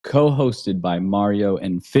co-hosted by Mario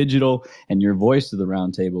and Fidgetal, and your voice of the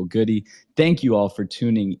roundtable, Goody. Thank you all for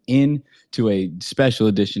tuning in to a special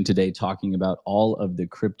edition today, talking about all of the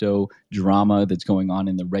crypto drama that's going on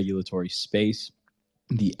in the regulatory space,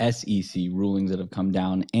 the SEC rulings that have come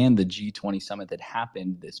down, and the G20 summit that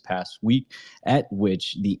happened this past week, at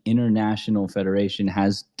which the International Federation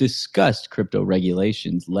has discussed crypto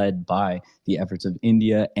regulations led by the efforts of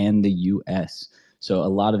India and the US. So a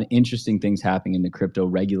lot of interesting things happening in the crypto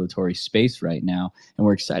regulatory space right now, and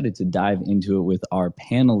we're excited to dive into it with our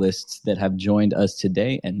panelists that have joined us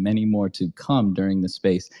today and many more to come during the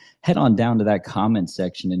space. Head on down to that comment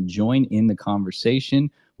section and join in the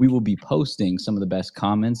conversation. We will be posting some of the best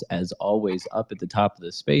comments, as always, up at the top of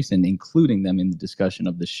the space and including them in the discussion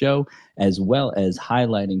of the show, as well as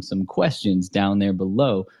highlighting some questions down there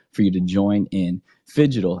below for you to join in.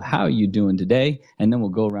 Fidgetal, how are you doing today? And then we'll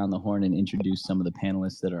go around the horn and introduce some of the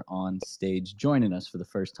panelists that are on stage joining us for the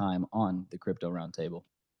first time on the Crypto Roundtable.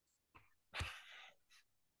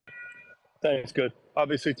 Thanks, good.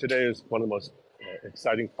 Obviously, today is one of the most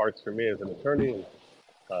exciting parts for me as an attorney,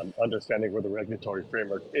 and understanding where the regulatory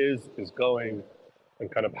framework is going, and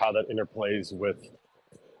kind of how that interplays with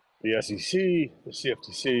the SEC, the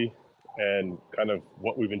CFTC, and kind of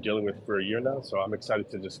what we've been dealing with for a year now. So I'm excited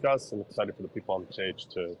to discuss and excited for the people on stage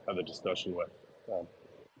to have a discussion with,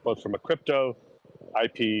 both from a crypto,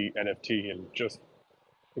 IP, NFT, and just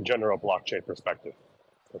in general blockchain perspective.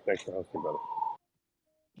 So thanks for hosting, brother.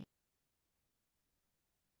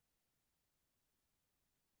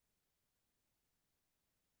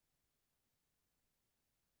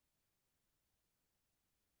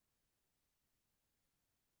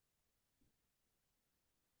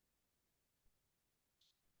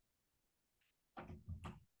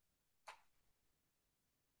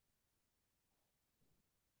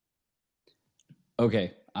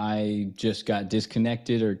 Okay, I just got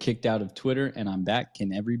disconnected or kicked out of Twitter, and I'm back.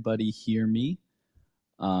 Can everybody hear me?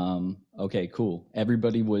 Okay, cool.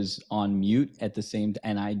 Everybody was on mute at the same time,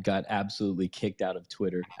 and I got absolutely kicked out of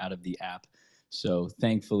Twitter, out of the app. So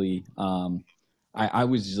thankfully, I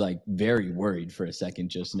was like very worried for a second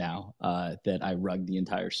just now that I rugged the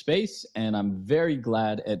entire space, and I'm very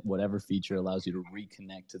glad at whatever feature allows you to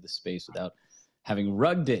reconnect to the space without having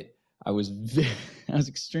rugged it. I was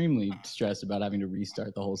extremely stressed about having to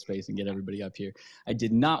restart the whole space and get everybody up here. I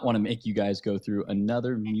did not want to make you guys go through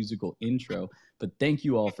another musical intro, but thank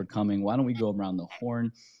you all for coming. Why don't we go around the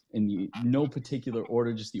horn in no particular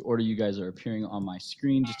order, just the order you guys are appearing on my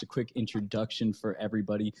screen. Just a quick introduction for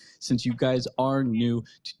everybody. Since you guys are new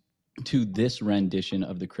to this rendition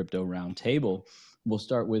of the Crypto Roundtable, we'll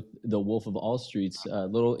start with the Wolf of All Streets. A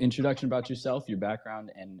little introduction about yourself, your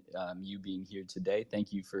background, and you being here today.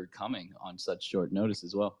 Thank you for coming on such short notice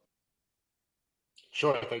as well.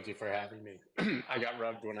 Sure, thank you for having me. I got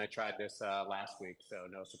rubbed when I tried this last week, so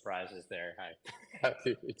no surprises there. I had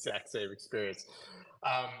the exact same experience.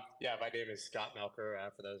 Yeah, my name is Scott Melker.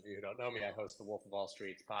 For those of you who don't know me, I host the Wolf of All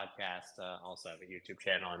Streets podcast, also have a YouTube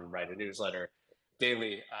channel and write a newsletter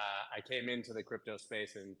daily. I came into the crypto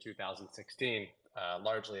space in 2016,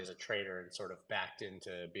 largely as a trader, and sort of backed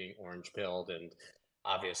into being orange pilled and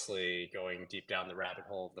obviously going deep down the rabbit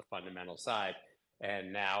hole of the fundamental side.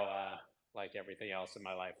 And now, like everything else in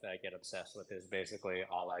my life that I get obsessed with, is basically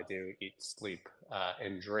all I do: eat, sleep,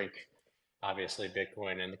 and drink. Obviously,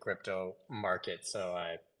 Bitcoin and the crypto market. So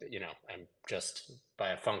I'm just, by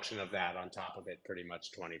a function of that, on top of it pretty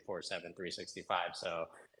much 24/7, 365. So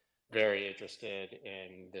very interested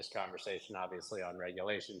in this conversation, obviously, on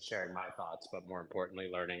regulation, sharing my thoughts, but more importantly,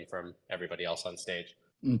 learning from everybody else on stage.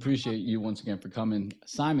 Appreciate you once again for coming.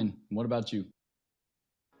 Simon, what about you?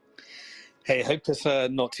 Hey, hope it's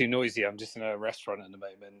not too noisy. I'm just in a restaurant at the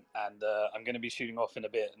moment, and I'm going to be shooting off in a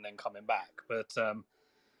bit and then coming back. But so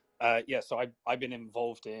I've been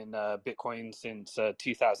involved in Bitcoin since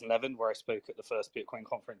 2011, where I spoke at the first Bitcoin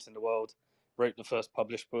conference in the world, wrote the first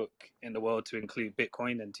published book in the world to include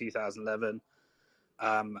Bitcoin in 2011,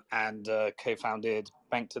 and co-founded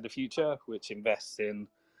Bank to the Future, which invests in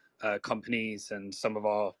companies, and some of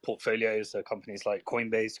our portfolios are companies like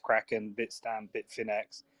Coinbase, Kraken, Bitstamp,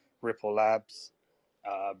 Bitfinex, Ripple Labs,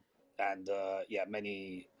 and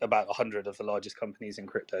about 100 of the largest companies in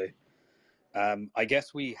crypto. I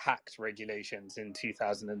guess we hacked regulations in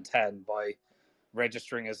 2010 by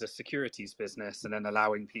registering as a securities business and then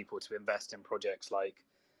allowing people to invest in projects like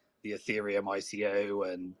the Ethereum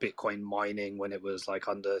ICO and Bitcoin mining when it was like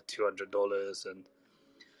under $200.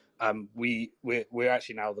 And we're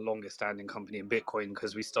actually now the longest standing company in Bitcoin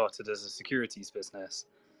because we started as a securities business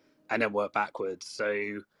and then worked backwards.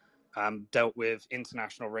 So dealt with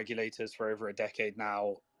international regulators for over a decade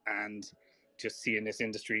now, and just seeing this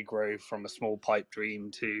industry grow from a small pipe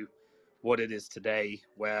dream to what it is today,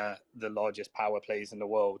 where the largest power plays in the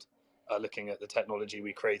world are looking at the technology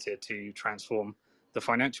we created to transform the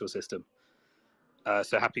financial system.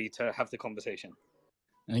 So happy to have the conversation.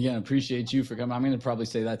 And again, appreciate you for coming. I'm going to probably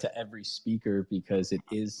say that to every speaker because it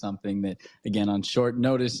is something that, again, on short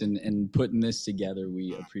notice and putting this together,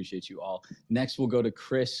 we appreciate you all. Next, we'll go to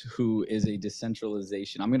Chris, who is a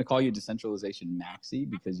decentralization. I'm going to call you decentralization maxi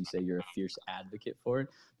because you say you're a fierce advocate for it.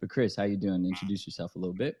 But Chris, how you doing? Introduce yourself a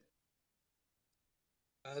little bit.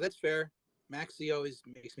 That's fair. Maxi always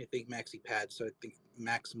makes me think maxi pad, so I think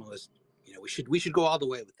maximalist. We should go all the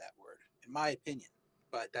way with that word, in my opinion.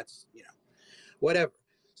 But that's whatever.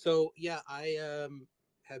 So yeah, I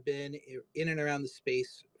have been in and around the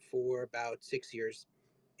space for about 6 years,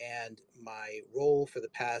 and my role for the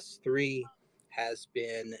past 3 has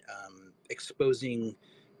been exposing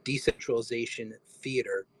decentralization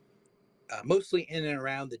theater, mostly in and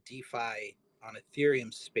around the DeFi on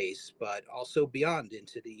Ethereum space, but also beyond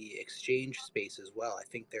into the exchange space as well. I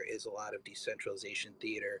think there is a lot of decentralization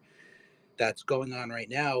theater that's going on right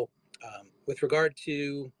now. With regard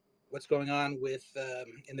to what's going on with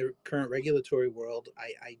in the current regulatory world,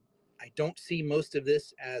 I don't see most of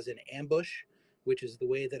this as an ambush, which is the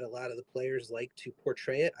way that a lot of the players like to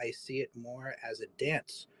portray it. I see it more as a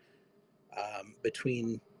dance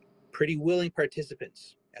between pretty willing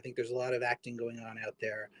participants. I think there's a lot of acting going on out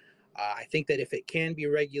there. I think that if it can be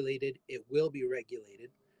regulated, it will be regulated.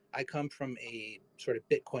 I come from a sort of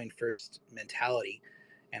Bitcoin first mentality,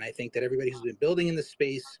 and I think that everybody who's been building in the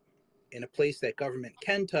space in a place that government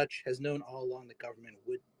can touch has known all along that government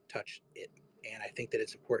would touch it. And I think that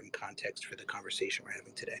it's important context for the conversation we're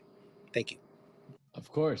having today. Thank you. Of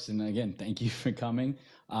course. And again, thank you for coming.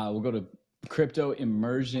 We'll go to Crypto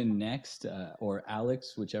Immersion next, or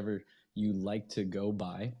Alex, whichever you like to go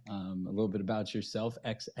by. A little bit about yourself.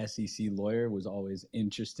 Ex-SEC lawyer, was always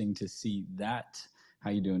interesting to see that. How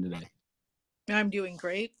you doing today? I'm doing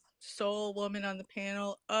great. Soul woman on the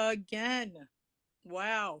panel again.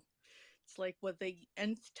 Wow. It's like what the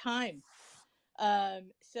nth time.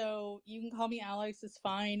 So you can call me Alex, it's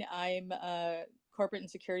fine. I'm a corporate and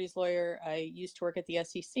securities lawyer. I used to work at the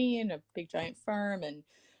SEC in a big giant firm, and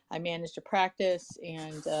I managed a practice,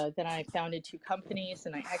 and then I founded 2 companies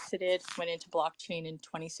and I exited, went into blockchain in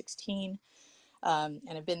 2016. And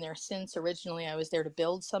I've been there since. Originally, I was there to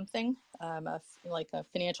build something, like a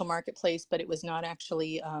financial marketplace, but it was not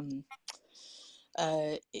actually,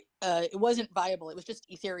 it wasn't viable. It was just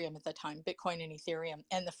Ethereum at the time, Bitcoin and Ethereum.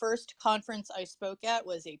 And the first conference I spoke at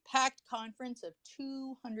was a packed conference of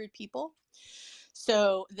 200 people.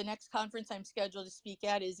 So the next conference I'm scheduled to speak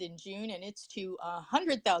at is in June, and it's to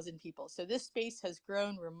 100,000 people. So this space has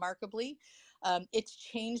grown remarkably. It's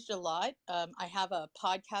changed a lot. I have a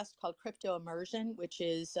podcast called Crypto Immersion, which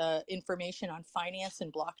is information on finance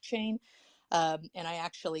and blockchain. And I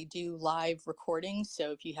actually do live recordings.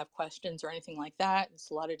 So if you have questions or anything like that,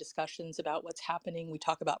 it's a lot of discussions about what's happening. We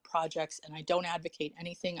talk about projects, and I don't advocate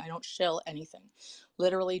anything. I don't shill anything,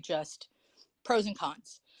 literally just pros and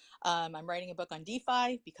cons. I'm writing a book on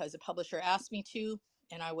DeFi because a publisher asked me to,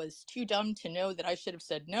 and I was too dumb to know that I should have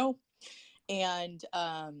said no. And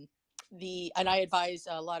I advise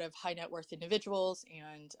a lot of high net worth individuals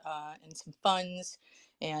and some funds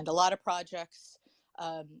and a lot of projects.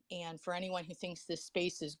 And for anyone who thinks this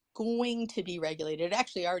space is going to be regulated, it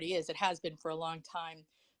actually already is. It has been for a long time.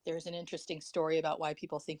 There's an interesting story about why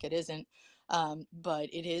people think it isn't,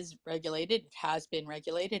 but it is regulated. It has been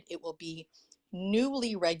regulated. It will be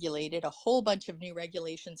newly regulated. A whole bunch of new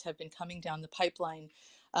regulations have been coming down the pipeline.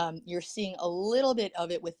 You're seeing a little bit of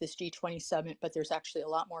it with this G20 summit, but there's actually a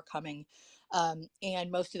lot more coming. And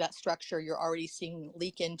most of that structure you're already seeing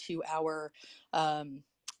leak into our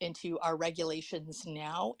regulations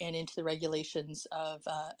now and into the regulations of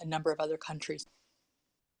a number of other countries.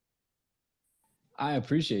 I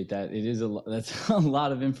appreciate that. It is that's a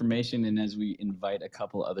lot of information. And as we invite a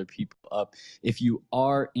couple other people up, if you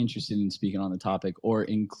are interested in speaking on the topic or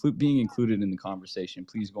being included in the conversation,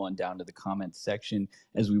 please go on down to the comments section,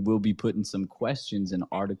 as we will be putting some questions and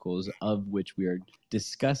articles of which we are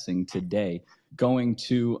discussing today. Going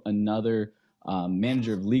to another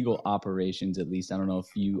manager of legal operations, at least. I don't know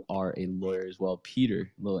if you are a lawyer as well.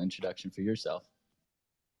 Peter, a little introduction for yourself.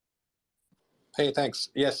 Hey, thanks.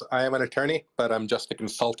 Yes, I am an attorney, but I'm just a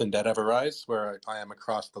consultant at Everrise, where I am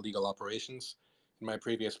across the legal operations. In my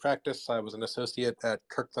previous practice, I was an associate at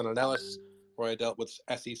Kirkland & Ellis, where I dealt with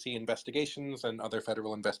SEC investigations and other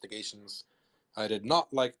federal investigations. I did not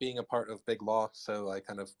like being a part of big law, so I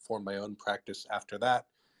kind of formed my own practice after that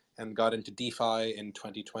and got into DeFi in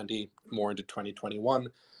 2020, more into 2021,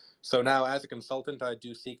 So now as a consultant, I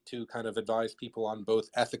do seek to kind of advise people on both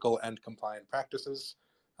ethical and compliant practices.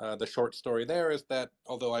 The short story there is that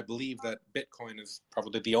although I believe that Bitcoin is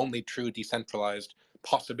probably the only true decentralized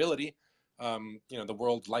possibility, the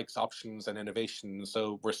world likes options and innovation,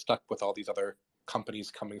 so we're stuck with all these other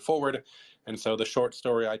companies coming forward. And so the short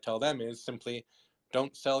story I tell them is simply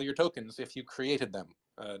don't sell your tokens if you created them,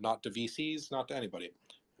 not to VCs, not to anybody.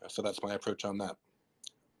 So that's my approach on that.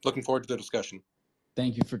 Looking forward to the discussion.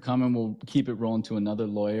 Thank you for coming. We'll keep it rolling to another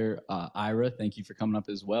lawyer. Ira, thank you for coming up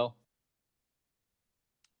as well.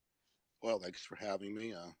 Well, thanks for having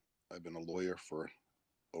me. I've been a lawyer for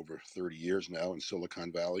over 30 years now in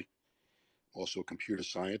Silicon Valley. Also a computer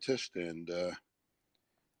scientist, and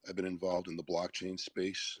I've been involved in the blockchain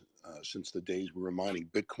space since the days we were mining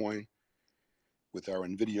Bitcoin with our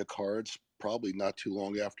NVIDIA cards, probably not too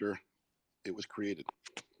long after it was created.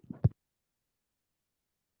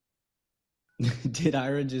 Did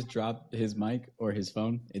Ira just drop his mic or his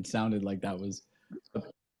phone? It sounded like that was...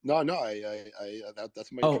 No,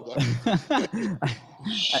 that's my introduction.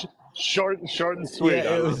 Short and sweet.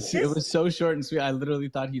 Yeah, it was so short and sweet. I literally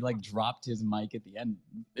thought he like dropped his mic at the end.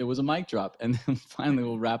 It was a mic drop, and then finally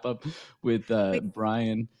we'll wrap up with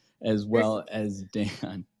Brian as well as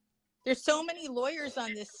Dan. There's so many lawyers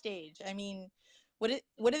on this stage. I mean, what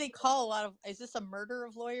do they call a lot of? Is this a murder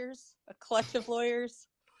of lawyers? A clutch of lawyers?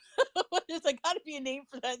 There's like got to be a name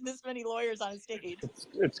for that. This many lawyers on a stage.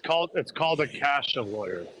 It's called a cache of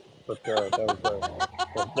lawyers. But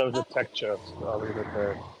that was a tech joke. So I'll leave it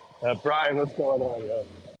there. Brian, what's going on?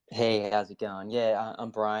 Hey, how's it going? Yeah,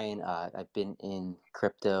 I'm Brian. I've been in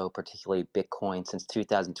crypto, particularly Bitcoin, since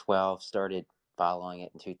 2012. Started following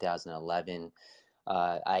it in 2011.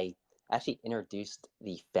 I actually introduced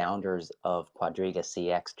the founders of Quadriga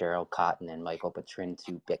CX, Gerald Cotton and Michael Petrin,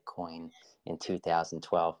 to Bitcoin in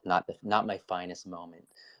 2012. Not my finest moment,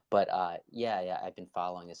 but yeah, I've been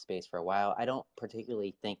following this space for a while. I don't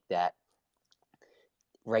particularly think that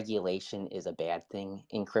regulation is a bad thing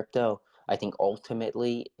in crypto. I think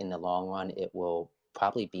ultimately, in the long run, it will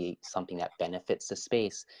probably be something that benefits the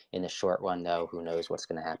space. In the short run, though, who knows what's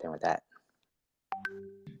going to happen with that?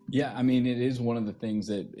 Yeah, I mean, it is one of the things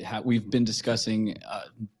that we've been discussing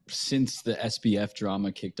since the SBF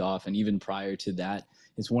drama kicked off, and even prior to that.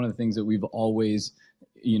 It's one of the things that we've always,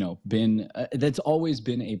 been that's always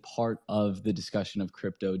been a part of the discussion of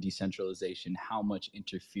crypto decentralization. How much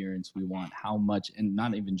interference we want, how much, and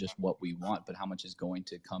not even just what we want, but how much is going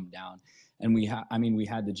to come down. And we had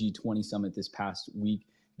the G20 summit this past week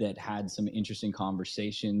that had some interesting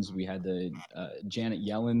conversations. We had the Janet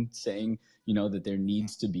Yellen saying, that there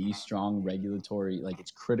needs to be strong regulatory, like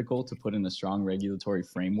it's critical to put in a strong regulatory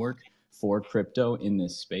framework for crypto in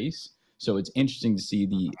this space. So it's interesting to see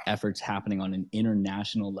the efforts happening on an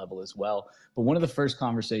international level as well. But one of the first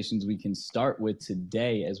conversations we can start with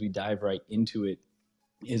today as we dive right into it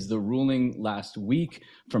is the ruling last week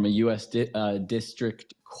from a U.S.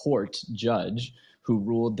 district court judge who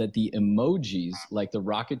ruled that the emojis like the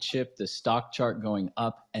rocket ship, the stock chart going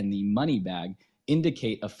up, and the money bag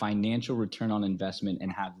indicate a financial return on investment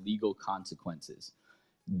and have legal consequences.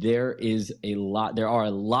 There are a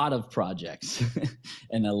lot of projects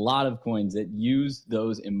and a lot of coins that use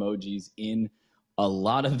those emojis in a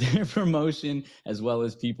lot of their promotion, as well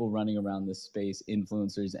as people running around this space,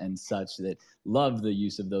 influencers and such, that love the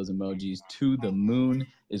use of those emojis. To the moon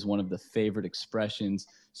is one of the favorite expressions.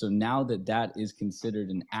 So now that is considered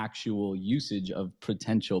an actual usage of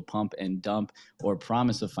potential pump and dump or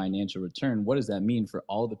promise of financial return, what does that mean for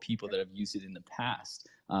all the people that have used it in the past?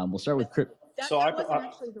 We'll start with crypto.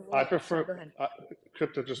 I prefer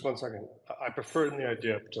crypto. Just 1 second. I prefer in the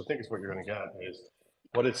idea, which I think is what you're going to get, is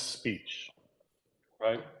what is speech,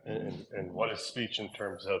 right? And what is speech in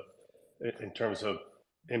terms of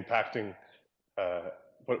impacting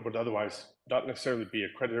what would otherwise not necessarily be a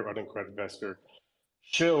creditor or uncredited investor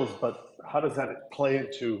shills, but how does that play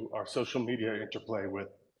into our social media interplay with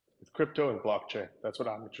crypto and blockchain? That's what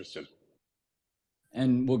I'm interested in.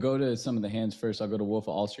 And we'll go to some of the hands first. I'll go to Wolf of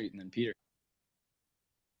All Street and then Peter.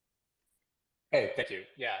 Hey, thank you.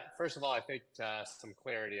 Yeah, first of all, I think some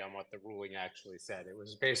clarity on what the ruling actually said. It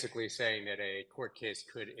was basically saying that a court case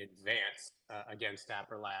could advance against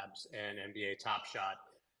Dapper Labs and NBA Top Shot.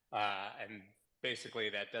 And basically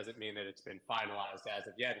that doesn't mean that it's been finalized as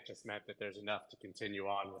of yet. It just meant that there's enough to continue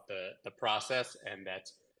on with the process, and that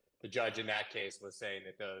the judge in that case was saying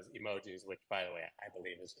that those emojis, which by the way, I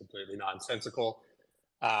believe is completely nonsensical,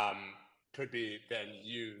 could be then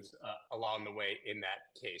used along the way in that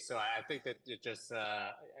case. So I think that it just,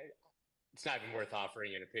 it's not even worth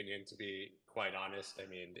offering an opinion, to be quite honest. I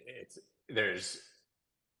mean,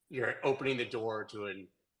 you're opening the door to an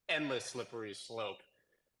endless slippery slope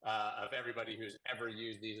of everybody who's ever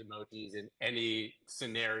used these emojis in any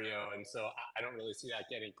scenario. And so I don't really see that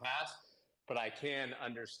getting passed. But I can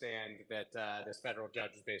understand that this federal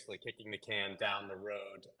judge is basically kicking the can down the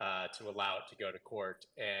road to allow it to go to court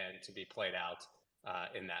and to be played out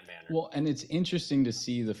in that manner. Well, and it's interesting to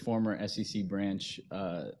see the former SEC branch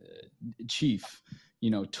chief,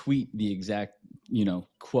 tweet the exact,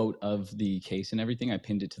 quote of the case and everything. I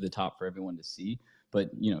pinned it to the top for everyone to see. But,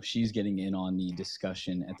 she's getting in on the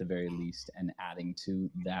discussion at the very least and adding to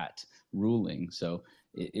that ruling. So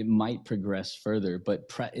it might progress further, but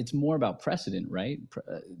it's more about precedent, right?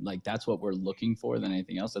 Like that's what we're looking for than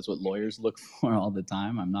anything else. That's what lawyers look for all the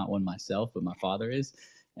time. I'm not one myself, but my father is.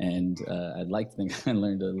 And I'd like to think I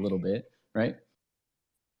learned a little bit, right?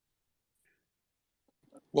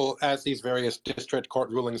 Well, as these various district court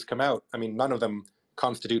rulings come out, I mean, none of them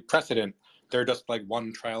constitute precedent. They're just like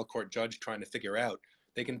one trial court judge trying to figure out.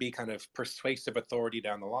 They can be kind of persuasive authority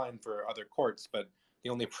down the line for other courts, but the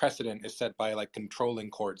only precedent is set by like controlling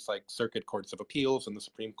courts, like circuit courts of appeals and the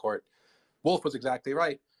Supreme Court. Wolf was exactly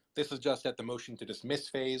right. This is just at the motion to dismiss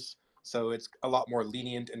phase, so it's a lot more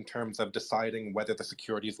lenient in terms of deciding whether the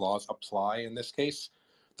securities laws apply in this case.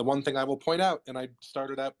 The one thing I will point out, and I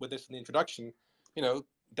started out with this in the introduction,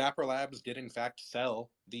 Dapper Labs did in fact sell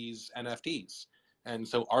these NFTs. And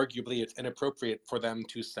so arguably it's inappropriate for them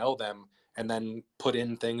to sell them and then put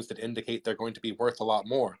in things that indicate they're going to be worth a lot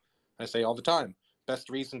more. I say all the time,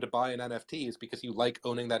 best reason to buy an NFT is because you like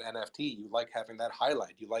owning that NFT, you like having that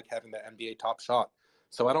highlight, you like having that NBA top shot.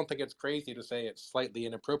 So I don't think it's crazy to say it's slightly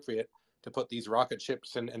inappropriate to put these rocket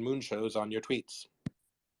ships and moon shows on your tweets.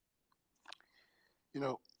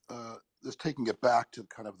 Just taking it back to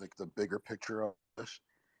kind of the bigger picture of this,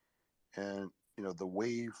 and the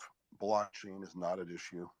Wave blockchain is not an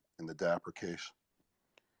issue in the Dapper case.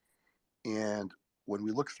 And when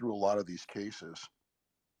we look through a lot of these cases,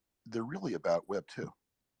 they're really about Web 2.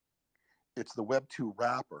 It's the Web 2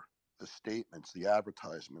 wrapper, the statements, the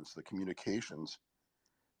advertisements, the communications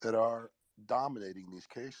that are dominating these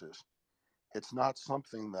cases. It's not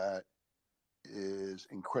something that is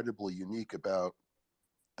incredibly unique about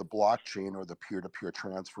the blockchain or the peer-to-peer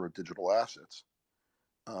transfer of digital assets.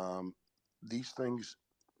 These things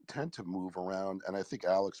tend to move around, and I think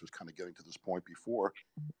Alex was kind of getting to this point before,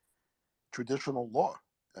 traditional law.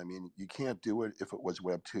 I mean, you can't do it if it was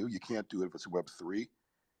Web 2. You can't do it if it's Web 3,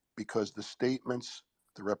 because the statements,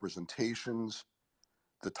 the representations,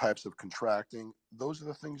 the types of contracting, those are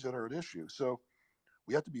the things that are at issue. So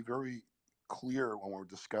we have to be very clear when we're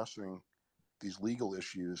discussing these legal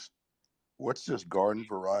issues. What's this garden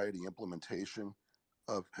variety implementation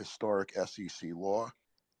of historic SEC law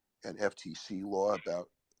and FTC law about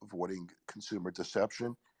avoiding consumer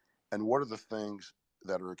deception? And what are the things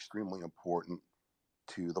that are extremely important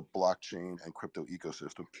to the blockchain and crypto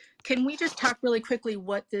ecosystem? Can we just talk really quickly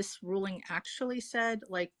what this ruling actually said?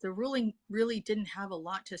 Like, the ruling really didn't have a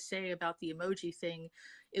lot to say about the emoji thing.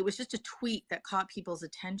 It was just a tweet that caught people's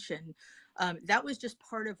attention. That was just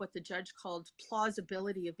part of what the judge called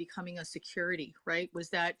plausibility of becoming a security, right? Was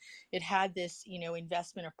that it had this,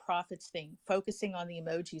 investment of profits thing. Focusing on the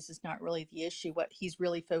emojis is not really the issue. What he's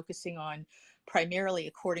really focusing on primarily,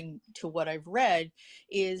 according to what I've read,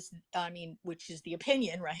 is, which is the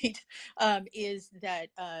opinion, right? Is that,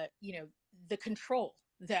 the control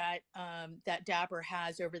that that Dapper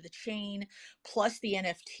has over the chain, plus the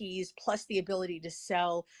NFTs, plus the ability to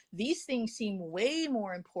sell. These things seem way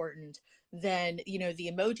more important than,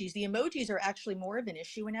 the emojis. The emojis are actually more of an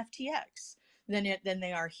issue in FTX than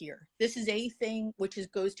they are here. This is a thing which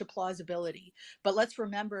goes to plausibility. But let's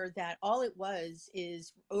remember that all it was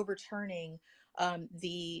is overturning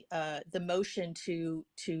the motion to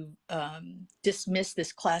dismiss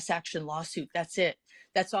this class action lawsuit. That's it.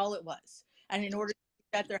 That's all it was. And in order to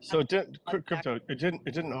that, there So it didn't, crypto. It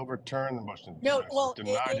didn't overturn the motion. no, well, it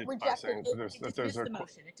denied it it by rejected saying it. that It there's dismissed a the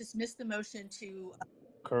motion. It dismissed the motion to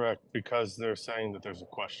correct, because they're saying that there's a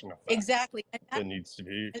question of fact exactly, that needs to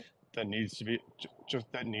be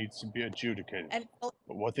adjudicated. and But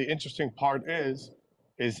what the interesting part is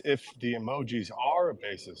if the emojis are a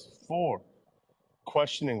basis for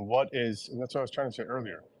questioning what is, and that's what I was trying to say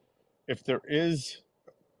earlier. If there is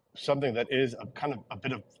something that is a kind of a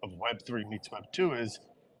bit of Web3 meets Web 2, is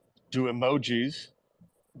do emojis,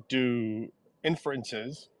 do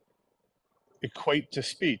inferences equate to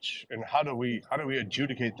speech, and how do we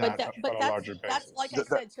adjudicate that on a larger basis? That's like I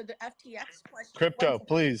said. So the FTX question. Crypto,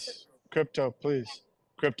 please. Crypto, please.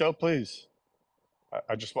 Crypto, please.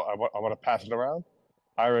 I want to pass it around.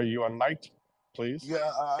 Ira, you on mic, please?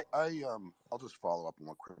 Yeah, I'll just follow up on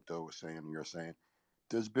what Crypto was saying and you're saying.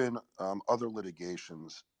 There's been other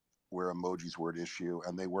litigations where emojis were at issue,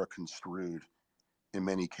 and they were construed in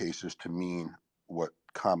many cases to mean what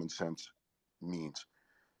common sense means.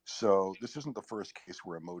 So this isn't the first case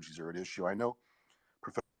where emojis are at issue. I know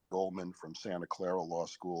Professor Goldman from Santa Clara Law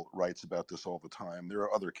School writes about this all the time. There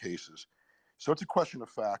are other cases. So it's a question of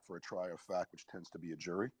fact for a trier of fact, which tends to be a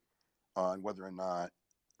jury, on whether or not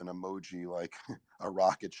an emoji like a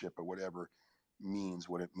rocket ship or whatever means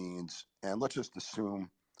what it means. And let's just assume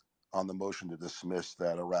on the motion to dismiss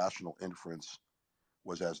that a rational inference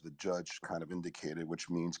was as the judge kind of indicated, which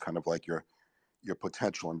means kind of like your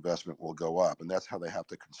potential investment will go up. And that's how they have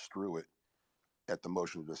to construe it at the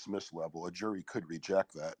motion to dismiss level. A jury could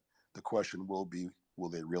reject that. The question will be, will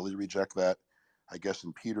they really reject that? I guess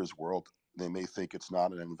in Peter's world, they may think it's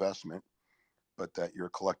not an investment, but that your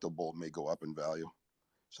collectible may go up in value.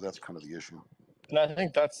 So that's kind of the issue. And I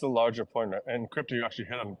think that's the larger point. And crypto, you actually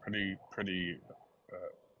hit on pretty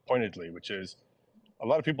pointedly, which is a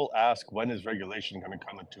lot of people ask, when is regulation going to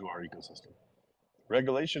come into our ecosystem?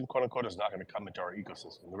 Regulation, quote unquote, is not going to come into our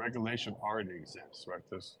ecosystem. The regulation already exists, right?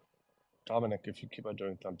 There's Dominic, if you keep on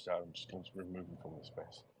doing thumbs down, I'm just going to remove you from the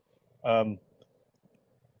space.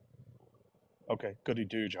 Okay, goody,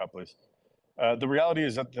 do your job, please. The reality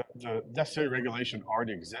is that the necessary regulation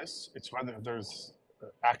already exists. It's whether there's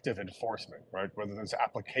active enforcement, right? Whether there's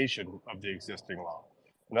application of the existing law.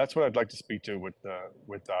 And that's what I'd like to speak to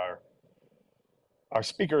with our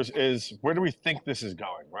speakers is, where do we think this is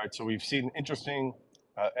going, right? So we've seen interesting,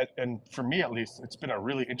 and for me at least, it's been a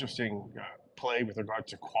really interesting play with regard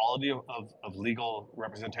to quality of legal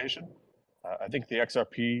representation. I think the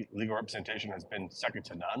XRP legal representation has been second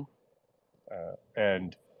to none.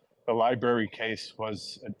 And the library case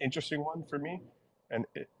was an interesting one for me. And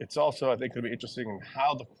it's also, I think, going to be interesting in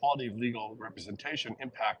how the quality of legal representation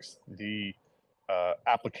impacts the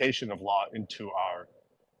application of law into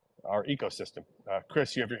our ecosystem.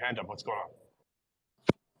 Chris, you have your hand up. What's going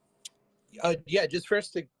on? Yeah, just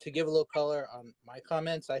first to give a little color on my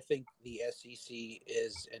comments, I think the SEC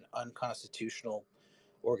is an unconstitutional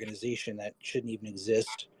organization that shouldn't even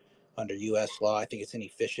exist under U.S. law. I think it's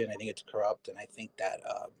inefficient. I think it's corrupt, and I think that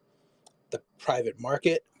the private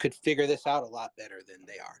market could figure this out a lot better than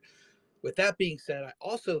they are. With that being said, I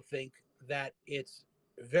also think that it's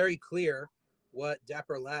very clear what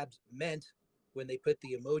Dapper Labs meant when they put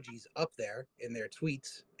the emojis up there in their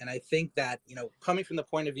tweets. And I think that, coming from the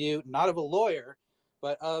point of view, not of a lawyer,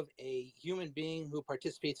 but of a human being who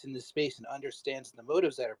participates in this space and understands the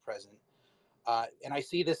motives that are present. And I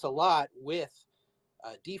see this a lot with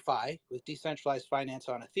DeFi, with decentralized finance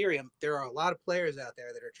on Ethereum. There are a lot of players out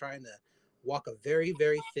there that are trying to walk a very,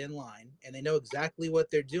 very thin line, and they know exactly what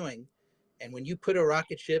they're doing. And when you put a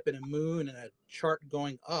rocket ship and a moon and a chart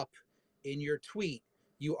going up in your tweet,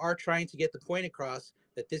 you are trying to get the point across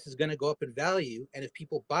that this is going to go up in value. And if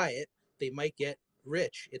people buy it, they might get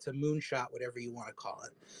rich. It's a moonshot, whatever you want to call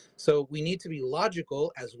it. So we need to be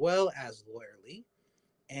logical as well as lawyerly.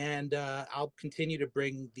 And I'll continue to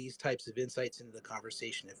bring these types of insights into the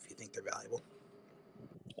conversation if you think they're valuable.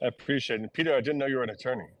 I appreciate it. Peter, I didn't know you were an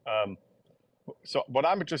attorney. So what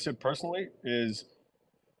I'm interested personally is,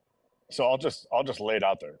 so I'll just lay it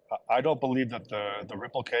out there. I don't believe that the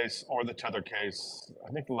Ripple case or the Tether case,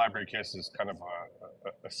 I think the library case is kind of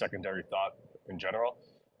a secondary thought in general.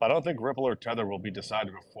 But I don't think Ripple or Tether will be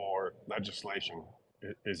decided before legislation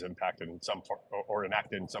is impacted in some form or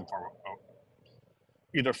enacted in some form,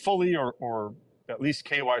 either fully or at least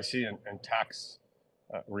KYC and tax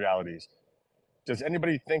realities. Does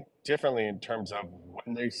anybody think differently in terms of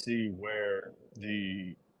when they see where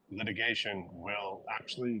the litigation will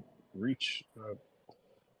actually reach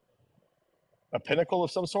a pinnacle of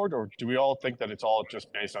some sort, or do we all think that it's all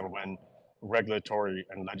just based on when regulatory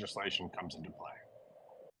and legislation comes into play?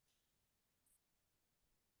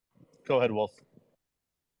 Go ahead, Wolf.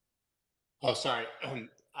 Oh, sorry.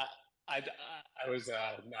 I was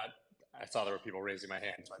not. I saw there were people raising my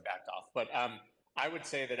hand, so I backed off. But I would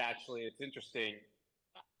say that actually it's interesting.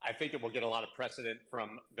 I think it will get a lot of precedent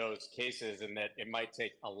from those cases, and that it might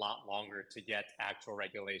take a lot longer to get actual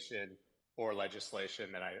regulation or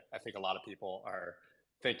legislation than I think a lot of people are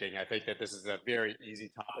thinking. I think that this is a very easy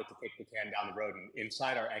topic to kick the can down the road. And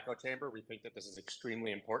inside our echo chamber, we think that this is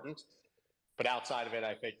extremely important. But outside of it,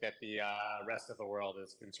 I think that the rest of the world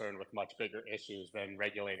is concerned with much bigger issues than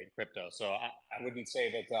regulating crypto. So I wouldn't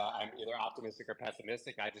say that I'm either optimistic or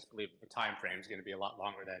pessimistic. I just believe that the time frame is going to be a lot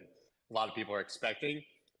longer than a lot of people are expecting.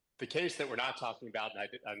 The case that we're not talking about, and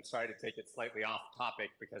I'm sorry to take it slightly off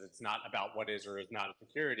topic because it's not about what is or is not a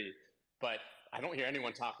security, but I don't hear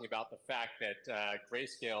anyone talking about the fact that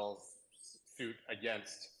Grayscale's suit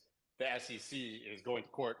against the SEC is going to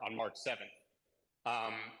court on March 7th.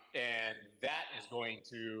 And that is going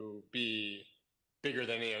to be bigger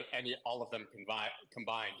than all of them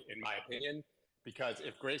combined, in my opinion, because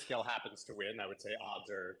if Grayscale happens to win, I would say odds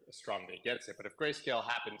are strongly against it, but if Grayscale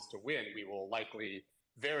happens to win, we will likely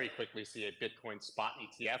very quickly see a Bitcoin spot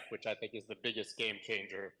ETF, which I think is the biggest game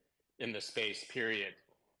changer in the space, period.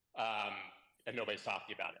 And nobody's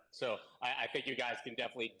talking about it. So I think you guys can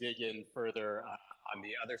definitely dig in further. On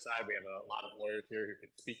the other side, we have a lot of lawyers here who can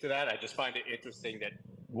speak to that. I just find it interesting that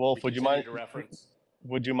Wolf, would you mind to reference?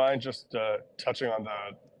 Would you mind just touching on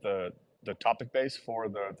the topic base for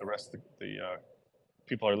the rest of the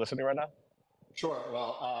people who are listening right now? Sure.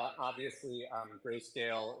 Well, obviously,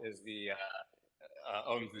 Grayscale is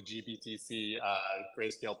owns the GBTC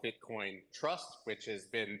Grayscale Bitcoin Trust, which has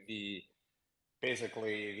been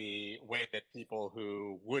basically the way that people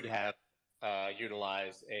who would have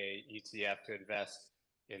utilized a ETF to invest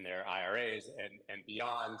in their IRAs and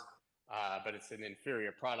beyond, but it's an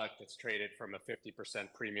inferior product that's traded from a 50%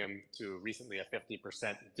 premium to recently a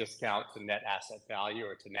 50% discount to net asset value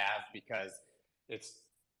or to NAV because it's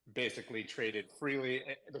basically traded freely.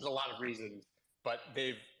 There's a lot of reasons, but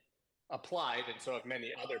they've applied, and so have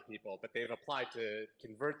many other people, but they've applied to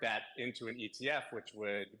convert that into an ETF, which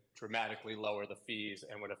would dramatically lower the fees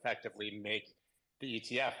and would effectively make the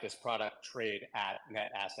ETF, this product, trade at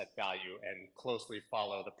net asset value and closely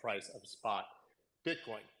follow the price of spot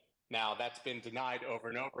Bitcoin. Now, that's been denied over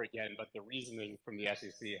and over again, but the reasoning from the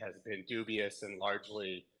SEC has been dubious and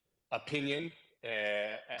largely opinion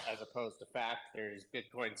as opposed to fact. There's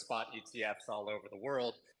Bitcoin spot ETFs all over the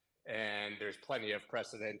world, and there's plenty of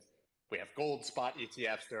precedent. We have gold spot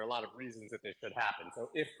ETFs. There are a lot of reasons that this should happen. So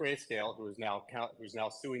if Grayscale, who's now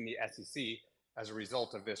suing the SEC as a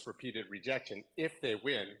result of this repeated rejection, if they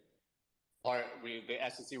win, the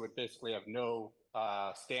SEC would basically have no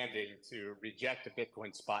standing to reject a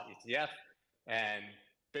Bitcoin spot ETF. And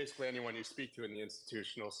basically anyone you speak to in the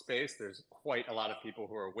institutional space, there's quite a lot of people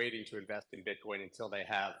who are waiting to invest in Bitcoin until they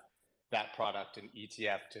have that product and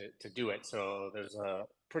ETF to do it. So there's a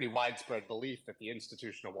pretty widespread belief that the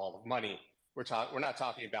institutional wall of money, we're not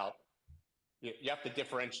talking about, you have to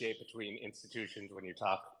differentiate between institutions when you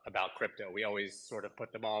talk about crypto. We always sort of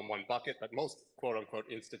put them all in one bucket, but most quote unquote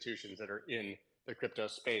institutions that are in the crypto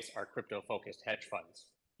space are crypto focused hedge funds.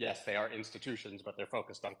 Yes, they are institutions, but they're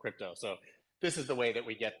focused on crypto. So this is the way that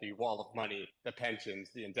we get the wall of money, the pensions,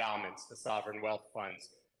 the endowments, the sovereign wealth funds,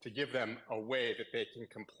 to give them a way that they can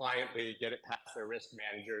compliantly get it past their risk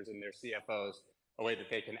managers and their CFOs, a way that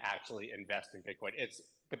they can actually invest in Bitcoin. It's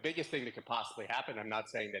the biggest thing that could possibly happen. I'm not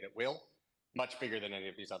saying that it will, much bigger than any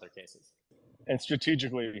of these other cases. And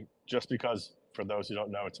strategically, just because for those who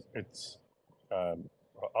don't know, it's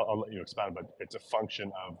I'll let you expand, but it's a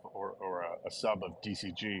function of or a sub of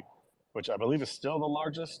DCG, which I believe is still the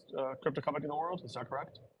largest crypto company in the world. Is that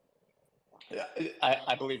correct? Yeah,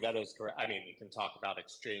 I believe that is correct. I mean, you can talk about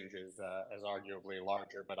exchanges as arguably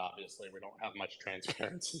larger, but obviously we don't have much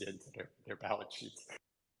transparency into their balance sheets.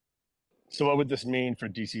 So what would this mean for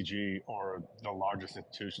DCG or the largest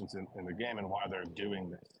institutions in the game, and why they're doing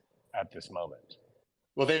this at this moment?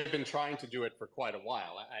 Well, they've been trying to do it for quite a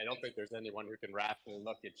while. I don't think there's anyone who can rationally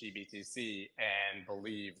look at GBTC and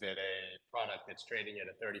believe that a product that's trading at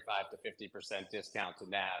a 35 to 50% discount to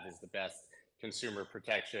NAV is the best consumer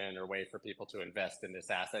protection or way for people to invest in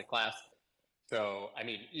this asset class. So, I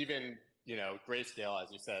mean, even, Grayscale,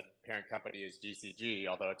 as you said, parent company is GCG,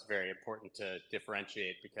 although it's very important to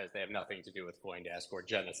differentiate because they have nothing to do with CoinDesk or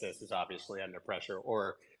Genesis, who's obviously under pressure,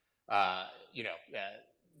 or,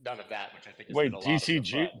 none of that, which I think is Wait,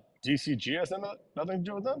 DCG has nothing to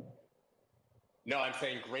do with them? No, I'm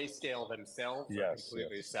saying Grayscale themselves are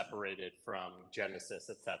completely separated from Genesis,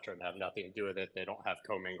 et cetera, and have nothing to do with it. They don't have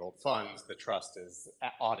commingled funds. The trust is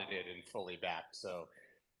audited and fully backed. So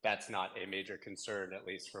that's not a major concern, at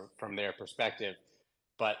least from their perspective.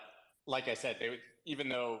 But like I said, even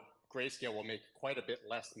though Grayscale will make quite a bit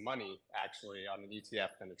less money actually on an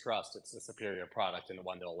ETF than a trust, it's a superior product and the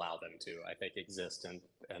one that will allow them to, I think, exist and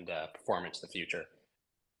perform into the future.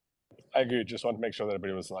 I agree. Just want to make sure that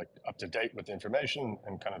everybody was up to date with the information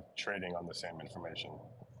and kind of trading on the same information,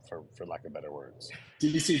 for lack of better words.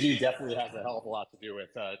 DCG definitely has a hell of a lot to do with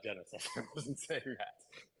Genesis. I wasn't saying that.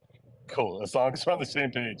 Cool. As long as we're on the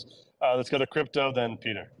same page. Let's go to crypto then,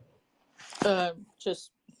 Peter.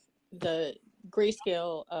 Just the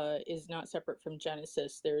Grayscale is not separate from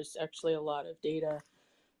Genesis. There's actually a lot of data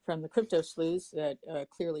from the crypto sleuths that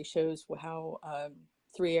clearly shows how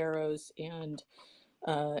Three Arrows and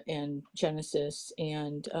Genesis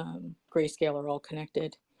and Grayscale are all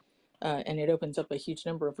connected. and it opens up a huge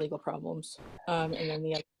number of legal problems. And then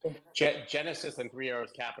the other thing, Genesis and Three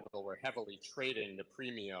Arrows Capital were heavily trading the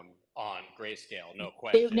premium on Grayscale, no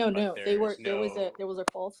they question. But they were there's no there was a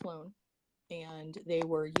false loan, and they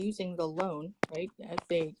were using the loan, right?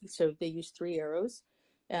 So they used Three Arrows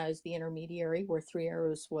as the intermediary, where Three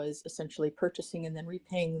Arrows was essentially purchasing and then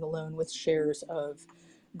repaying the loan with shares of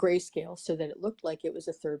Grayscale, so that it looked like it was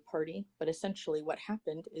a third party. But essentially what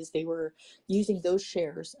happened is they were using those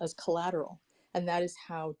shares as collateral. And that is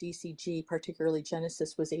how DCG, particularly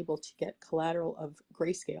Genesis, was able to get collateral of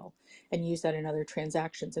Grayscale and use that in other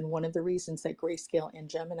transactions. And one of the reasons that Grayscale and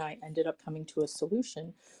Gemini ended up coming to a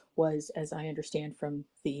solution was, as I understand from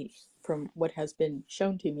what has been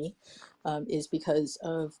shown to me, is because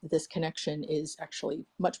of this connection is actually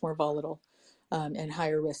much more volatile and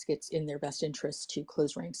higher risk. It's in their best interest to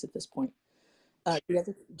close ranks at this point.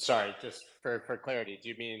 Sorry, just for clarity, do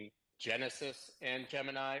you mean Genesis and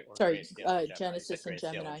Gemini, or Sorry, Grayscale and Gemini? Genesis and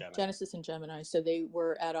Gemini. Genesis and Gemini. So they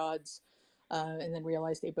were at odds, and then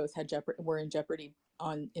realized they both had were in jeopardy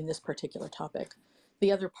in this particular topic.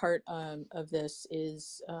 The other part of this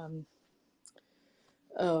is,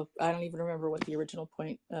 oh, I don't even remember what the original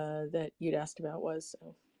point that you'd asked about was.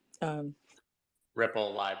 So,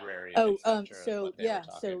 Ripple library. Oh, so yeah,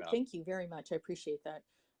 so thank you very much. I appreciate that.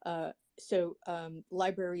 So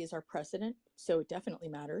library is our precedent, so it definitely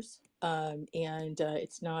matters. And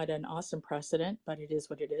it's not an awesome precedent, but it is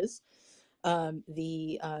what it is.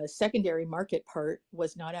 The secondary market part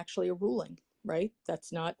was not actually a ruling, right?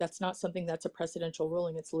 That's not something that's a precedential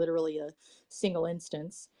ruling. It's literally a single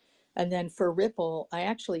instance. And then for Ripple, I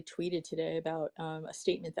actually tweeted today about a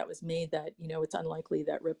statement that was made that, it's unlikely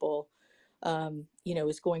that Ripple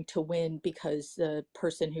is going to win, because the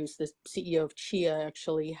person who's the CEO of Chia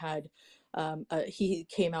actually had, he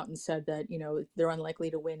came out and said that, they're unlikely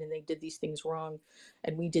to win and they did these things wrong,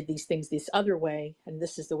 and we did these things this other way, and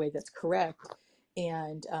this is the way that's correct.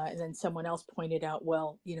 And then someone else pointed out,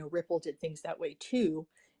 well, Ripple did things that way too,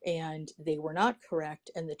 and they were not correct.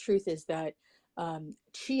 And the truth is that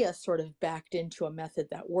Chia sort of backed into a method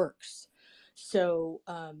that works. So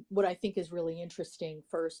what I think is really interesting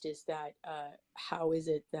first is that how is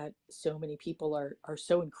it that so many people are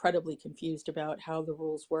so incredibly confused about how the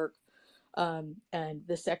rules work? And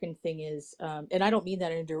the second thing is, and I don't mean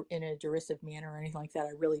that in a derisive manner or anything like that.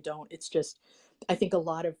 I really don't. It's just, I think a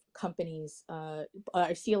lot of companies,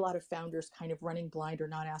 I see a lot of founders kind of running blind or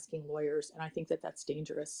not asking lawyers, and I think that that's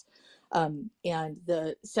dangerous. And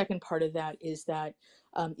the second part of that is that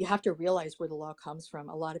you have to realize where the law comes from.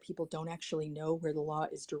 A lot of people don't actually know where the law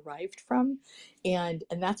is derived from, and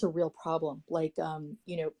that's a real problem. Like,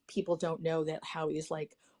 people don't know that Howey is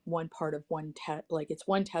like one part of one test, like it's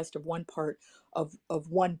one test of one part of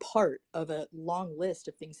one part of a long list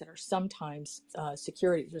of things that are sometimes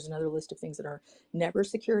securities. There's another list of things that are never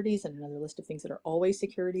securities, and another list of things that are always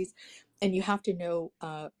securities, and you have to know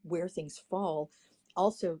where things fall.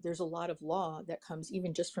 Also, there's a lot of law that comes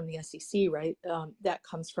even just from the SEC, right? That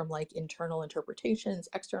comes from like internal interpretations,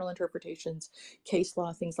 external interpretations, case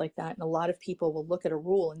law, things like that. And a lot of people will look at a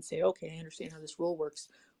rule and say, okay, I understand how this rule works.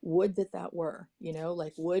 Would that were,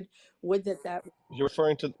 like would that You're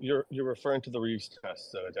referring to the Reeves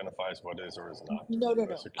test that identifies what is or is not no.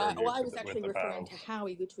 a security I was actually with the referring bounds. to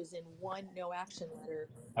Howey, which was in one no action letter.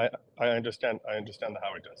 I understand the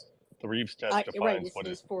Howey test. The Reeves test defines what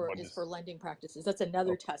is for lending practices. That's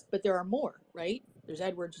another test, but there are more, right? There's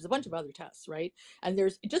Edwards, there's a bunch of other tests, right? And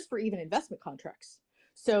there's just for even investment contracts.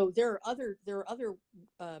 So there are other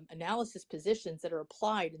analysis positions that are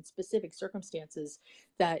applied in specific circumstances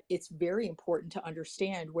that it's very important to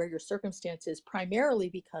understand where your circumstance is, primarily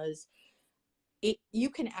because you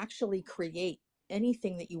can actually create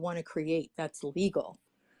anything that you want to create that's legal.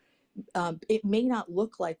 It may not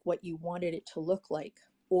look like what you wanted it to look like,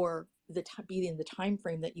 or be in the time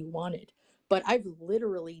frame that you wanted. But I've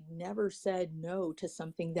literally never said no to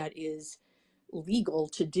something that is legal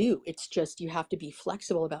to do. It's just you have to be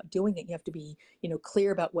flexible about doing it. You have to be,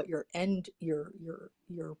 clear about what your end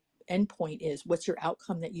point is. What's your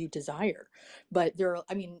outcome that you desire? But there are,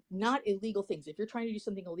 not illegal things. If you're trying to do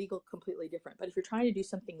something illegal, completely different. But if you're trying to do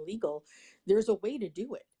something legal, there's a way to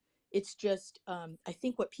do it. It's just, I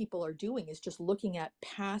think what people are doing is just looking at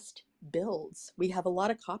past builds. We have a lot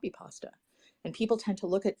of copy pasta, and people tend to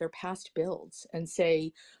look at their past builds and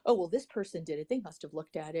say, oh, well, this person did it. They must have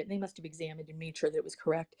looked at it and they must have examined and made sure that it was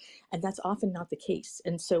correct. And that's often not the case.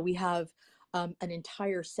 And so we have an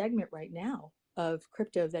entire segment right now of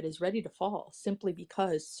crypto that is ready to fall, simply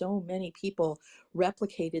because so many people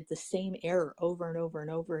replicated the same error over and over and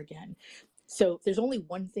over again. So there's only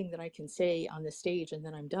one thing that I can say on the stage, and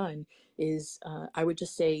then I'm done, is I would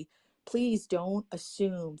just say, please don't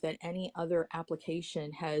assume that any other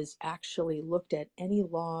application has actually looked at any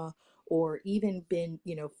law or even been,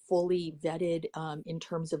 fully vetted in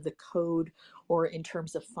terms of the code or in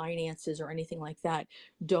terms of finances or anything like that.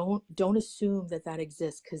 Don't assume that that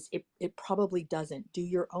exists, because it probably doesn't. Do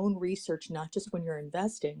your own research, not just when you're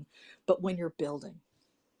investing, but when you're building.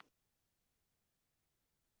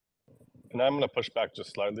 And I'm going to push back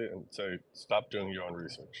just slightly and say, stop doing your own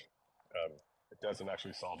research. It doesn't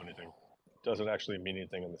actually solve anything. It doesn't actually mean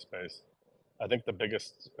anything in the space. I think the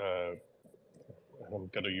biggest, I'm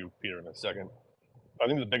going to you, Peter, in a second. I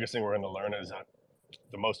think the biggest thing we're going to learn is that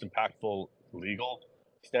the most impactful legal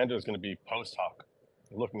standard is going to be post hoc,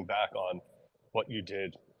 looking back on what you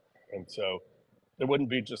did. And so it wouldn't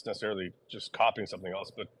be just necessarily just copying something else,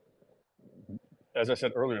 but as I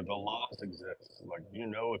said earlier, the laws exist. Like,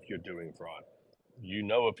 if you're doing fraud,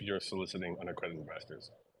 if you're soliciting unaccredited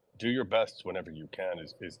investors. Do your best whenever you can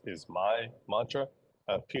is my mantra.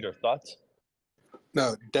 Peter, thoughts?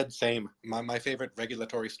 No, dead same. My favorite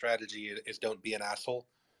regulatory strategy is don't be an asshole.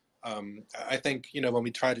 I think, when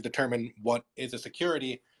we try to determine what is a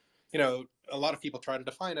security, a lot of people try to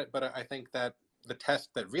define it, but I think that the test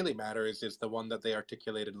that really matters is the one that they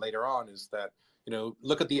articulated later on, is that,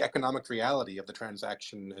 look at the economic reality of the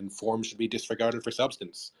transaction, and form should be disregarded for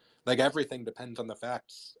substance. Like, everything depends on the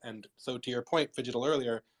facts. And so, to your point, Fidgetal,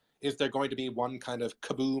 earlier, is there going to be one kind of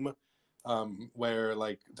kaboom where,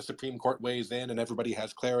 like, the Supreme Court weighs in and everybody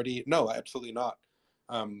has clarity? No, absolutely not.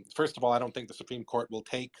 First of all, I don't think the Supreme Court will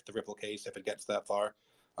take the Ripple case if it gets that far.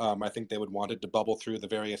 I think they would want it to bubble through the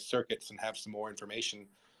various circuits and have some more information.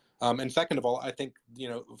 And second of all, I think,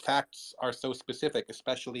 facts are so specific,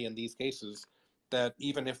 especially in these cases, that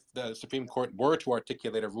even if the Supreme Court were to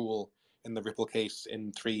articulate a rule in the Ripple case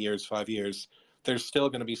in 3 years, 5 years, there's still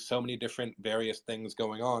going to be so many different various things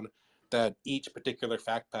going on that each particular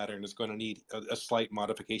fact pattern is going to need a slight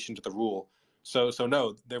modification to the rule. So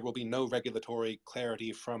no, there will be no regulatory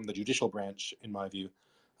clarity from the judicial branch, in my view,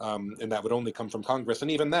 and that would only come from Congress.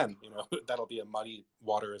 And even then, that'll be a muddy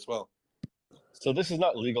water as well. So this is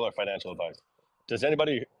not legal or financial advice. Does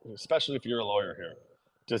anybody, especially if you're a lawyer here,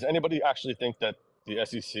 does anybody actually think that the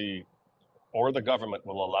SEC or the government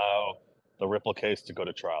will allow the Ripple case to go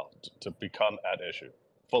to trial, to become at issue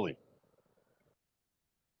fully?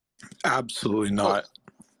 Absolutely not.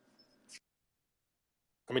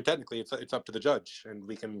 I mean, technically, it's up to the judge, and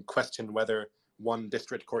we can question whether one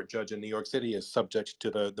district court judge in New York City is subject to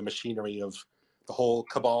the machinery of the whole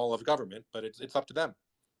cabal of government, but it's up to them.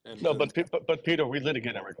 And no, but Peter, we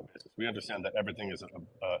litigate on a regular basis. We understand that everything is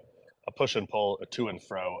a push and pull, a to and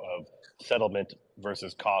fro of settlement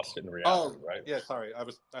versus cost in reality, right? Yeah, sorry,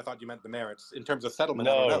 I thought you meant the merits. In terms of settlement,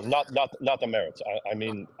 no, I don't know. not the merits. I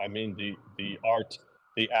mean the art,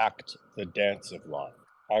 the act, the dance of law.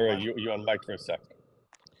 Ira, you on mic for a second.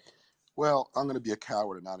 Well, I'm going to be a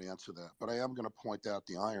coward and not answer that, but I am going to point out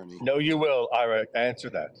the irony. No, you will, Ira. Answer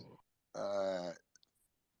that.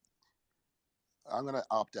 I'm going to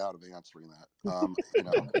opt out of answering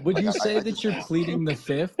that. Would you say that you're pleading the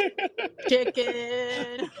fifth?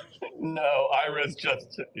 Chicken. No,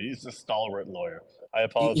 he's a stalwart lawyer. I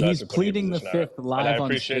apologize. He's pleading the fifth live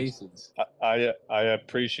on Spaces. I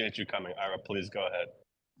appreciate you coming, Ira. Please go ahead.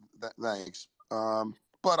 Thanks.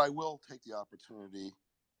 But I will take the opportunity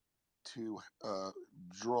to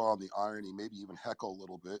draw on the irony, maybe even heckle a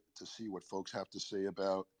little bit, to see what folks have to say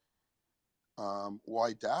about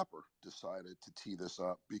why Dapper decided to tee this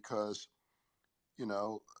up. Because,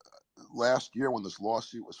 last year when this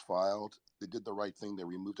lawsuit was filed, they did the right thing. They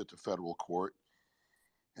removed it to federal court.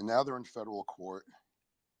 And now they're in federal court.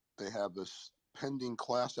 They have this pending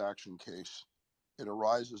class action case. It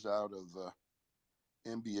arises out of the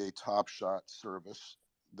NBA Top Shot service.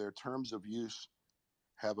 Their terms of use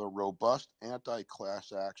have a robust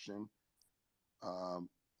anti-class action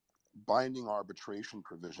binding arbitration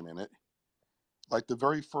provision in it. Like, the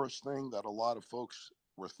very first thing that a lot of folks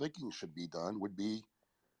were thinking should be done would be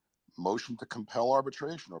motion to compel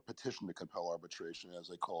arbitration, or petition to compel arbitration, as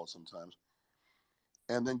they call it sometimes,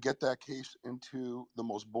 and then get that case into the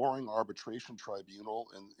most boring arbitration tribunal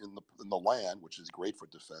in the land, which is great for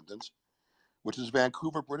defendants, which is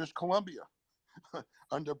Vancouver, British Columbia,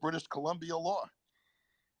 under British Columbia law.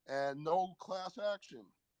 And no class action,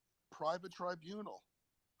 private tribunal.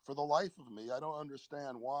 For the life of me, I don't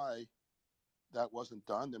understand why that wasn't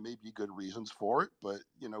done. There may be good reasons for it, but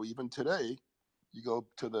even today, you go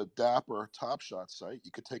to the Dapper Top Shot site,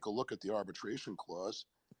 you could take a look at the arbitration clause.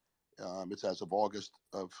 It's as of August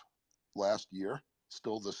of last year,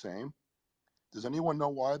 still the same. Does anyone know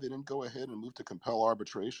why they didn't go ahead and move to compel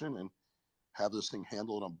arbitration and have this thing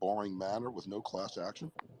handled in a boring manner with no class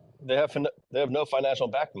action? They have no financial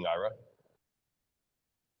backing, Ira.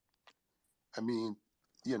 I mean,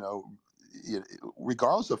 you know,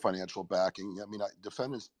 regardless of financial backing, I mean,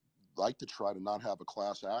 defendants like to try to not have a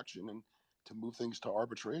class action and to move things to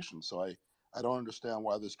arbitration. So I don't understand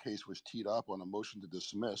why this case was teed up on a motion to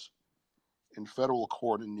dismiss in federal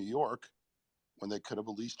court in New York when they could have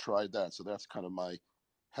at least tried that. So that's kind of my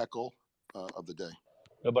heckle of the day.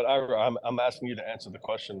 No, but Ira, I'm asking you to answer the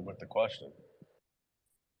question with the question.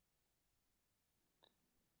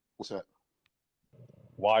 What's that?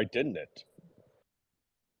 Why didn't it?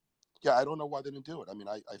 Yeah, I don't know why they didn't do it. I mean,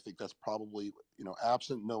 I think that's probably,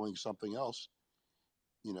 absent knowing something else,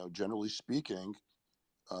 generally speaking,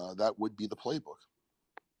 that would be the playbook.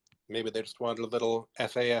 Maybe they just wanted a little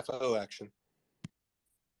FAFO action.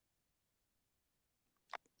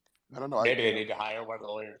 I don't know. Maybe they need to hire one of the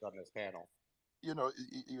lawyers on this panel.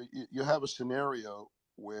 You have a scenario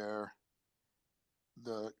where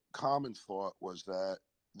the common thought was that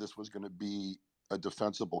this was going to be a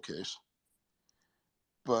defensible case,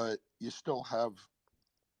 but you still have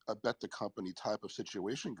a bet the company type of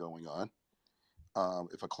situation going on.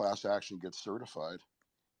 If a class action gets certified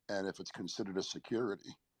and if it's considered a security,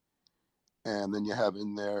 and then you have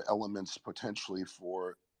in there elements potentially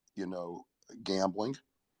for, gambling.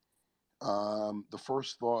 The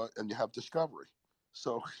first thought, and you have discovery.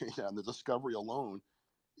 So, and the discovery alone,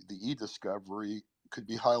 the e-discovery could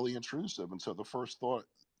be highly intrusive. And so the first thought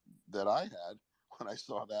that I had when I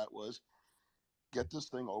saw that was get this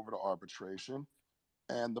thing over to arbitration.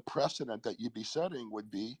 And the precedent that you'd be setting would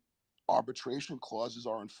be arbitration clauses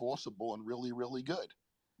are enforceable and really, really good.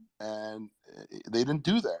 And they didn't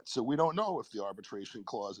do that. So we don't know if the arbitration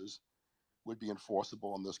clauses would be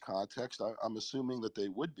enforceable in this context. I'm assuming that they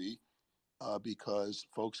would be because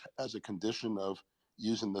folks, as a condition of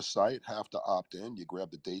using the site, have to opt in. You grab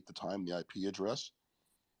the date, the time, the IP address.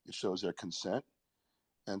 It shows their consent.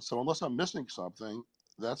 And so unless I'm missing something,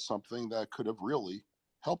 that's something that could have really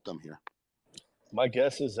helped them here. My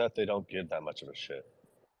guess is that they don't give that much of a shit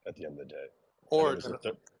at the end of the day. Or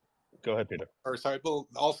go ahead, Peter. Or sorry, well,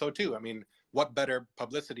 also too, I mean, what better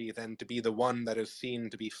publicity than to be the one that is seen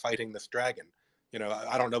to be fighting this dragon?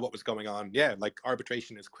 I don't know what was going on. Yeah, like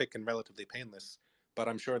arbitration is quick and relatively painless, but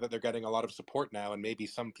I'm sure that they're getting a lot of support now, and maybe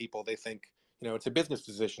some people, they think, it's a business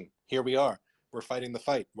decision. Here we are. We're fighting the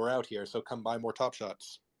fight. We're out here, so come buy more Top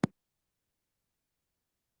Shots.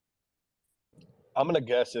 I'm gonna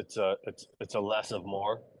guess it's a less of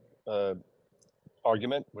more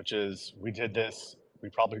argument, which is we did this. We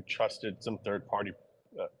probably trusted some third party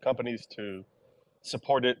companies to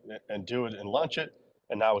support it and do it and launch it,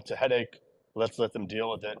 and now it's a headache. Let's let them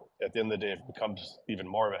deal with it. At the end of the day, if it becomes even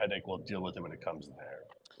more of a headache, we'll deal with it when it comes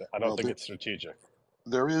there. I don't think it's strategic.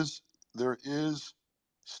 There is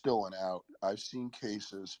still an out. I've seen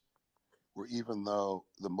cases where even though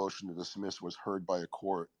the motion to dismiss was heard by a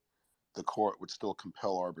court, the court would still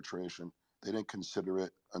compel arbitration. They didn't consider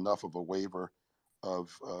it enough of a waiver of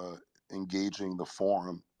engaging the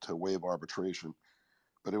forum to waive arbitration.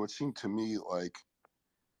 But it would seem to me like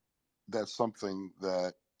that's something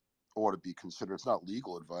that ought to be considered. It's not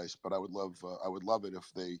legal advice, but I would love it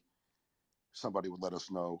if somebody would let us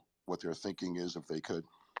know what their thinking is if they could.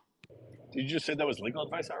 Did you just say that was legal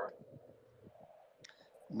advice, Ira?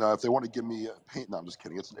 No, if they want to give me a paint, no, I'm just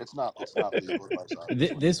kidding. It's not legal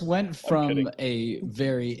advice. This went from a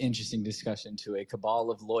very interesting discussion to a cabal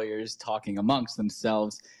of lawyers talking amongst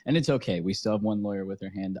themselves, and it's okay. We still have one lawyer with her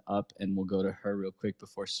hand up, and we'll go to her real quick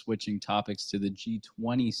before switching topics to the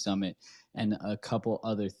G20 summit and a couple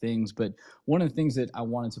other things. But one of the things that I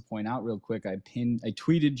wanted to point out real quick, I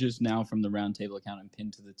tweeted just now from the Roundtable account and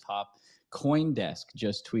pinned to the top. CoinDesk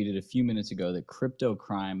just tweeted a few minutes ago that crypto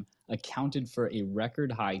crime accounted for a record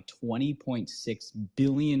high $20.6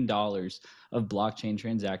 billion of blockchain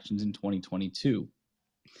transactions in 2022.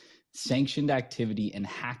 Sanctioned activity and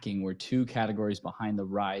hacking were two categories behind the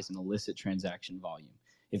rise in illicit transaction volume.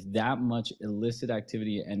 If that much illicit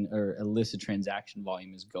activity or illicit transaction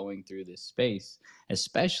volume is going through this space,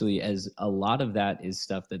 especially as a lot of that is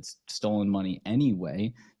stuff that's stolen money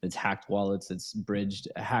anyway, that's hacked wallets, that's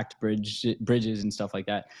hacked bridges and stuff like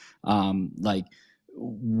that.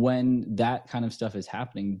 When that kind of stuff is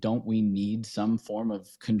happening, don't we need some form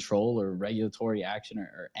of control or regulatory action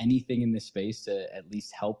or anything in this space to at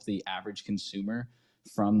least help the average consumer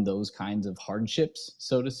from those kinds of hardships,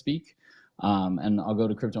 so to speak? And I'll go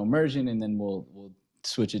to crypto immersion, and then we'll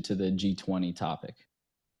switch it to the G20 topic.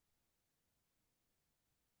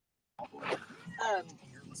 I'm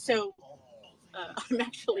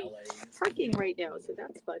actually freaking right now, so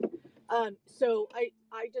that's fun. So I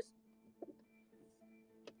just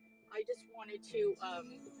wanted to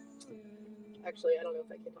Actually, I don't know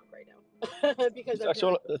if I can talk right now because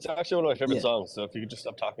it's actually one of my favorite Yeah. songs. So if you could just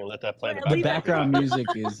stop talking and let that play in the The background. background music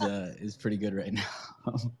is pretty good right now.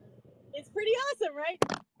 It's pretty awesome, right?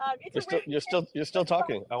 You're still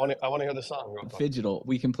talking. I want to hear the song real quick. Fidgetal,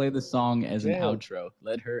 we can play the song as an Yeah. outro.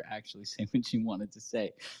 Let her actually say what she wanted to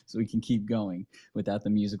say so we can keep going without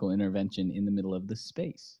the musical intervention in the middle of the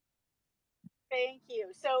space. Thank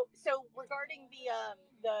you. So regarding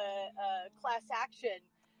the class action,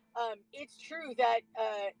 it's true that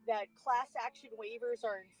that class action waivers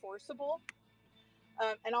are enforceable.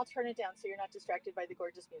 And I'll turn it down so you're not distracted by the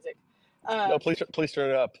gorgeous music. No, please turn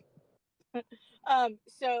it up. It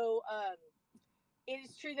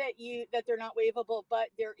is true that they're not waivable, but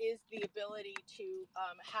there is the ability to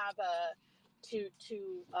have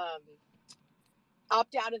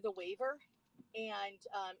opt out of the waiver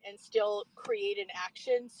and still create an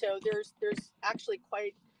action. So there's actually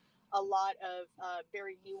quite a lot of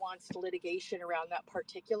very nuanced litigation around that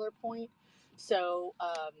particular point. So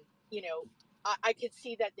I could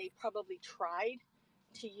see that they probably tried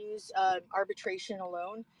to use arbitration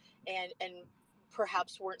alone and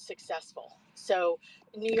perhaps weren't successful. So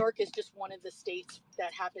New York is just one of the states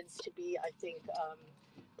that happens to be, I think,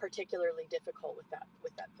 particularly difficult with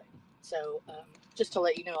that thing. So just to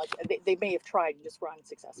let you know, like they may have tried and just were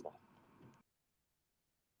unsuccessful.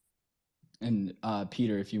 And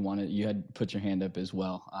Peter, if you wanted, you had put your hand up as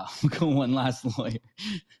well. We'll go one last lawyer.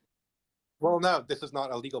 Well, no, this is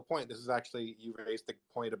not a legal point. This is actually, you raised the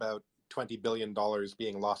point about $20 billion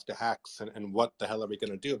being lost to hacks, and what the hell are we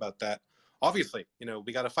going to do about that? Obviously,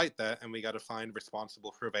 we got to fight that, and we got to find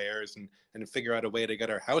responsible purveyors and figure out a way to get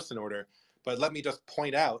our house in order. But let me just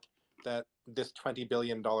point out that this $20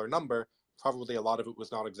 billion number, probably a lot of it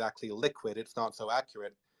was not exactly liquid. It's not so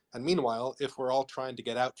accurate. And meanwhile, if we're all trying to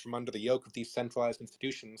get out from under the yoke of these centralized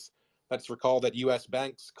institutions, let's recall that U.S.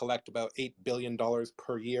 banks collect about $8 billion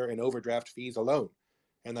per year in overdraft fees alone,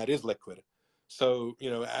 and that is liquid. So,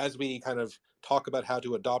 as we kind of talk about how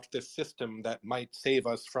to adopt this system that might save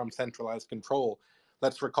us from centralized control,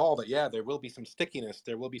 let's recall that, yeah, there will be some stickiness,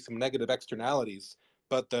 there will be some negative externalities,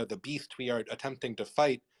 but the beast we are attempting to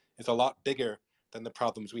fight is a lot bigger than the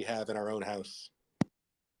problems we have in our own house.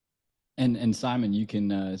 And Simon, you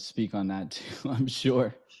can speak on that too, I'm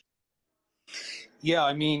sure. Yeah,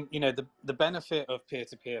 I mean, the benefit of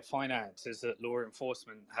peer-to-peer finance is that law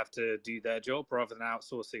enforcement have to do their job rather than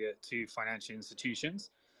outsourcing it to financial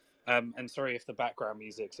institutions. And sorry if the background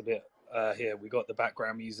music's a bit here. We got the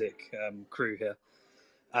background music crew here.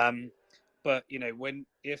 But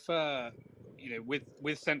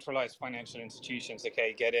with centralized financial institutions,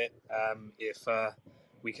 okay, get it. If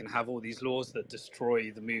we can have all these laws that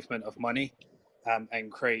destroy the movement of money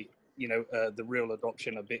and create the real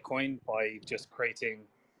adoption of Bitcoin by just creating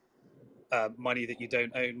money that you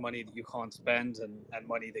don't own, money that you can't spend, and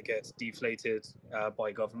money that gets deflated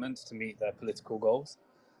by governments to meet their political goals.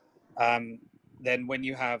 Then when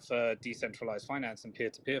you have decentralized finance and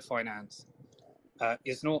peer-to-peer finance,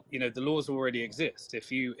 it's not, the laws already exist.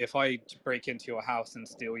 If I break into your house and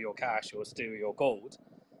steal your cash or steal your gold,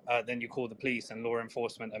 then you call the police, and law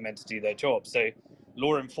enforcement are meant to do their job. So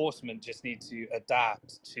law enforcement just need to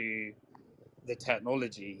adapt to the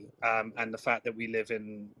technology and the fact that we live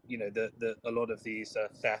in, a lot of these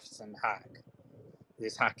thefts and hacking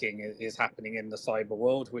is happening in the cyber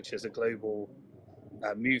world, which is a global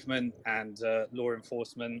movement, and law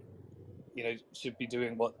enforcement, should be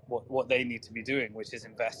doing what they need to be doing, which is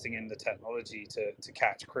investing in the technology to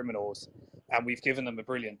catch criminals. And we've given them a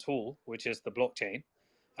brilliant tool, which is the blockchain.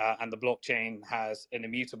 And the blockchain has an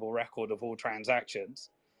immutable record of all transactions.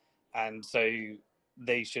 And so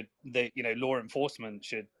law enforcement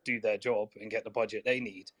should do their job and get the budget they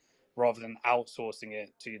need rather than outsourcing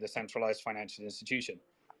it to the centralized financial institution.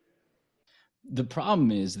 The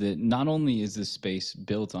problem is that not only is this space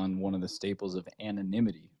built on one of the staples of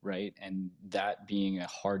anonymity, right? And that being a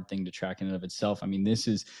hard thing to track in and of itself. I mean, this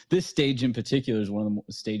stage in particular is one of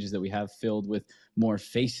the stages that we have filled with more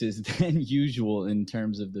faces than usual in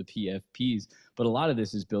terms of the PFPs. But a lot of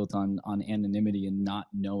this is built on anonymity and not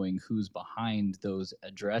knowing who's behind those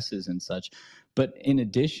addresses and such. But in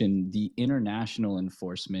addition, the international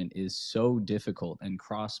enforcement is so difficult, and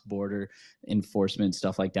cross-border enforcement,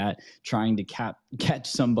 stuff like that, trying to catch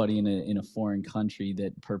somebody in a foreign country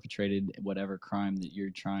that perpetrated whatever crime that you're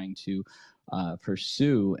trying to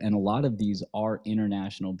pursue. And a lot of these are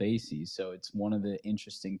international bases. So it's one of the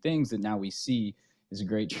interesting things that now we see is a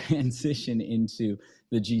great transition into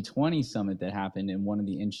the G20 summit that happened. And one of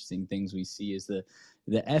the interesting things we see is the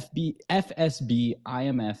FSB,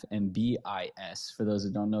 IMF, and BIS. For those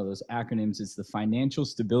that don't know those acronyms, it's the Financial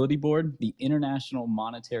Stability Board, the International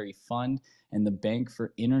Monetary Fund, and the Bank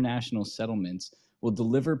for International Settlements will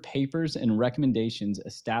deliver papers and recommendations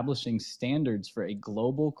establishing standards for a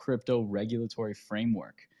global crypto regulatory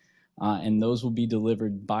framework. And those will be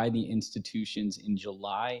delivered by the institutions in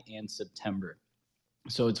July and September.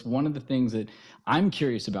 So it's one of the things that I'm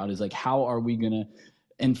curious about is like, how are we going to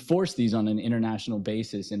enforce these on an international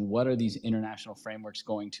basis, and what are these international frameworks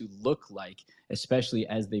going to look like, especially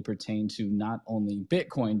as they pertain to not only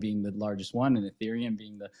Bitcoin being the largest one and Ethereum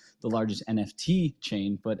being the largest NFT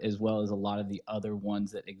chain, but as well as a lot of the other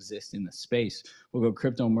ones that exist in the space. We'll go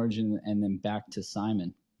crypto emergent and then back to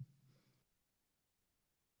Simon.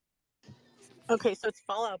 Okay, so it's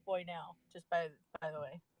Fallout Boy now, just by the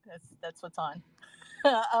way. That's what's on.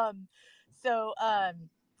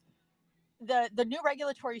 The new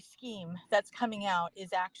regulatory scheme that's coming out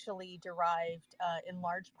is actually derived in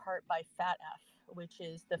large part by FATF, which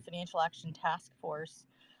is the Financial Action Task Force.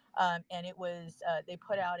 And it was they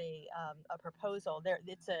put out a proposal.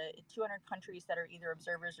 It's 200 countries that are either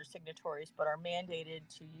observers or signatories, but are mandated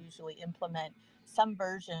to usually implement some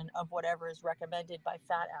version of whatever is recommended by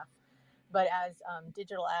FATF. But as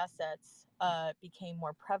digital assets became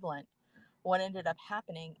more prevalent, what ended up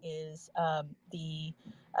happening is the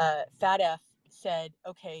FATF said,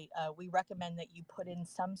 okay, we recommend that you put in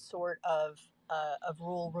some sort of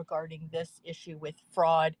rule regarding this issue with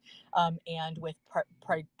fraud and with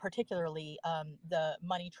particularly the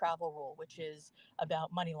money travel rule, which is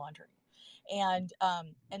about money laundering. And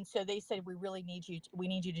so they said, we really need you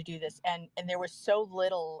to do this, and there was so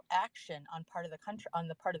little action on the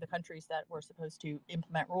part of the countries that were supposed to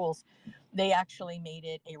implement rules, they actually made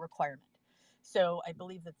it a requirement. So I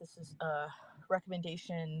believe that this is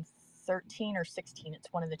recommendation 13 or 16. It's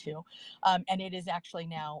one of the two. And it is actually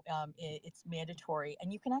now, it's mandatory.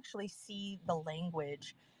 And you can actually see the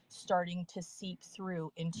language starting to seep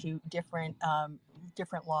through into different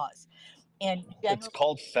laws. And it's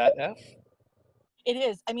called FATF? It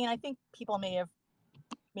is. I mean, I think people may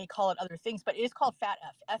call it other things, but it is called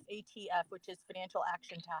FATF, FATF, which is Financial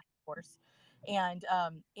Action Task Force. And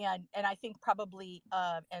I think probably,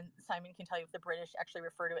 and Simon can tell you if the British actually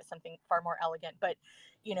refer to it something far more elegant, but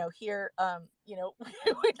here,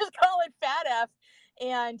 we just call it FATF,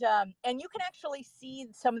 and you can actually see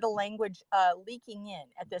some of the language leaking in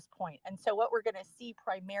at this point. And so what we're going to see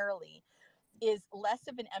primarily is less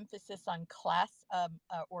of an emphasis on class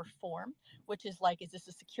or form, which is like, is this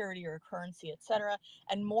a security or a currency, et cetera,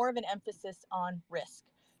 and more of an emphasis on risk.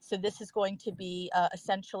 So this is going to be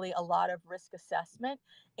essentially a lot of risk assessment,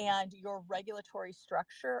 and your regulatory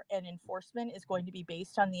structure and enforcement is going to be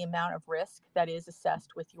based on the amount of risk that is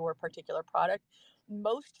assessed with your particular product.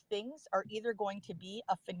 Most things are either going to be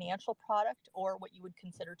a financial product or what you would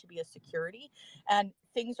consider to be a security, and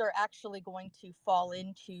things are actually going to fall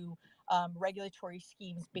into regulatory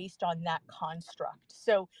schemes based on that construct.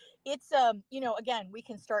 So it's, again, we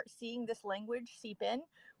can start seeing this language seep in.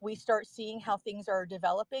 We start seeing how things are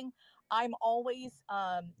developing. I'm always,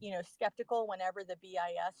 skeptical whenever the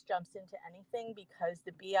BIS jumps into anything, because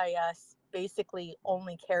the BIS basically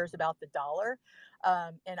only cares about the dollar.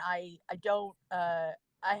 And I don't, I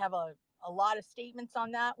have a lot of statements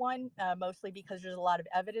on that one, mostly because there's a lot of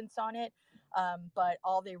evidence on it. But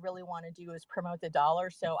all they really want to do is promote the dollar.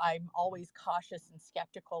 So I'm always cautious and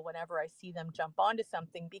skeptical whenever I see them jump onto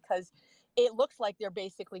something, because it looks like they're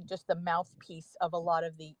basically just the mouthpiece of a lot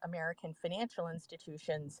of the American financial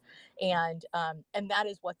institutions, and that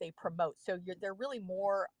is what they promote. So they're really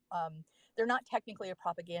more. They're not technically a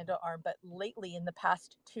propaganda arm, but lately, in the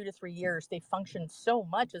past 2 to 3 years, they functioned so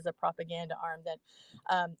much as a propaganda arm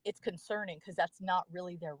that it's concerning, because that's not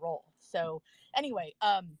really their role. So anyway.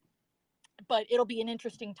 But it'll be an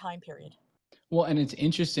interesting time period. Well, and it's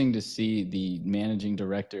interesting to see the managing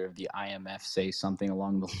director of the IMF say something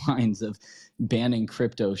along the lines of banning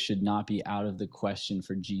crypto should not be out of the question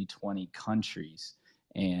for G20 countries,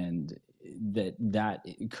 and that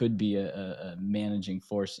could be a managing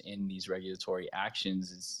force in these regulatory actions.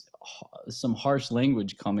 Is some harsh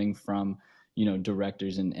language coming from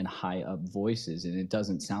directors and high up voices, and it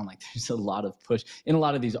doesn't sound like there's a lot of push in a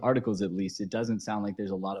lot of these articles. At least it doesn't sound like there's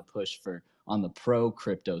a lot of push for on the pro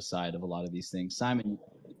crypto side of a lot of these things. Simon,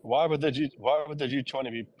 why would the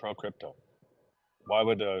G20 be pro crypto? Why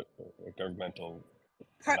would a governmental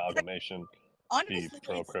amalgamation be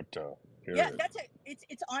pro crypto? Yeah, Period.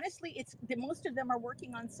 it's honestly, most of them are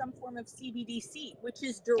working on some form of CBDC, which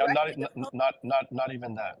is Not, directly not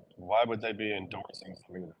even that. Why would they be endorsing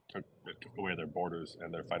something that took away their borders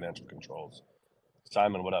and their financial controls?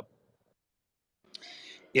 Simon, what up?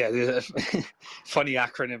 Yeah, there's funny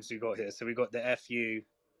acronyms we got here. So we got the FU.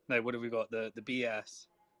 No, what have we got? The BS,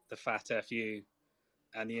 the Fat FU,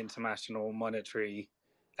 and the International Monetary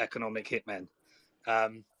Economic Hitmen.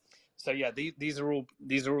 So yeah, these are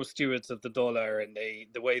all stewards of the dollar, and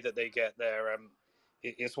the way that they get their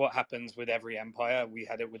it's what happens with every empire. We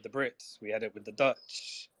had it with the Brits, we had it with the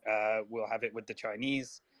Dutch, we'll have it with the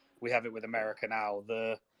Chinese, we have it with America now.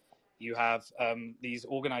 You have these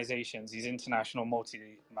organizations, these international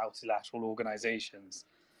multilateral organizations,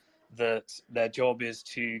 that their job is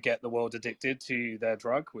to get the world addicted to their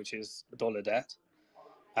drug, which is dollar debt.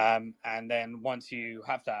 And then once you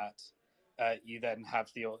have that, you then have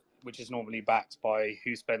which is normally backed by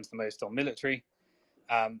who spends the most on military.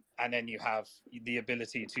 And then you have the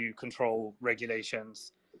ability to control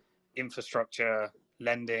regulations, infrastructure,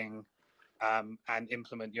 lending, and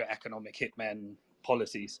implement your economic hitmen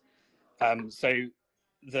policies. So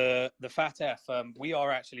the FATF, we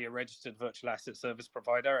are actually a registered virtual asset service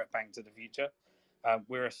provider at Bank to the Future.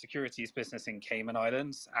 We're a securities business in Cayman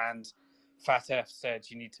Islands, and FATF said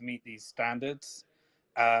you need to meet these standards.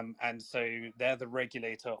 And so they're the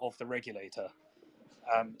regulator of the regulator.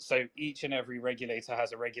 So each and every regulator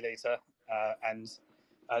has a regulator, and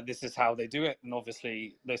this is how they do it. And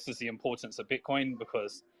obviously, this is the importance of Bitcoin,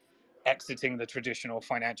 because exiting the traditional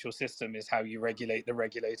financial system is how you regulate the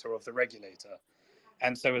regulator of the regulator.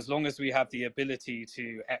 And so as long as we have the ability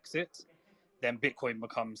to exit, then Bitcoin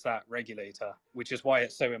becomes that regulator, which is why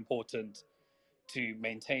it's so important to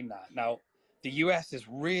maintain that. Now, the US is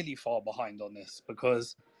really far behind on this,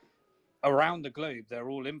 because around the globe, they're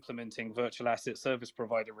all implementing virtual asset service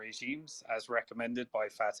provider regimes as recommended by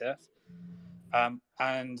FATF.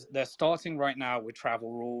 And they're starting right now with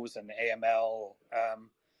travel rules and AML.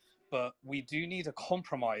 But we do need a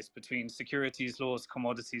compromise between securities laws,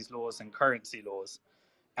 commodities laws, and currency laws.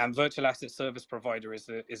 And virtual asset service provider is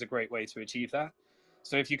a great way to achieve that.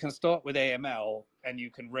 So if you can start with AML and you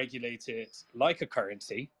can regulate it like a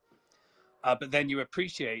currency, but then you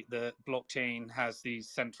appreciate that blockchain has these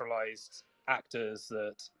centralized actors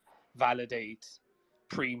that validate,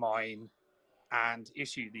 pre-mine, and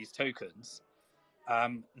issue these tokens,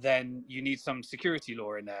 then you need some security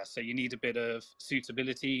law in there. So you need a bit of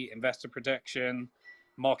suitability, investor protection,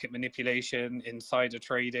 market manipulation, insider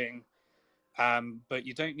trading, but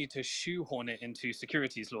you don't need to shoehorn it into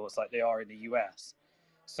securities laws like they are in the US.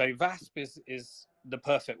 So VASP is the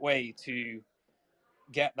perfect way to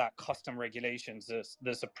get that custom regulations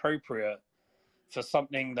that's appropriate for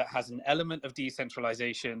something that has an element of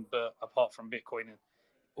decentralization, but apart from Bitcoin, it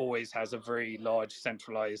always has a very large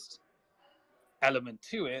centralized element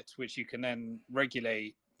to it, which you can then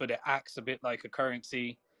regulate, but it acts a bit like a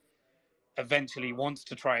currency, eventually wants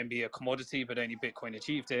to try and be a commodity, but only Bitcoin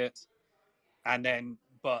achieved it. And then,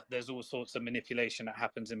 but there's all sorts of manipulation that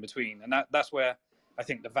happens in between. And that's where I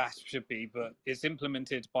think the VASP should be, but it's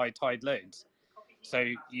implemented by tied loans. So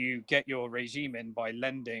you get your regime in by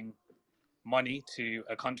lending money to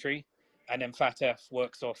a country, and then FATF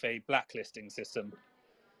works off a blacklisting system.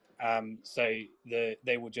 So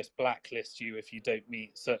they will just blacklist you if you don't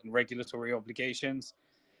meet certain regulatory obligations,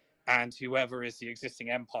 and whoever is the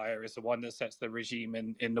existing empire is the one that sets the regime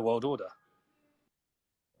in the world order.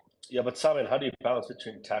 Yeah, but Simon, how do you balance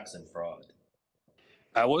between tax and fraud?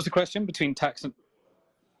 What was the question? Between tax and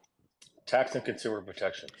consumer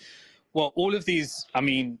protection? Well, all of these, I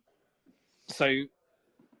mean, so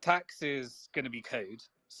tax is going to be code.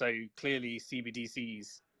 So clearly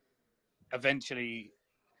CBDCs eventually,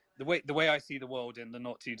 the way I see the world in the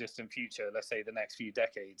not too distant future, let's say the next few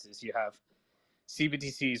decades, is you have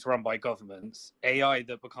CBDCs run by governments, AI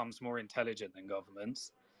that becomes more intelligent than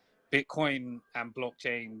governments, Bitcoin and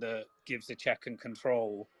blockchain that gives a check and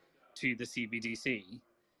control to the CBDC,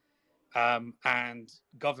 and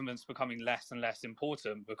governments becoming less and less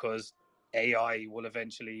important because AI will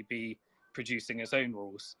eventually be producing its own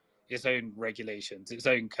rules, its own regulations, its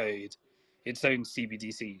own code, its own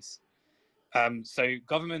CBDCs. So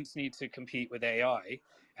governments need to compete with AI,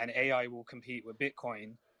 and AI will compete with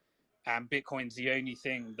Bitcoin. And Bitcoin's the only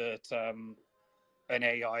thing that an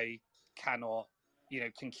AI cannot,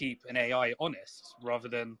 can keep an AI honest, rather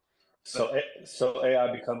than. So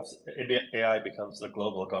AI becomes the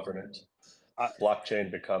global government, blockchain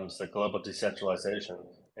becomes the global decentralization,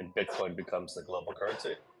 and Bitcoin becomes the global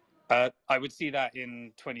currency. I would see that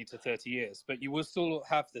in 20 to 30 years, but you will still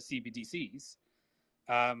have the CBDCs.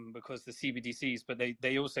 because the CBDCs, but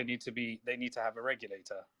they also need to have a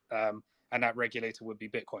regulator, and that regulator would be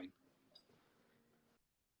Bitcoin.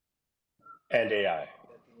 And AI.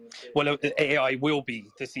 Well, AI will be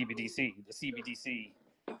the CBDC. The CBDC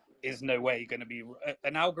is no way going to be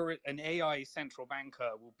an algorithm. An AI central banker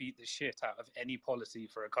will beat the shit out of any policy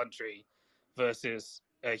for a country versus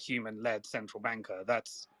a human-led central banker.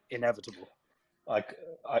 That's inevitable.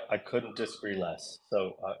 I couldn't disagree less.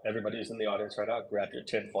 So everybody who's in the audience right now, grab your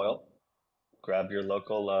tin foil, grab your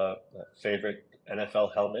local favorite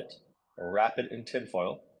NFL helmet, wrap it in tin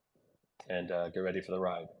foil, and get ready for the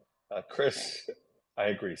ride. Chris, I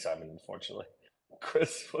agree, Simon, unfortunately.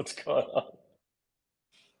 Chris, what's going on?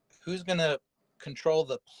 Who's going to control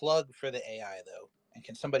the plug for the AI, though? And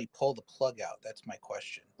can somebody pull the plug out? That's my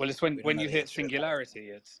question. Well, it's when you hit singularity.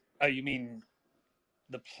 It's you mean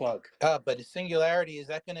the plug? But a singularity, is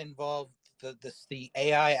that going to involve the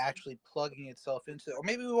AI actually plugging itself into, or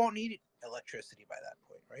maybe we won't need electricity by that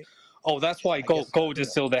point, right? Oh, that's why gold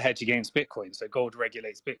is still the hedge against Bitcoin. So gold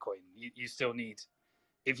regulates Bitcoin. You still need,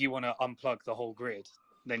 if you want to unplug the whole grid,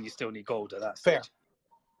 then you still need gold at that stage. Fair.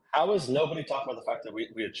 How is nobody talking about the fact that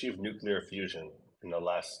we achieved nuclear fusion in the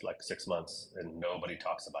last 6 months and nobody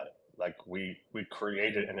talks about it? Like we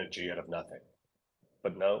created energy out of nothing.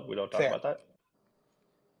 But no, we don't talk about that.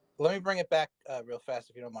 Let me bring it back real fast,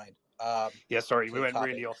 if you don't mind. Yeah, sorry, we went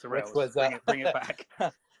really off the rails. Bring it back.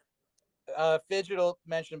 Fidgetal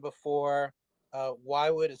mentioned before, why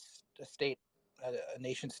would a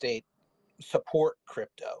nation state support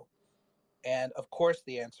crypto? And of course,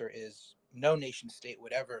 the answer is no nation state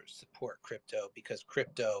would ever support crypto, because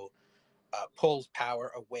crypto pulls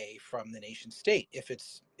power away from the nation state if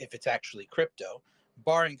it's actually crypto,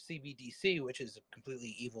 barring CBDC, which is a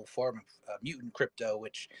completely evil form of mutant crypto,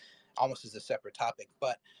 which almost is a separate topic.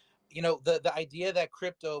 But the idea that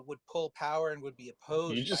crypto would pull power and would be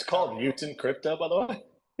opposed. You just called mutant crypto, by the way?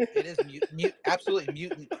 It is absolutely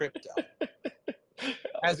mutant crypto.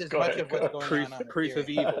 As is much of what's going on proof of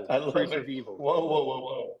evil. Proof of evil.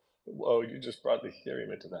 Whoa! You just brought the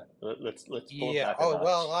Ethereum into that. Let's pull it back.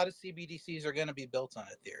 Well, a lot of CBDCs are going to be built on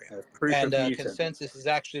Ethereum, and Consensus is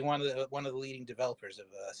actually one of the leading developers of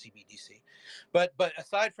CBDC. But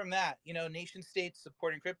aside from that, nation states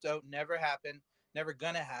supporting crypto never happened, never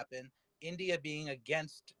gonna happen. India being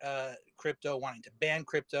against crypto, wanting to ban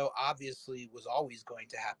crypto, obviously was always going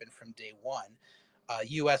to happen from day one.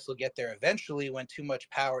 U.S. will get there eventually when too much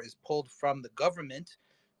power is pulled from the government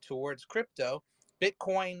towards crypto.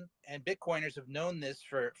 Bitcoin and Bitcoiners have known this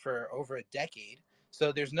for over a decade,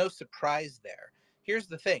 so there's no surprise there. Here's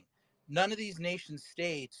the thing: none of these nation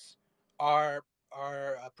states are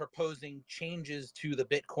proposing changes to the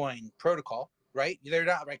Bitcoin protocol, right? They're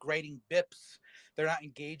not writing BIPs. They're not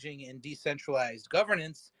engaging in decentralized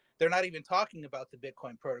governance. They're not even talking about the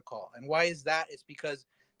Bitcoin protocol. And why is that? It's because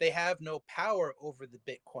they have no power over the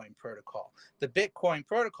Bitcoin protocol. The Bitcoin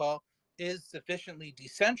protocol is sufficiently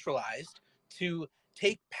decentralized to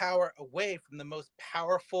take power away from the most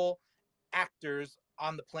powerful actors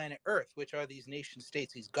on the planet Earth, which are these nation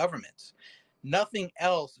states, these governments. Nothing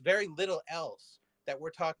else, very little else that we're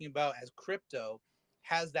talking about as crypto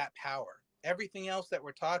has that power. Everything else that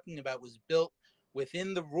we're talking about was built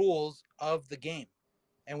within the rules of the game.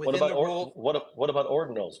 And within what about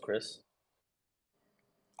ordinals, Chris?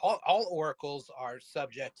 All oracles are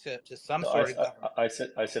subject to some sort of government.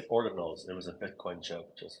 I said ordinals. It was a Bitcoin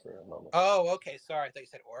joke, just for a moment. Oh, okay. Sorry, I thought you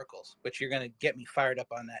said oracles, but you're going to get me fired up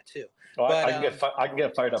on that too. Oh, but, I can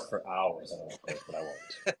get fired up for hours on oracles, but I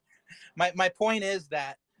won't. my point is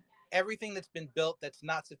that everything that's been built that's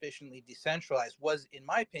not sufficiently decentralized was, in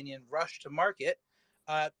my opinion, rushed to market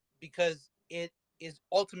because it is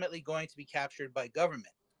ultimately going to be captured by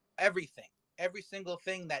government. Every single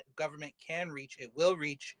thing that government can reach, it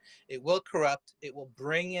will corrupt, it will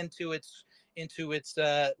bring into its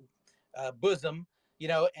bosom,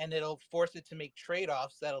 and it'll force it to make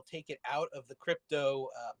trade-offs that'll take it out of the crypto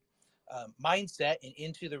mindset and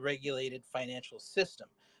into the regulated financial system,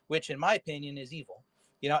 which in my opinion is evil,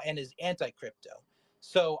 and is anti-crypto.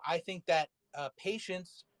 So I think that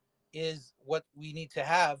patience is what we need to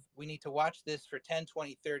have. We need to watch this for 10,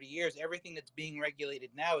 20, 30 years. Everything that's being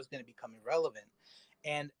regulated now is going to become irrelevant.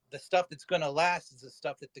 And the stuff that's going to last is the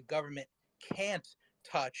stuff that the government can't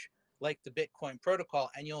touch, like the Bitcoin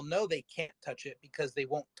protocol. And you'll know they can't touch it because they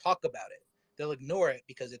won't talk about it. They'll ignore it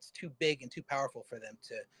because it's too big and too powerful for them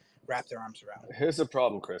to wrap their arms around. Here's the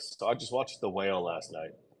problem, Chris. So I just watched The Whale last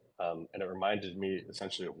night, and it reminded me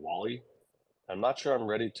essentially of WALL-E. I'm not sure I'm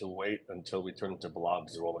ready to wait until we turn into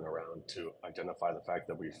blobs rolling around to identify the fact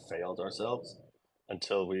that we failed ourselves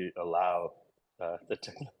until we allow the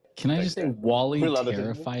Can I Thanks, just say, Dan. Wally We love it.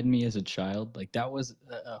 terrified me as a child. Like that was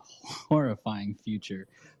a horrifying future.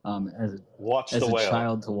 As Watch as the a whale.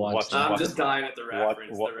 child to watch Watch. that. I'm watch just dying at the what?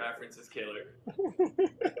 reference. What? The reference is killer.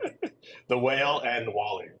 The whale and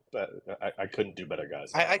Wally. I couldn't do better,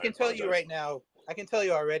 guys. I can tell you apologize. right now, I can tell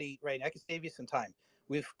you already right now, I can save you some time.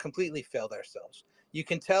 We've completely failed ourselves. You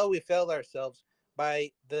can tell we failed ourselves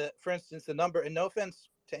by for instance, the number, and no offense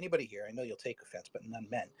to anybody here, I know you'll take offense, but none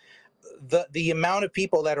meant. The amount of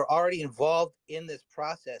people that are already involved in this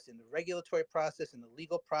process, in the regulatory process, in the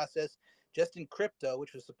legal process, just in crypto,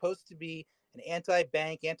 which was supposed to be an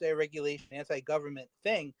anti-bank, anti-regulation, anti-government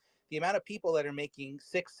thing, the amount of people that are making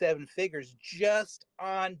 6-7 figures just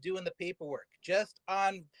on doing the paperwork, just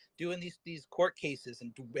on doing these court cases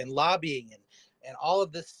and lobbying and all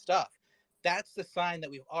of this stuff, that's the sign that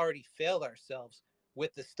we've already failed ourselves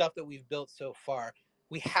with the stuff that we've built so far.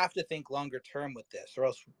 We have to think longer term with this, or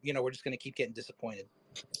else we're just going to keep getting disappointed.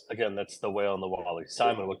 Again, that's the whale and the Wally.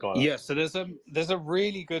 Simon, what's going on? Yeah, so there's a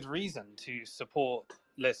really good reason to support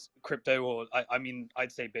less crypto, or I mean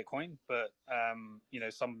I'd say Bitcoin, but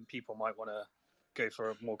some people might want to go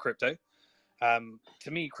for more crypto.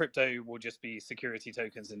 To me, crypto will just be security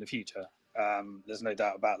tokens in the future. There's no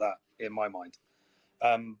doubt about that in my mind.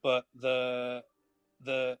 But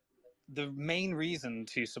the main reason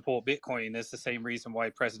to support Bitcoin is the same reason why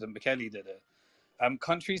President Bukele did it.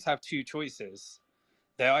 Countries have two choices.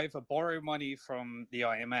 They either borrow money from the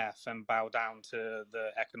IMF and bow down to the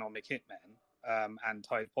economic hitmen and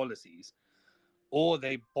tight policies, or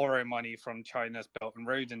they borrow money from China's Belt and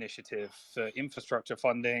Road Initiative for infrastructure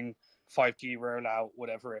funding, 5G rollout,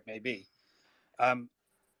 whatever it may be.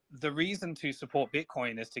 The reason to support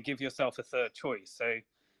Bitcoin is to give yourself a third choice. So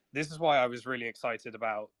this is why I was really excited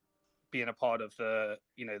about being a part of the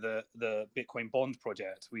Bitcoin bond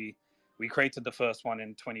project. We created the first one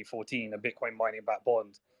in 2014, a Bitcoin mining backed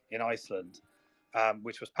bond in Iceland,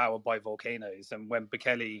 which was powered by volcanoes. And when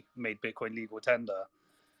Bukele made Bitcoin legal tender,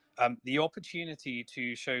 the opportunity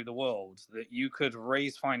to show the world that you could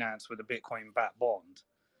raise finance with a Bitcoin backed bond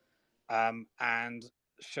and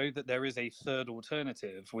show that there is a third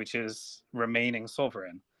alternative, which is remaining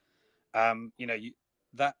sovereign.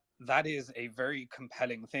 That is a very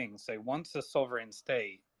compelling thing. So once a sovereign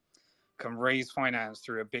state can raise finance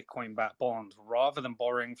through a Bitcoin-backed bond rather than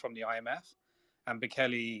borrowing from the IMF, and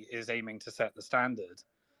Bukele is aiming to set the standard,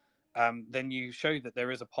 then you show that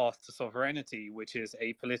there is a path to sovereignty, which is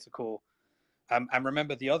apolitical. And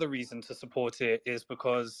remember, the other reason to support it is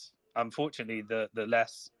because, unfortunately, the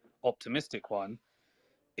less optimistic one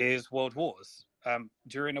is world wars.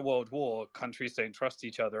 During a world war, countries don't trust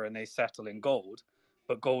each other and they settle in gold,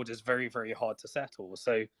 but gold is very, very hard to settle.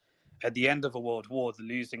 So at the end of a world war, the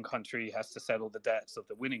losing country has to settle the debts of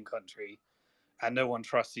the winning country, and no one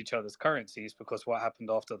trusts each other's currencies because what happened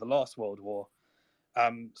after the last world war.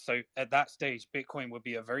 So at that stage, Bitcoin would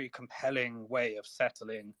be a very compelling way of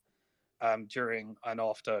settling during and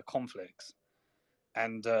after conflicts.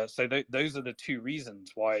 And so those are the two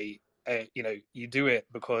reasons why you do it,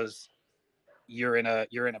 because you're in a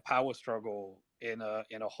power struggle in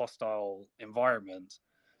a hostile environment,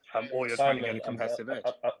 or you're trying to get a Simon, competitive edge.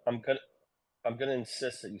 I'm gonna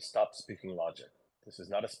insist that you stop speaking logic. This is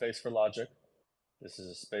not a space for logic. This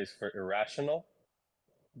is a space for irrational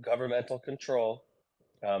governmental control.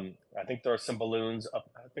 I think there are some balloons up.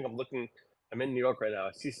 I think I'm in New York right now.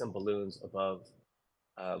 I see some balloons above.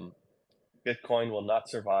 Bitcoin will not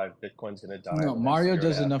survive. Bitcoin's going to die. No, in the next Mario year and a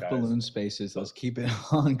does half, enough guys. balloon spaces. Let's keep it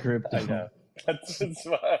on crypto. I know. That's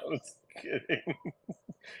why I was kidding.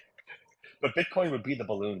 But Bitcoin would be the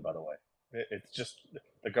balloon, by the way. It's just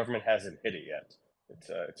the government hasn't hit it yet.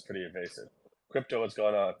 It's pretty evasive. Crypto, what's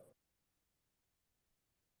going on?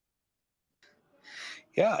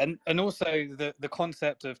 Yeah, and also the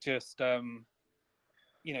concept of just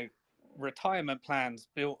retirement plans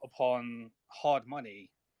built upon hard money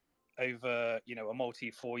over a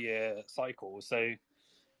multi 4-year cycle. So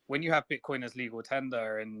when you have Bitcoin as legal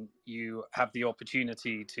tender and you have the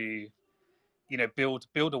opportunity to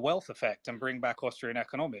build a wealth effect and bring back Austrian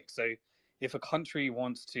economics. So if a country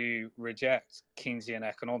wants to reject Keynesian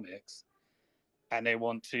economics and they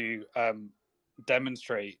want to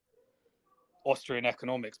demonstrate Austrian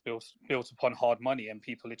economics built upon hard money and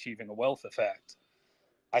people achieving a wealth effect,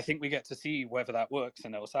 I think we get to see whether that works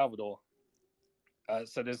in El Salvador.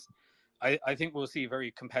 So I think we'll see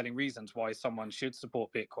very compelling reasons why someone should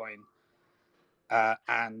support Bitcoin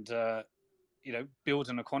and build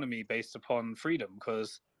an economy based upon freedom,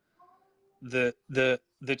 because the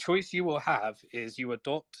choice you will have is you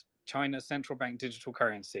adopt China's central bank digital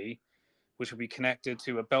currency, which will be connected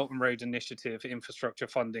to a Belt and Road Initiative infrastructure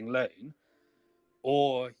funding loan,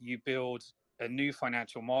 or you build a new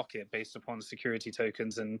financial market based upon security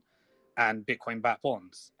tokens and Bitcoin-backed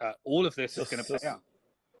bonds. All of this So, is going to so, play out.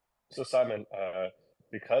 so Simon,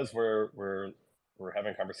 because we're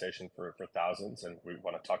having a conversation for thousands, and we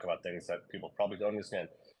want to talk about things that people probably don't understand.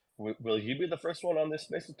 Will you be the first one on this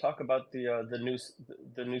space to talk about the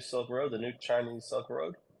new Silk Road, the new Chinese Silk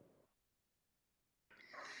Road?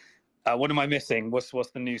 What am I missing? What's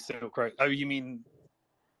the new Silk Road? Oh, you mean?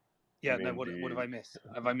 Yeah, You no. mean What have I missed?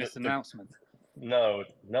 Have I missed an announcement? No,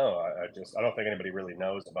 I don't think anybody really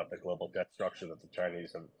knows about the global debt structure that the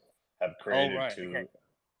Chinese have Oh, created right. to. Okay.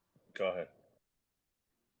 Go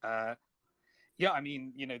ahead. Yeah, I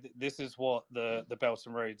mean, this is what the Belt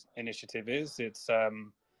and Road Initiative is. It's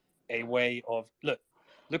a way of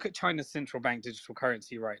look at China's central bank digital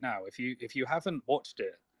currency right now. If you haven't watched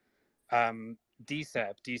it,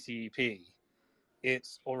 DCEP,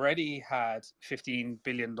 it's already had $15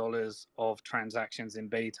 billion of transactions in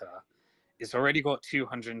beta. It's already got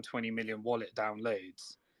 220 million wallet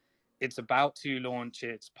downloads. It's about to launch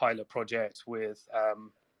its pilot project with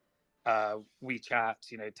WeChat,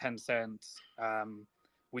 Tencent,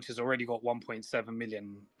 which has already got 1.7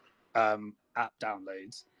 million app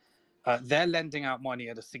downloads. They're lending out money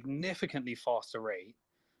at a significantly faster rate.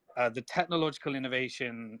 The technological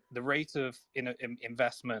innovation, the rate of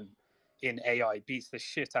investment in AI beats the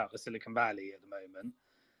shit out of Silicon Valley at the moment.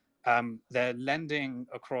 They're lending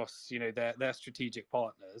across, their strategic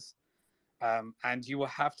partners, and you will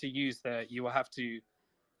have to use their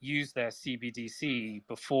CBDC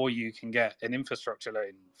before you can get an infrastructure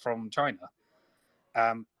loan from China.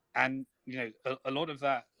 And a lot of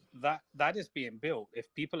that is being built.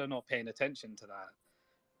 If people are not paying attention to that,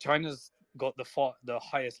 China's got the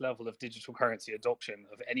highest level of digital currency adoption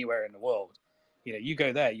of anywhere in the world. You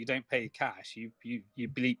go there, you don't pay cash. You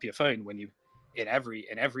bleep your phone when you in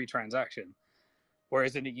every transaction.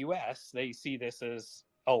 Whereas in the US, they see this as,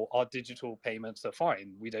 oh, our digital payments are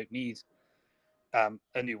fine. We don't need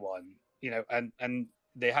a new one. And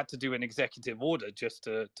they had to do an executive order just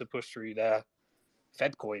to push through their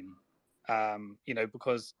FedCoin.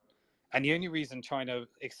 Because and the only reason China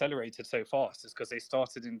accelerated so fast is because they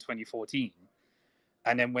started in 2014.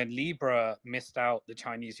 And then when Libra missed out the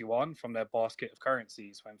Chinese yuan from their basket of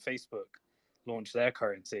currencies, when Facebook launched their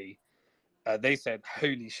currency, they said,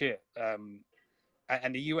 holy shit.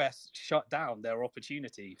 And the US shut down their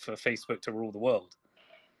opportunity for Facebook to rule the world.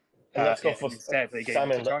 And let's go And instead, they gave it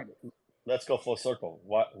to Simon. China. Let's go full circle.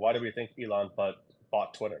 Why do we think Elon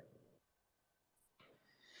bought Twitter?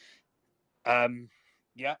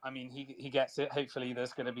 Yeah, I mean, he gets it. Hopefully,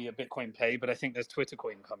 there's going to be a Bitcoin Pay, but I think there's Twitter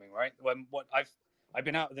Coin coming, right? What I've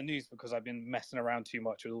been out of the news because I've been messing around too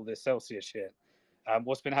much with all this Celsius shit.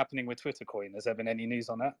 What's been happening with Twitter Coin? Has there been any news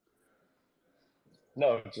on that?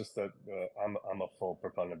 No, just that I'm a full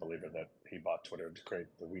proponent believer that he bought Twitter to create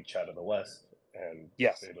the WeChat of the West, and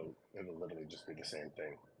Yes. it'll literally just be the same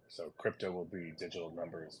thing. So crypto will be digital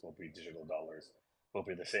numbers, will be digital dollars, will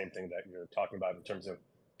be the same thing that you're talking about in terms of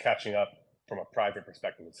catching up from a private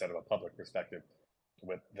perspective instead of a public perspective,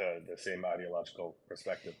 with the same ideological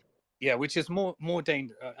perspective. Yeah, which is more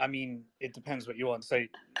dangerous. I mean, it depends what you want. So,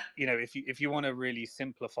 if you want to really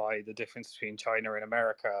simplify the difference between China and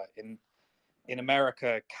America, in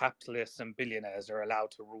America, capitalists and billionaires are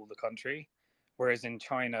allowed to rule the country, whereas in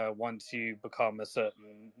China, once you become a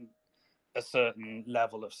certain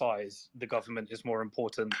level of size, the government is more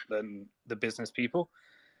important than the business people.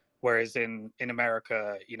 Whereas in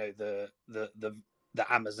America, the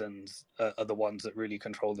Amazons are the ones that really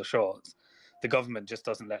control the shots. The government just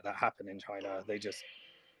doesn't let that happen in China. They just,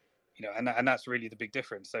 and that's really the big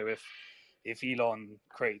difference. So if Elon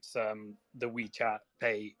creates the WeChat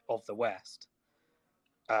Pay of the West,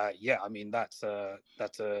 yeah, I mean that's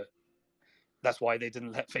why they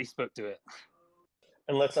didn't let Facebook do it.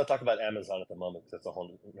 And let's not talk about Amazon at the moment, because that's a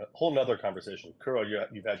whole nother conversation. Kuro,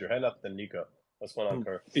 you've had your hand up, then Nico. What's going on,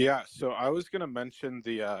 Kuro? Yeah, so I was gonna mention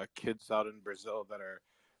the kids out in Brazil that are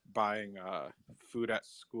buying food at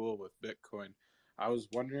school with Bitcoin. I was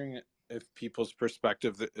wondering if people's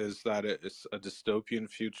perspective is that it's a dystopian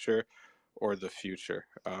future or the future,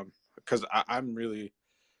 because I'm really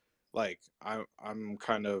I'm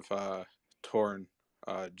kind of torn,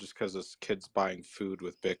 just because it's kids buying food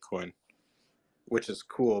with Bitcoin, which is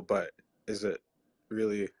cool, but is it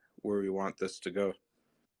really where we want this to go?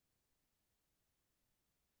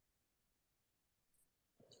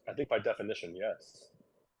 I think by definition, yes.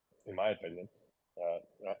 In my opinion,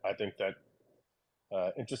 I think that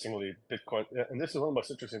interestingly, Bitcoin, and this is one of the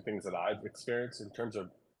most interesting things that I've experienced in terms of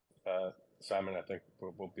Simon. I think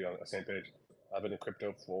we'll be on the same page. I've been in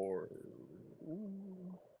crypto for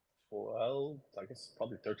 12, I guess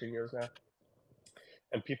probably 13 years now.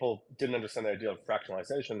 And people didn't understand the idea of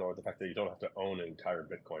fractionalization or the fact that you don't have to own an entire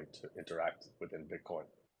Bitcoin to interact within Bitcoin,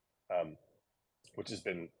 which has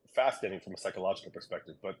been fascinating from a psychological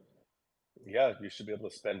perspective. But yeah, you should be able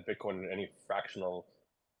to spend Bitcoin in any fractional.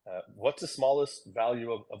 What's the smallest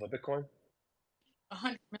value of a Bitcoin?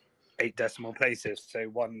 100 8 decimal places, so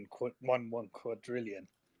one quadrillion.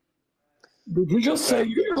 Did you just say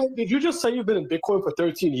you've been in Bitcoin for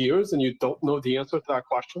 13 years and you don't know the answer to that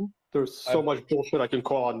question? There's so much bullshit I can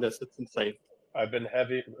call on this. It's insane. I haven't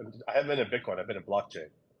been in Bitcoin. I've been in blockchain.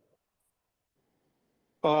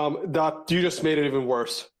 That you just made it even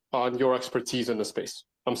worse on your expertise in the space.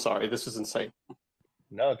 I'm sorry. This is insane.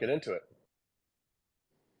 No, get into it.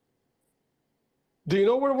 Do you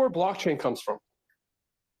know where the word blockchain comes from?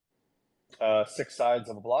 6 sides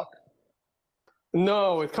of a block.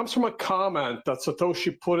 No, it comes from a comment that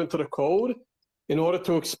Satoshi put into the code in order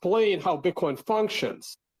to explain how Bitcoin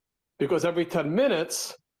functions. Because every 10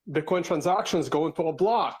 minutes, Bitcoin transactions go into a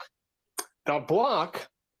block. That block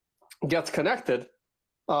gets connected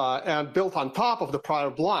and built on top of the prior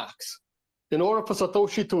blocks. In order for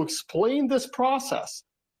Satoshi to explain this process,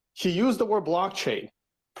 he used the word blockchain.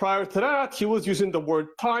 Prior to that, he was using the word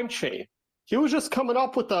time chain. He was just coming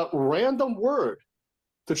up with a random word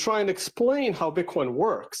to try and explain how Bitcoin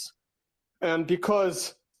works. And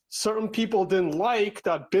because certain people didn't like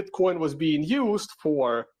that Bitcoin was being used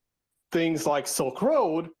for things like Silk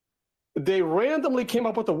Road, they randomly came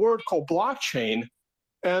up with a word called blockchain,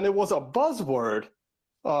 and it was a buzzword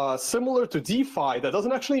similar to DeFi that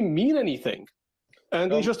doesn't actually mean anything.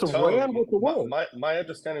 And they just ran with the word. My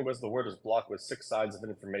understanding was the word is block with 6 sides of an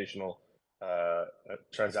informational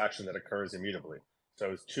transaction that occurs immutably.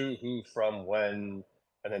 So it's to, who, from, when,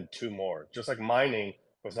 and then 2 more. Just like mining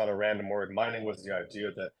was not a random word. Mining was the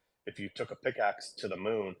idea that if you took a pickaxe to the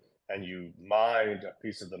moon and you mined a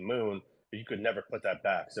piece of the moon, you could never put that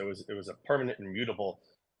back. So it was a permanent, immutable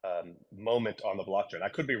moment on the blockchain. I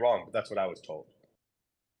could be wrong, but that's what I was told.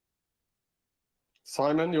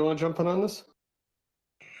 Simon, you want to jump in on this?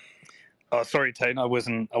 Oh, sorry, Tane. I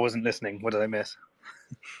wasn't listening. What did I miss?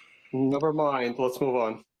 Never mind. Let's move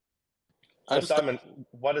on. So Simon,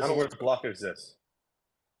 why does the word block exist?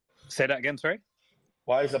 Say that again, sorry?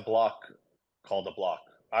 Why is a block called a block?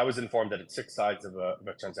 I was informed that it's 6 sides of a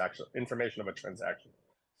transaction, information of a transaction.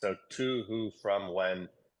 So to, who, from, when,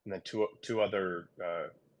 and then two other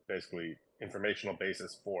basically informational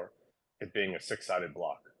basis for it being a 6-sided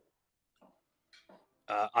block.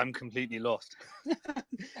 I'm completely lost.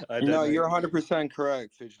 No, you're 100%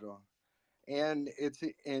 correct, Digital. And it's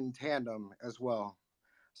in tandem as well.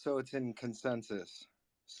 So it's in consensus.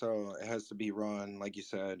 So it has to be run, like you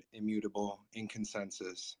said, immutable in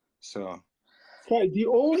consensus. So right, the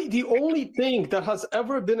only thing that has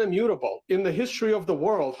ever been immutable in the history of the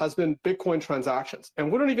world has been Bitcoin transactions,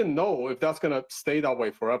 and we don't even know if that's going to stay that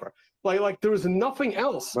way forever. Like there is nothing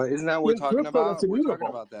else. But isn't that what we're talking about? We're talking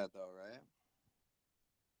about that though, right?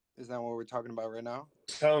 Isn't that what we're talking about right now?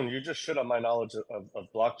 Tone, you just shit on my knowledge of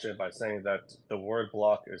blockchain by saying that the word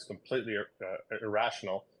block is completely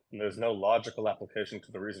irrational and there's no logical application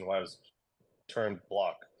to the reason why it was termed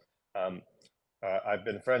block. I've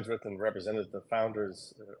been friends with and represented the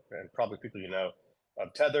founders and probably people you know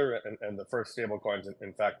of Tether and the first stablecoins.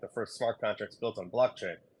 In fact, the first smart contracts built on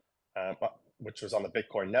blockchain, which was on the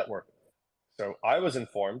Bitcoin network. So I was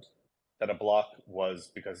informed that a block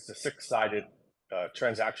was because it's a 6-sided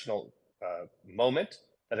transactional moment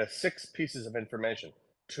that has 6 pieces of information: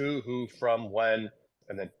 to, who, from, when,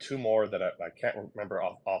 and then 2 more that I can't remember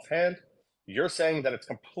offhand. You're saying that it's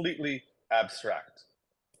completely abstract.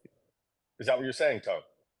 Is that what you're saying, Tone?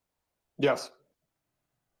 Yes.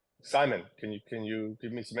 Simon, can you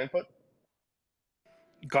give me some input?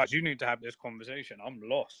 Guys, you need to have this conversation. I'm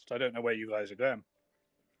lost. I don't know where you guys are going.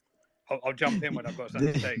 I'll jump in when I've got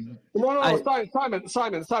something to say. No,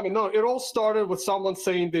 Simon. No, it all started with someone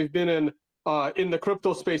saying they've been in the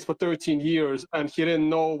crypto space for 13 years, and he didn't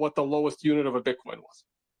know what the lowest unit of a Bitcoin was.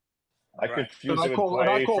 I confused it with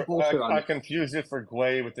Gwei. I confused it for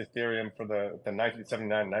Gwei with Ethereum for the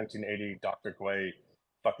 1979, 1980 Dr. Gwei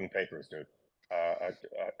fucking papers, dude.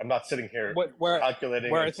 I'm not sitting here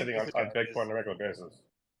calculating and sitting on Bitcoin on a regular basis.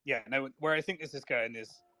 Yeah, no, where I think this is going is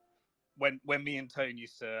when me and Tone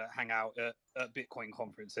used to hang out at Bitcoin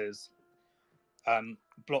conferences,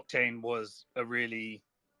 blockchain was a really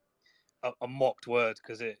a mocked word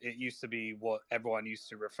because it used to be what everyone used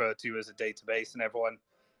to refer to as a database, and everyone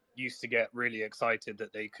used to get really excited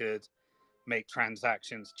that they could make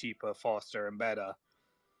transactions cheaper, faster, and better.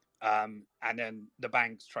 And then the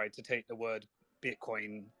banks tried to take the word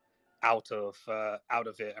Bitcoin out of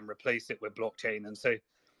it and replace it with blockchain. And so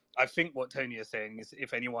I think what Tony is saying is,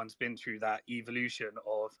 if anyone's been through that evolution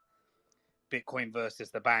of Bitcoin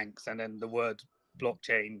versus the banks, and then the word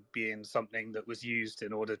blockchain being something that was used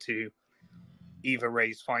in order to either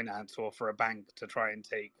raise finance or for a bank to try and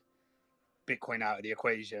take Bitcoin out of the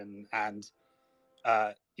equation and,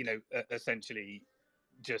 essentially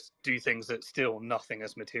just do things that still nothing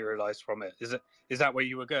has materialized from it. Is that where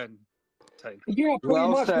you were going, Tony? Yeah, pretty Well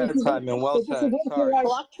much. said, Simon. Well said.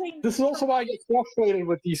 Sorry. This is also why I get frustrated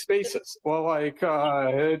with these spaces. Well,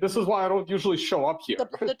 this is why I don't usually show up here.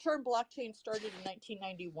 The term blockchain started in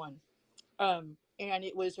 1991. And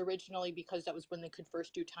it was originally because that was when they could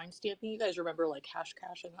first do timestamping. You guys remember like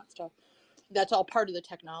Hashcash and that stuff? That's all part of the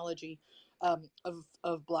technology of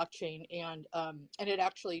blockchain, and it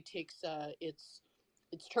actually takes its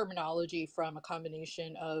terminology from a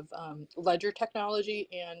combination of ledger technology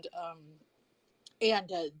and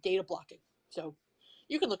data blocking. So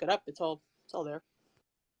you can look it up. It's all there.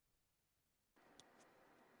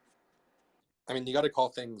 I mean, you got to call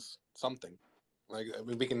things something. Like, I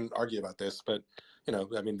mean, we can argue about this, but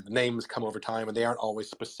I mean, names come over time, and they aren't always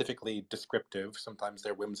specifically descriptive. Sometimes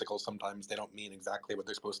they're whimsical. Sometimes they don't mean exactly what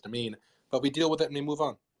they're supposed to mean. But we deal with it and we move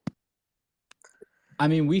on. I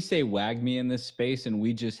mean, we say WAGME in this space, and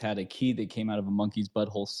we just had a key that came out of a monkey's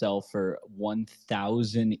butthole sell for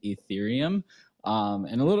 1,000 Ethereum.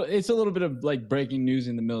 And it's a little bit of like breaking news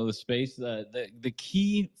in the middle of the space. The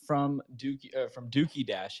key from Dookie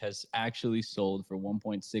Dash has actually sold for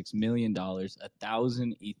 $1.6 million,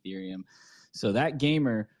 1,000 Ethereum. So that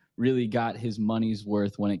gamer really got his money's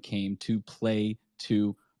worth when it came to play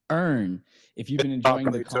to earn. If you've been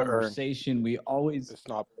enjoying the conversation, we always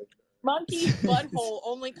Monkey's butthole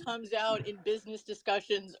only comes out in business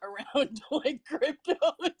discussions around like crypto.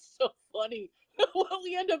 It's so funny. What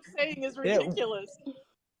we end up saying is ridiculous.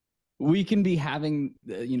 We can be having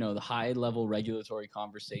the high level regulatory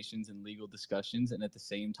conversations and legal discussions, and at the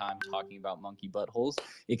same time talking about monkey buttholes.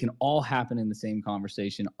 It can all happen in the same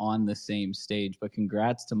conversation on the same stage. But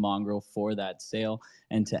congrats to Mongrel for that sale,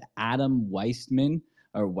 and to Adam Weitzman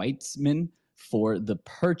for the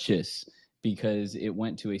purchase, because it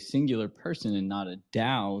went to a singular person and not a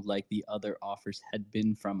DAO like the other offers had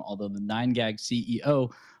been from. Although the 9gag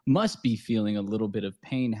CEO must be feeling a little bit of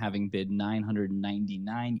pain, having bid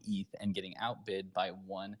 999 ETH and getting outbid by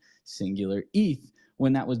one singular ETH,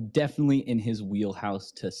 when that was definitely in his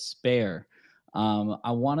wheelhouse to spare.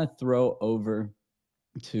 I want to throw over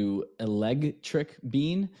to Electric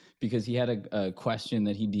Bean, because he had a question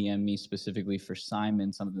that he DM'd me specifically for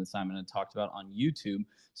Simon, something that Simon had talked about on YouTube.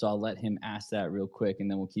 So I'll let him ask that real quick,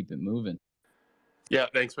 and then we'll keep it moving. Yeah,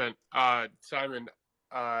 thanks, man. Simon,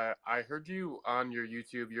 I heard you on your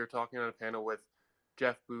YouTube. You're talking on a panel with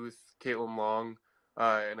Jeff Booth, Caitlin Long,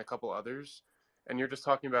 and a couple others, and you're just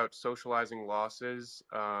talking about socializing losses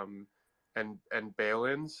and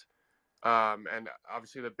bail-ins, and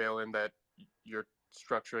obviously the bail-in that you're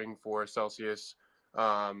structuring for Celsius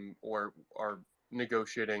or are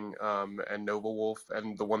negotiating and Nova Wolf,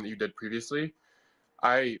 and the one that you did previously.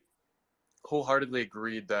 I wholeheartedly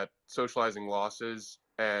agreed that socializing losses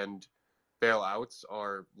and bailouts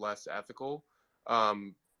are less ethical.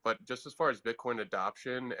 But just as far as Bitcoin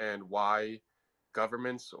adoption and why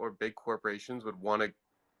governments or big corporations would want to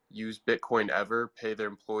use Bitcoin ever, pay their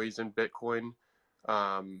employees in Bitcoin,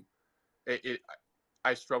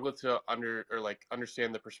 I struggle to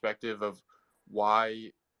understand the perspective of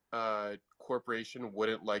why a corporation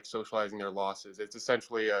wouldn't like socializing their losses. It's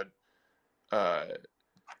essentially a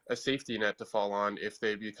safety net to fall on. If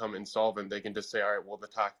they become insolvent, they can just say, all right, well, the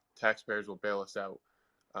taxpayers will bail us out.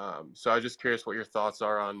 So I was just curious what your thoughts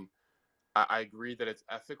are on. I agree that it's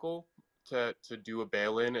ethical to do a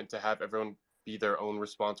bail-in and to have everyone be their own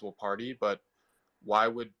responsible party, but why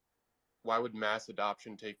would mass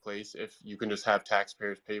adoption take place if you can just have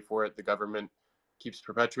taxpayers pay for it? The government keeps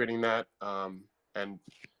perpetuating that, and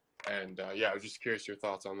yeah, I was just curious your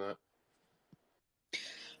thoughts on that.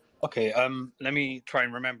 Okay, let me try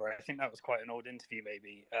and remember. I think that was quite an old interview,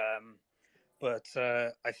 maybe. But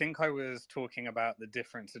I think I was talking about the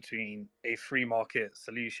difference between a free market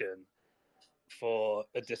solution for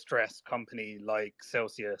a distressed company like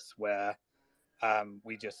Celsius, where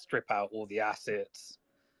we just strip out all the assets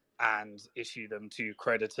and issue them to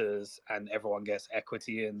creditors, and everyone gets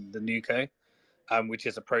equity in the NewCo, which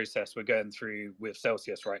is a process we're going through with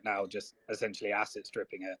Celsius right now, just essentially asset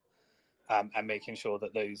stripping it. And making sure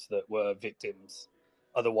that those that were victims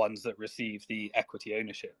are the ones that receive the equity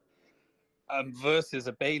ownership. Versus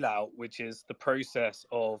a bailout, which is the process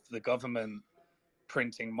of the government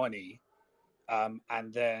printing money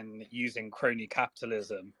and then using crony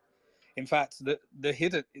capitalism In fact, the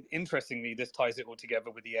hidden, interestingly, this ties it all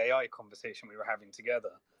together with the AI conversation we were having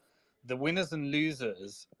together. The winners and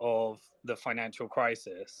losers of the financial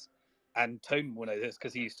crisis, and Tone will know this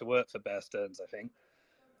because he used to work for Bear Stearns, I think.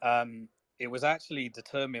 It was actually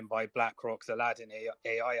determined by BlackRock's Aladdin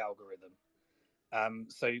AI algorithm.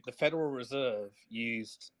 So the Federal Reserve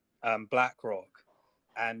used BlackRock,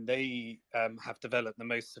 and they have developed the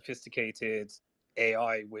most sophisticated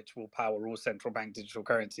AI, which will power all central bank digital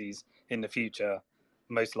currencies in the future,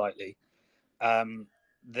 most likely.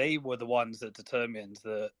 They were the ones that determined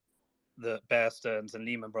that Bear Stearns and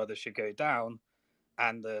Lehman Brothers should go down,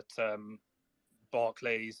 and that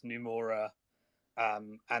Barclays, Nomura,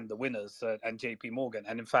 and the winners and JP Morgan.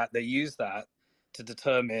 And in fact, they used that to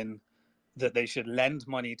determine that they should lend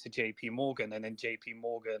money to JP Morgan, and then JP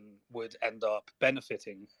Morgan would end up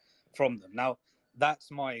benefiting from them. Now,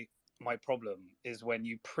 that's my problem, is when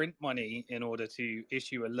you print money in order to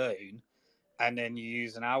issue a loan, and then you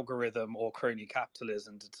use an algorithm or crony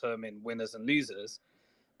capitalism to determine winners and losers,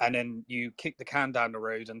 and then you kick the can down the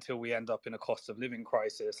road until we end up in a cost of living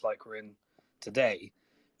crisis like we're in today,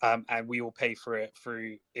 and we will pay for it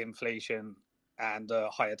through inflation and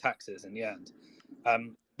higher taxes in the end.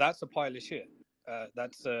 That's a pile of shit.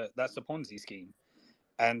 That's a Ponzi scheme.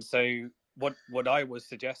 And so what I was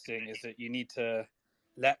suggesting is that you need to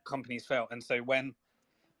let companies fail. And so when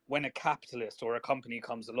a capitalist or a company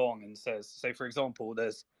comes along and says, so for example,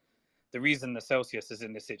 there's the reason the Celsius is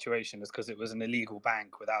in this situation is because it was an illegal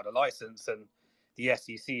bank without a license, and the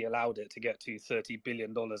SEC allowed it to get to $30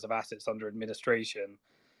 billion of assets under administration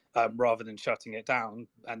rather than shutting it down.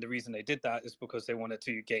 And the reason they did that is because they wanted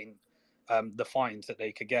to gain the fines that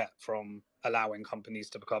they could get from allowing companies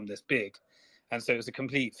to become this big. And so it was a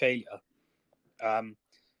complete failure.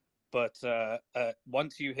 But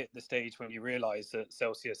once you hit the stage when you realize that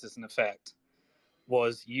Celsius is in effect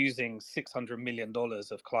was using $600 million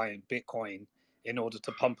of client Bitcoin in order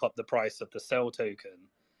to pump up the price of the Cell token,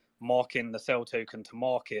 marking the Cell token to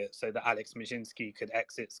market so that Alex Majinski could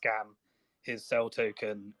exit scam his Cell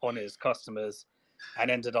token on his customers, and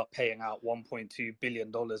ended up paying out $1.2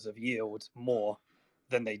 billion of yield more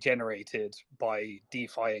than they generated by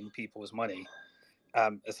DeFiing people's money.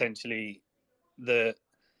 Essentially,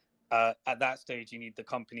 at that stage, you need the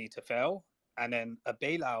company to fail, and then a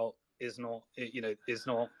bailout is not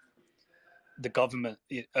the government.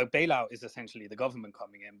 A bailout is essentially the government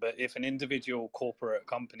coming in. But if an individual corporate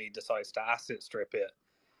company decides to asset strip it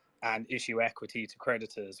and issue equity to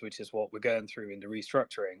creditors, which is what we're going through in the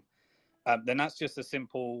restructuring, then that's just a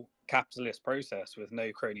simple capitalist process with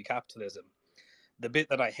no crony capitalism. The bit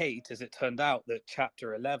that I hate is it turned out that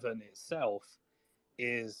Chapter 11 itself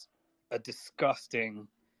is a disgusting,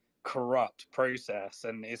 corrupt process,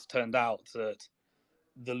 and it's turned out that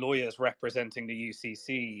the lawyers representing the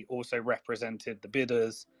UCC also represented the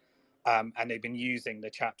bidders, and they've been using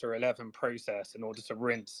the Chapter 11 process in order to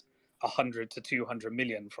rinse 100 to 200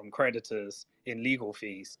 million from creditors in legal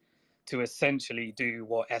fees to essentially do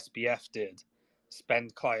what SBF did,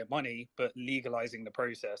 spend client money, but legalizing the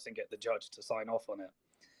process and get the judge to sign off on it.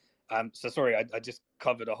 So sorry, I just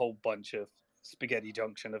covered a whole bunch of spaghetti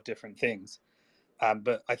junction of different things.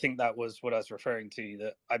 But I think that was what I was referring to,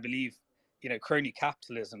 that I believe, crony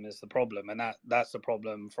capitalism is the problem, and that's the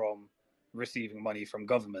problem from receiving money from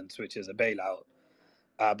governments, which is a bailout.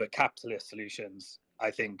 But capitalist solutions, I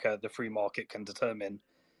think the free market can determine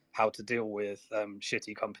how to deal with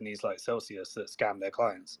shitty companies like Celsius that scam their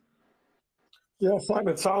clients. Yeah, Simon,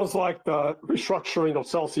 it sounds like the restructuring of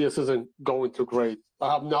Celsius isn't going too great.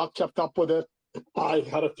 I have not kept up with it. I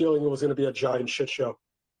had a feeling it was going to be a giant shit show.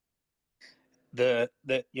 The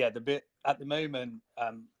bit at the moment,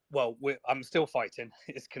 I'm still fighting.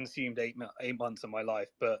 It's consumed 8 months of my life,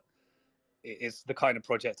 but it's the kind of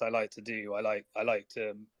project I like to do. I like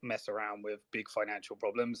to mess around with big financial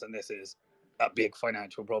problems, and this is a big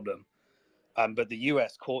financial problem. But the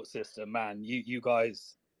US court system, man, you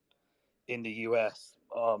guys in the US,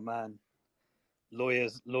 oh man,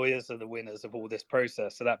 lawyers are the winners of all this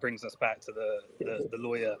process. So that brings us back to the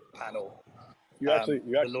lawyer panel. You actually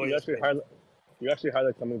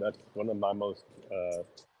highlight something that's one of my most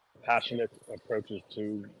passionate approaches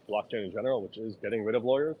to blockchain in general, which is getting rid of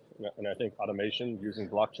lawyers. And I think automation using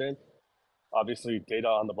blockchain. Obviously, data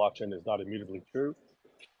on the blockchain is not immutably true,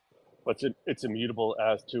 but it's immutable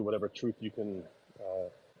as to whatever truth you can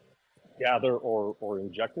gather or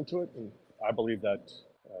inject into it. And I believe that,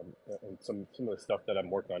 and some of the stuff that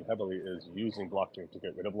I'm working on heavily is using blockchain to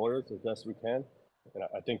get rid of lawyers as best we can. And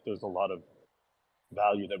I think there's a lot of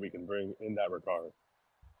value that we can bring in that regard.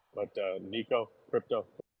 But Nico, crypto.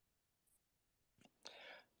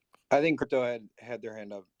 I think crypto had their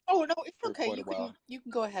hand up. Oh no, it's for okay. quite a while. You can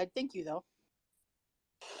go ahead. Thank you though.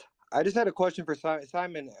 I just had a question for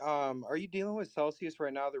Simon. Are you dealing with Celsius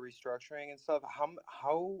right now, the restructuring and stuff?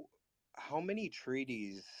 How many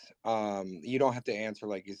treaties, you don't have to answer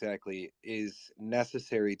like exactly, is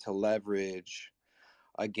necessary to leverage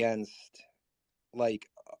against like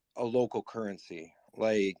a local currency?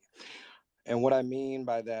 Like, and what I mean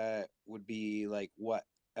by that would be like what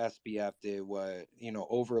SBF did, what,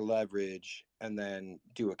 over leverage and then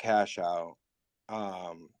do a cash out.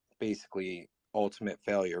 Basically ultimate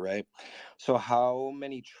failure, right? So how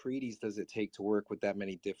many treaties does it take to work with that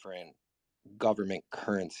many different government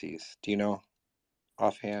currencies? Do you know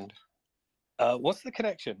offhand? What's the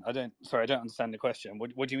connection? I don't understand the question.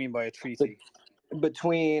 What do you mean by a treaty?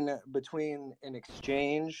 Between an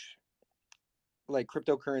exchange, like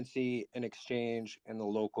cryptocurrency, an exchange, and the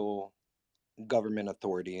local government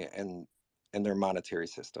authority and their monetary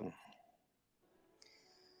system.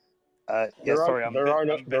 Yeah, There are sorry, I'm a there bit, are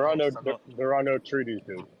no I'm a bit there are no lost. I'm not. there are no treaties,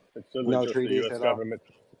 dude. It's literally No just the treaties U.S. at all. government.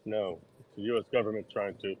 No, it's the U.S. government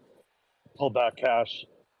trying to pull back cash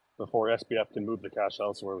before SBF can move the cash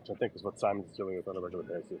elsewhere, which I think is what Simon's dealing with on a regular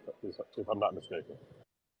basis, if I'm not mistaken.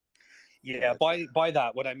 Yeah, by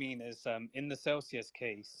that, what I mean is, in the Celsius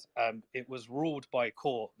case, it was ruled by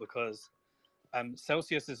court because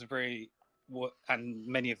Celsius is and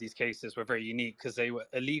many of these cases were very unique because they were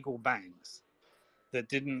illegal banks that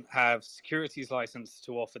didn't have securities license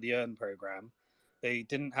to offer the earn program. They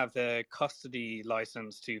didn't have their custody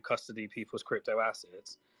license to custody people's crypto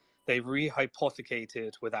assets. They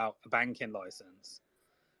rehypothecated without a banking license.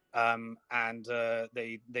 And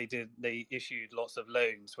they issued lots of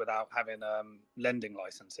loans without having lending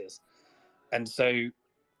licenses. And so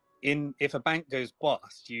if a bank goes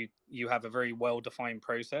bust, you have a very well-defined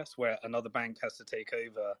process where another bank has to take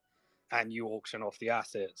over and you auction off the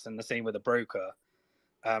assets. And the same with a broker.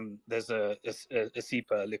 There's a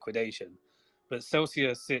SEPA liquidation, but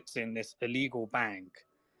Celsius sits in this illegal bank,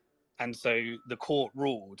 and so the court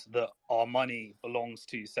ruled that our money belongs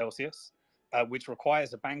to Celsius, which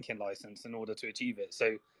requires a banking license in order to achieve it.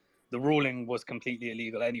 So the ruling was completely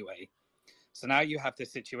illegal anyway. So now you have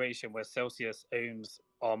this situation where Celsius owns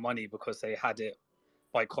our money because they had it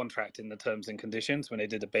by contract in the terms and conditions when they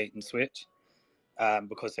did a bait and switch,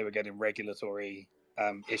 because they were getting regulatory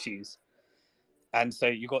issues. And so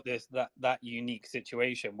you got that unique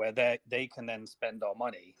situation where they can then spend our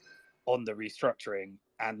money on the restructuring,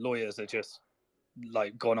 and lawyers are just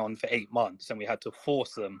like gone on for 8 months, and we had to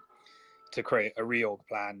force them to create a reorg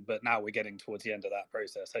plan. But now we're getting towards the end of that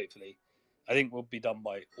process. Hopefully, I think we'll be done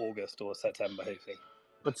by August or September. Hopefully.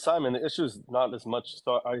 But Simon, the issue is not as much.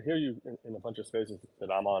 So I hear you in a bunch of spaces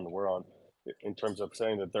that I'm on, we're on, in terms of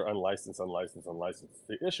saying that they're unlicensed.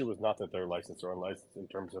 The issue is not that they're licensed or unlicensed in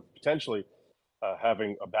terms of potentially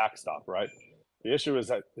having a backstop, right? The issue is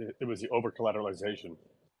that it was the over collateralization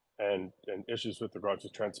and issues with regards to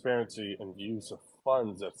transparency and use of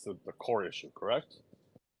funds. That's the core issue, correct?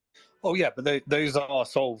 Oh yeah, but those are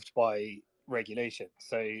solved by regulation.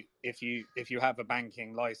 So if you have a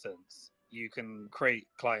banking license, you can create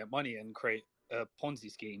client money and create a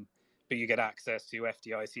Ponzi scheme, but you get access to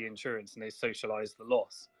FDIC insurance, and they socialize the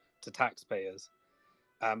loss to taxpayers.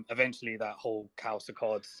 Eventually, that whole house of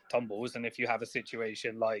cards tumbles, and if you have a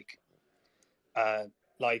situation like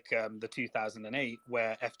the 2008,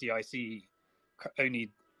 where FDIC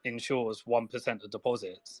only insures 1% of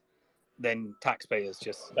deposits, then taxpayers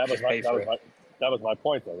just pay for it. That was my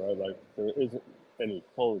point, though, right? Like there isn't any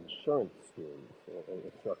full insurance schemes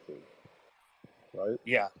or structures, right?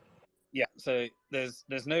 Yeah. So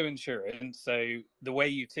there's no insurance. So the way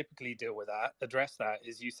you typically address that,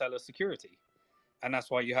 is you sell a security, and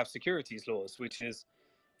that's why you have securities laws, which is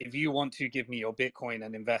if you want to give me your Bitcoin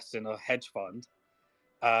and invest in a hedge fund,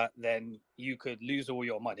 then you could lose all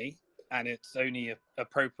your money, and it's only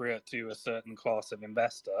appropriate to a certain class of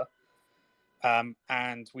investor.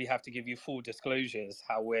 And we have to give you full disclosures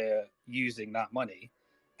how we're using that money,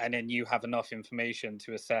 and then you have enough information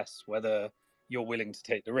to assess whether you're willing to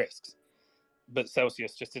take the risks. But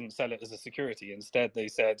Celsius just didn't sell it as a security. Instead, they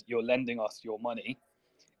said, you're lending us your money,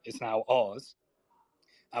 it's now ours,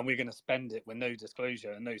 and we're going to spend it with no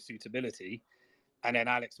disclosure and no suitability. And then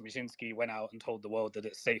Alex Mashinsky went out and told the world that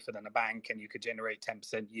it's safer than a bank and you could generate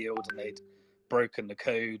 10% yield, and they'd broken the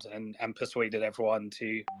code and persuaded everyone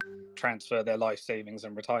to transfer their life savings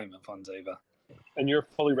and retirement funds over. And you're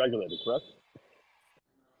fully regulated, correct?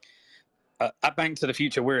 At Bank to the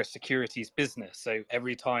Future, we're a securities business. So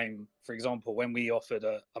every time, for example, when we offered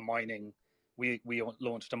a mining, we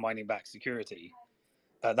launched a mining-backed security.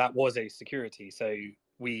 That was a security. So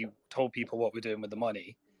we told people what we're doing with the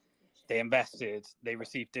money. they invested, they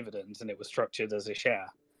received dividends, and it was structured as a share.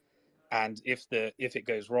 And if it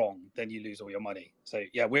goes wrong, then you lose all your money. So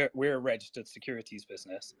yeah, we're a registered securities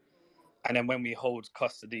business, and then when we hold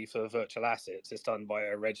custody for virtual assets, it's done by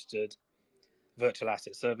a registered virtual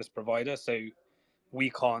asset service provider. So we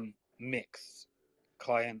can't mix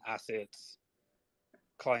client assets,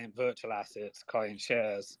 client virtual assets, client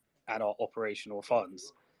shares, and our operational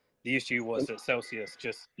funds. The issue was that Celsius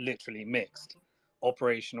just literally mixed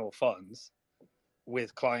operational funds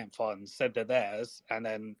with client funds, said they're theirs, and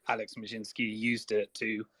then Alex Majinski used it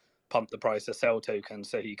to pump the price of sell tokens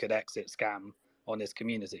so he could exit scam on his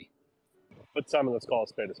community. But Simon, let's call a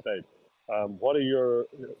spade a spade. What are your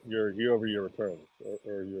year-over-year returns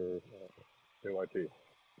or your KYP?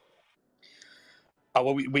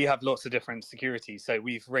 Well, we have lots of different securities. So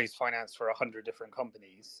we've raised finance for 100 different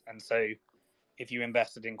companies. And so if you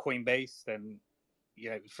invested in Coinbase, then,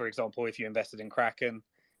 for example, if you invested in Kraken,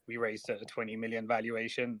 we raised at a 20 million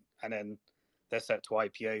valuation, and then they're set to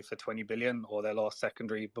IPO for 20 billion, or their last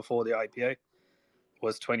secondary before the IPO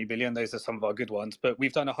was 20 billion. Those are some of our good ones. But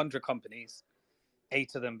we've done 100 companies.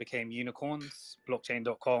 8 of them became unicorns: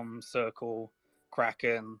 blockchain.com, Circle,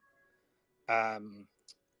 Kraken,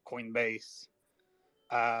 Coinbase.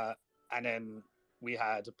 And then we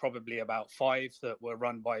had probably about 5 that were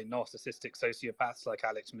run by narcissistic sociopaths like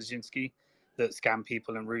Alex Majinski that scam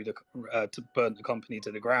people and to burn the company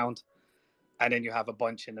to the ground. And then you have a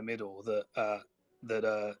bunch in the middle that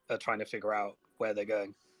are trying to figure out where they're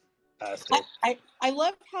going. Still. I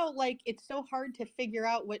love how it's so hard to figure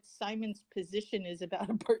out what Simon's position is about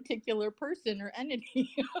a particular person or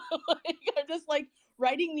entity. I'm just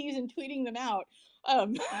writing these and tweeting them out.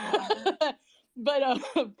 But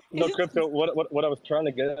no, Crypto, what I was trying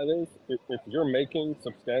to get at is if you're making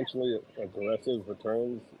substantially aggressive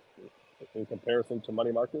returns in comparison to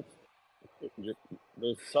money markets, there's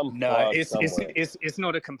some fraud somewhere. It's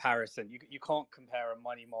not a comparison. You can't compare a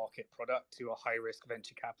money market product to a high risk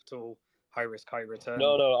venture capital, high risk, high return.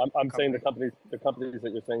 No, I'm saying the companies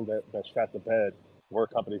that you're saying that shat the bed were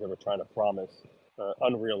companies that were trying to promise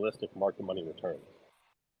unrealistic market money returns.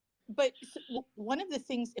 But one of the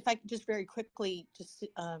things, if I could just very quickly just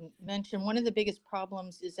mention, one of the biggest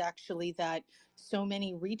problems is actually that so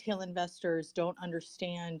many retail investors don't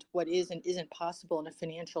understand what is and isn't possible in a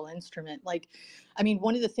financial instrument.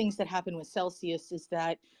 One of the things that happened with Celsius is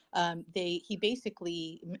that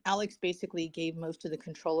Alex basically gave most of the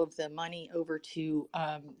control of the money over to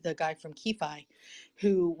the guy from KeFi,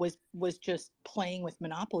 who was just playing with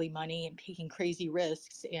monopoly money and taking crazy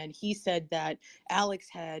risks. And he said that Alex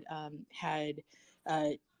had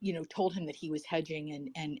told him that he was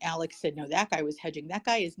hedging, and Alex said, no, that guy was hedging. That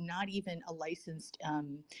guy is not even a licensed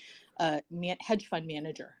hedge fund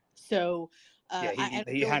manager. So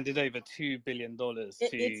he handed over $2 billion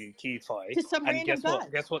to KeFi. To some random guy.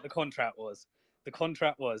 Guess what the contract was? The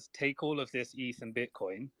contract was take all of this ETH and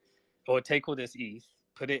Bitcoin, or take all this ETH,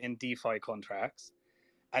 put it in DeFi contracts,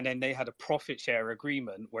 and then they had a profit share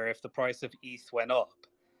agreement where if the price of ETH went up,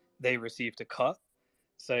 they received a cut.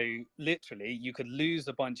 So literally, you could lose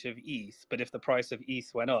a bunch of ETH, but if the price of ETH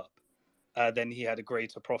went up, then he had a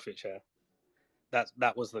greater profit share.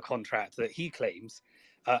 That was the contract that he claims,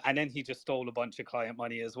 and then he just stole a bunch of client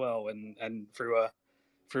money as well, and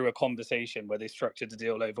through a conversation where they structured a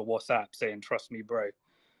deal over WhatsApp, saying "Trust me, bro."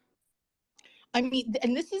 And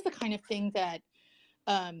this is the kind of thing that.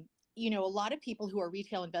 A lot of people who are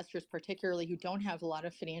retail investors, particularly who don't have a lot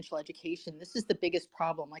of financial education, this is the biggest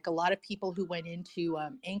problem. A lot of people who went into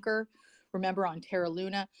Anchor, remember, on Terra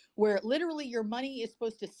Luna, where literally your money is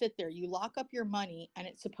supposed to sit there. You lock up your money and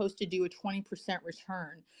it's supposed to do a 20%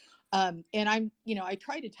 return. And I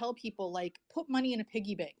try to tell people, put money in a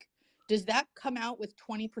piggy bank. Does that come out with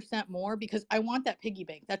 20% more? Because I want that piggy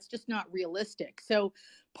bank. That's just not realistic. So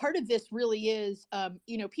part of this really is,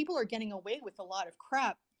 people are getting away with a lot of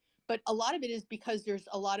crap. But a lot of it is because there's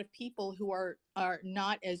a lot of people who are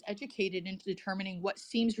not as educated into determining what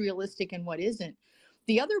seems realistic and what isn't.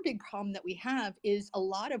 The other big problem that we have is a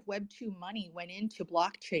lot of Web 2 money went into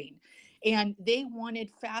blockchain, and they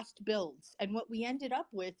wanted fast builds. And what we ended up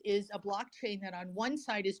with is a blockchain that on one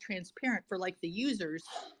side is transparent for the users,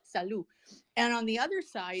 Salut. And on the other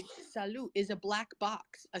side, Salut is a black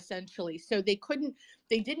box, essentially. So they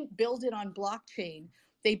didn't build it on blockchain.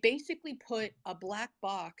 They basically put a black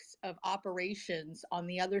box of operations on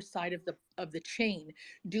the other side of the chain,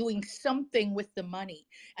 doing something with the money.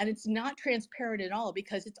 And it's not transparent at all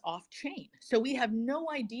because it's off chain. So we have no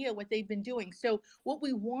idea what they've been doing. So what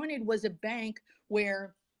we wanted was a bank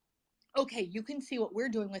where okay, you can see what we're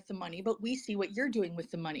doing with the money, but we see what you're doing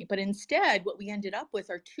with the money. But instead, what we ended up with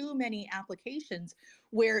are too many applications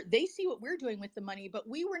where they see what we're doing with the money, but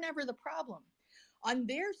we were never the problem. On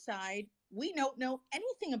their side, we don't know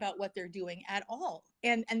anything about what they're doing at all.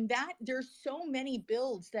 And that there's so many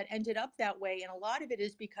builds that ended up that way. And a lot of it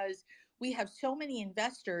is because we have so many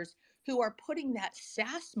investors who are putting that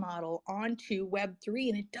SaaS model onto Web3,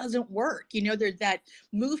 and it doesn't work. There's that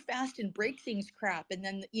move fast and break things crap, and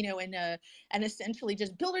then and essentially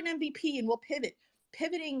just build an MVP and we'll pivot.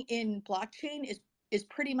 Pivoting in blockchain is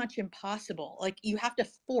pretty much impossible. Like, you have to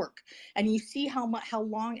fork, and you see how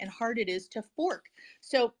long and hard it is to fork.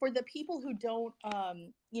 So for the people who don't,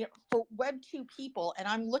 for Web2 people, and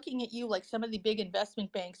I'm looking at you, like some of the big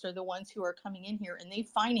investment banks are the ones who are coming in here, and they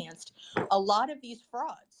financed a lot of these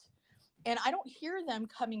frauds. And I don't hear them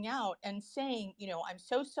coming out and saying, I'm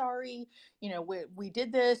so sorry, we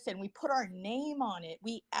did this and we put our name on it.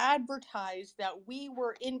 We advertised that we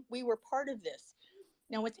were part of this.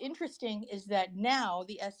 Now, what's interesting is that now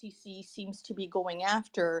the SEC seems to be going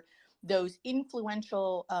after those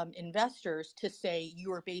influential investors to say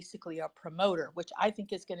you are basically a promoter, which I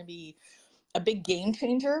think is going to be a big game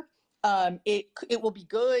changer. It will be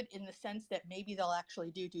good in the sense that maybe they'll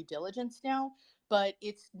actually do due diligence now, but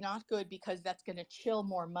it's not good because that's going to chill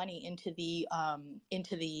more money into the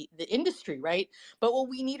industry, right? But what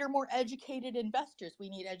we need are more educated investors. We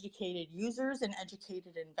need educated users and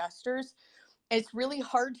educated investors. It's really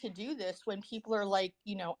hard to do this when people are like,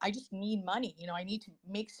 I just need money. I need to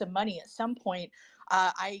make some money at some point.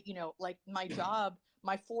 Like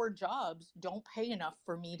my 4 jobs don't pay enough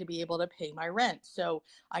for me to be able to pay my rent. So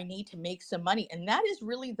I need to make some money. And that is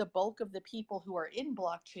really the bulk of the people who are in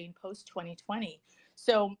blockchain post 2020.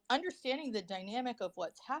 So understanding the dynamic of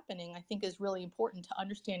what's happening, I think, is really important to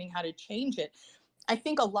understanding how to change it. I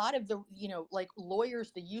think a lot of the, like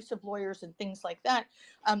lawyers, the use of lawyers and things like that,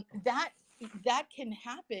 that can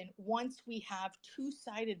happen once we have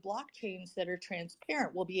two-sided blockchains that are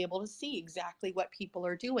transparent. We'll be able to see exactly what people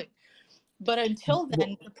are doing. But until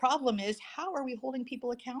then, the problem is, how are we holding people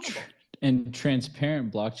accountable? And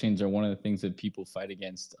transparent blockchains are one of the things that people fight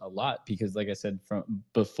against a lot because, like I said from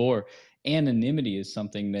before, anonymity is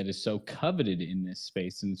something that is so coveted in this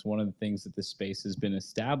space. And it's one of the things that the space has been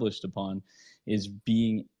established upon, is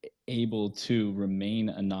being able to remain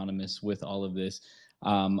anonymous with all of this.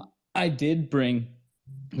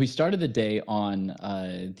 We started the day on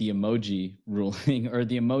the emoji ruling, or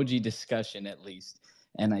the emoji discussion at least.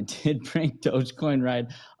 And I did bring Dogecoin right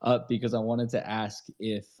up because I wanted to ask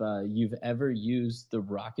if you've ever used the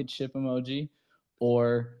rocket ship emoji,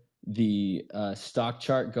 or the stock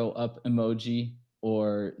chart go up emoji,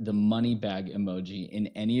 or the money bag emoji in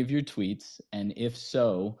any of your tweets. And if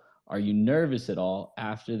so, are you nervous at all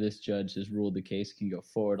after this judge has ruled the case can go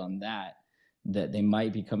forward on that they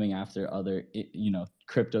might be coming after other,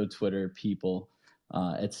 crypto Twitter people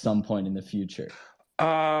at some point in the future?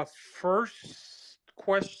 First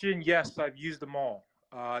question, yes, I've used them all,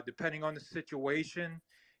 depending on the situation.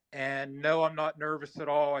 And no, I'm not nervous at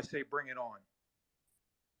all. I say bring it on.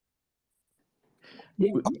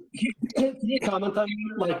 Can you comment on,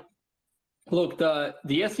 like, look,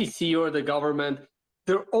 the SEC or the government,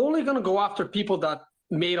 they're only going to go after people that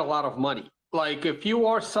made a lot of money. Like, if you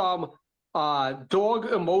are some dog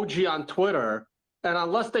emoji on Twitter, and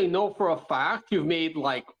unless they know for a fact you've made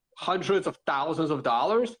like hundreds of thousands of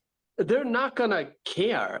dollars, they're not going to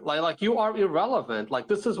care. Like you are irrelevant. Like,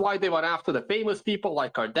 this is why they went after the famous people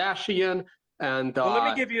like Kardashian and well,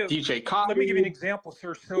 let me give you an example,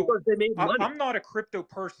 sir. So I'm not a crypto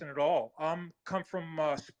person at all. I'm come from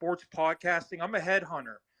sports podcasting. I'm a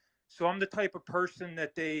headhunter. So I'm the type of person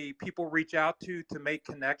that people reach out to make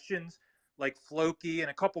connections, like Floki. In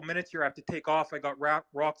a couple minutes here, I have to take off. I got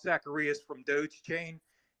Rock Zacharias from Doge Chain,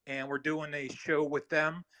 and we're doing a show with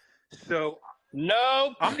them. So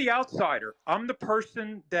no, I'm the outsider. I'm the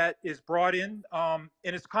person that is brought in, and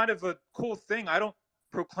it's kind of a cool thing. I don't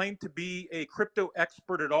proclaim to be a crypto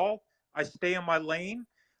expert at all. I stay in my lane,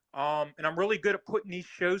 and I'm really good at putting these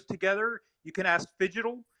shows together. You can ask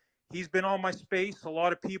Fidgetal. He's been on my space. A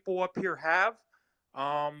lot of people up here have.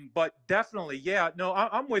 But definitely, yeah, no,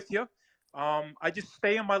 I'm with you. I just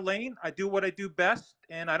stay in my lane. I do what I do best,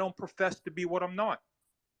 and I don't profess to be what I'm not.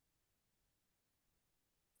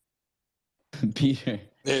 Peter,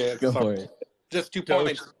 go for it. Just 2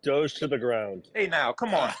 points. Doge to the ground. Hey, now,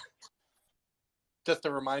 come on. Just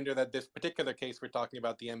a reminder that this particular case we're talking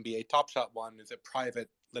about, the NBA Top Shot one, is a private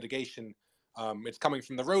litigation. It's coming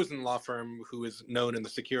from the Rosen law firm, who is known in the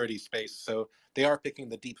security space. So they are picking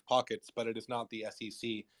the deep pockets, but it is not the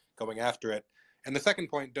SEC going after it. And the second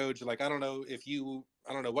point, Doge, like I don't know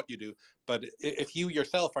what you do, but if you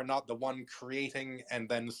yourself are not the one creating and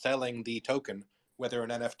then selling the token, whether an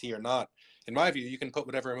NFT or not, in my view, you can put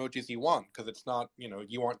whatever emojis you want because it's not,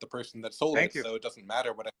 you aren't the person that sold it, so it doesn't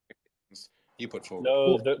matter what expectations you put forward.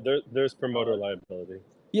 No, there's promoter liability.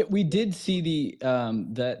 Yeah, we did see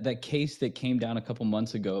that case that came down a couple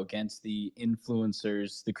months ago against the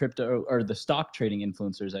influencers, the crypto or the stock trading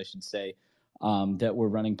influencers, I should say, that were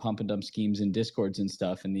running pump and dump schemes in Discords and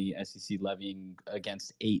stuff, and the SEC levying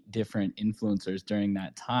against 8 different influencers during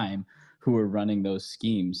that time who were running those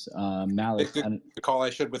schemes. Malice, the call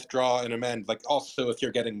I should withdraw and amend. Like also, if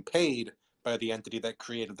you're getting paid by the entity that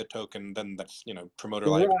created the token, then that's promoter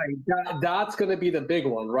liability. Right, that's going to be the big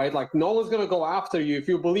one, right? Like no one's going to go after you if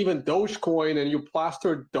you believe in Dogecoin and you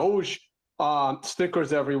plaster Doge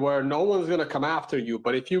stickers everywhere. No one's going to come after you.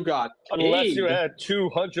 But if you got unless you had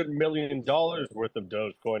 $200 million worth of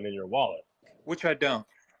Dogecoin in your wallet, which I don't.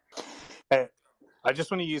 I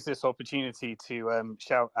just want to use this opportunity to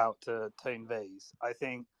shout out to Tone Vase. I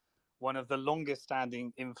think one of the longest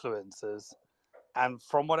standing influencers, and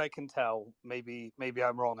from what I can tell, maybe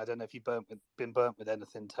I'm wrong. I don't know if you've been burnt with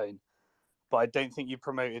anything, Tone, but I don't think you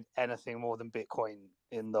promoted anything more than Bitcoin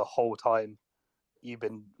in the whole time you've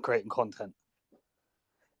been creating content.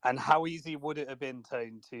 And how easy would it have been,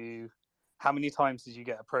 Tone, how many times did you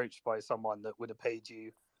get approached by someone that would have paid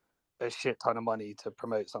you a shit ton of money to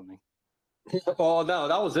promote something? Oh, no,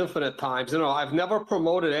 that was infinite times. I've never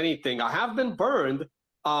promoted anything. I have been burned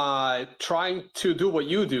trying to do what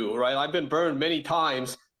you do, right? I've been burned many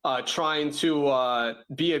times trying to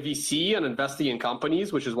be a VC and investing in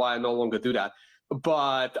companies, which is why I no longer do that.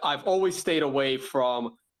 But I've always stayed away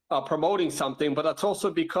from promoting something. But that's also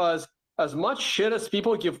because as much shit as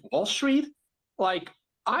people give Wall Street, like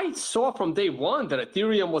I saw from day one that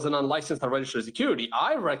Ethereum was an unlicensed and registered security.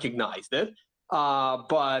 I recognized it.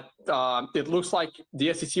 But it looks like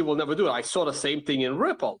the SEC will never do it. I saw the same thing in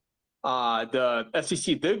Ripple. The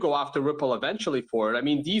SEC did go after Ripple eventually for it. I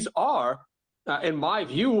mean, these are, in my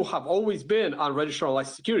view, have always been unregistered or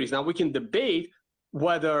licensed securities. Now, we can debate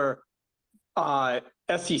whether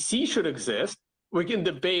SEC should exist. We can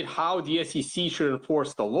debate how the SEC should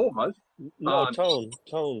enforce the laws. No, Tone,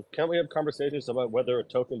 can't we have conversations about whether a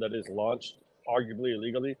token that is launched arguably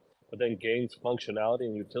illegally but then gains functionality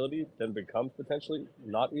and utility, then becomes potentially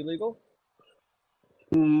not illegal?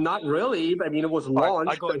 Not really. I mean, it was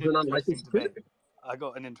launched as an unlicensed security. I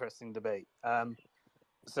got an interesting debate.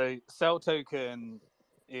 So Cell Token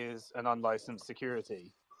is an unlicensed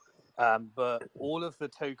security, but all of the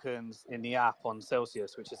tokens in the app on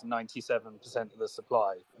Celsius, which is 97% of the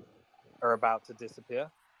supply, are about to disappear.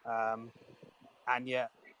 And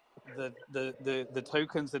yet the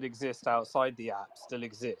tokens that exist outside the app still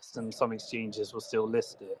exist, and some exchanges will still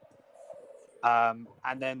list it. And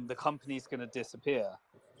then the company's going to disappear.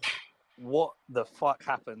 What the fuck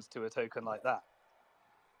happens to a token like that?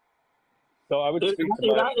 So I would speak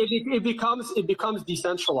it becomes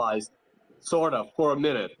decentralized, sort of, for a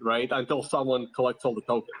minute, right? Until someone collects all the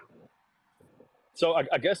tokens. So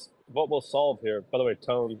I guess what we'll solve here, by the way,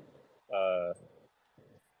 Tone,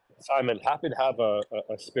 Simon, happy to have a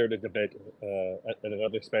spirited debate in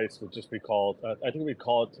another space, would just be called, I think we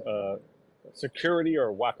call it security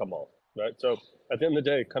or whack-a-mole, right? So at the end of the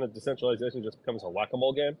day, kind of decentralization just becomes a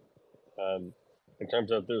whack-a-mole game in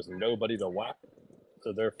terms of there's nobody to whack.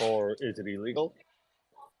 So therefore, is it illegal?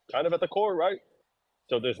 Kind of at the core, right?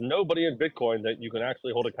 So there's nobody in Bitcoin that you can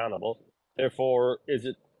actually hold accountable. Therefore, is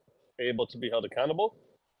it able to be held accountable?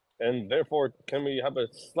 And therefore, can we have a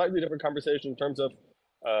slightly different conversation in terms of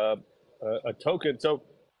a token? So,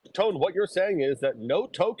 Tone, what you're saying is that no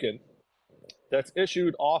token that's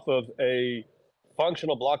issued off of a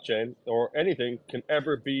functional blockchain or anything can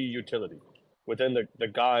ever be utility within the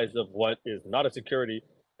guise of what is not a security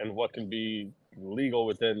and what can be legal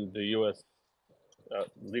within the U.S.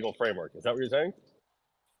 Legal framework. Is that what you're saying?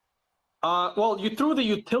 Well, you threw the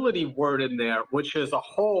utility word in there, which is a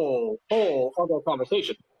whole other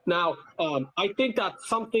conversation. Now, I think that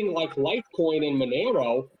something like Litecoin and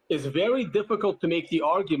Monero is very difficult to make the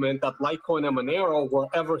argument that Litecoin and Monero were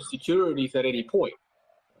ever securities at any point.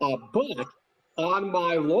 But on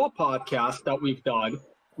my law podcast that we've done,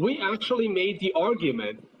 we actually made the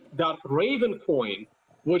argument that Ravencoin,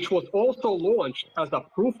 which was also launched as a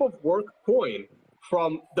proof of work coin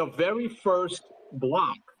from the very first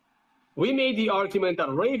block, we made the argument that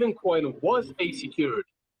Ravencoin was a security,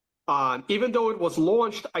 even though it was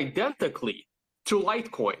launched identically to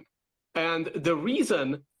Litecoin. And the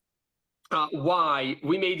reason why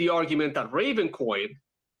we made the argument that Ravencoin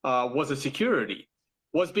was a security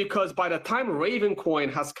was because by the time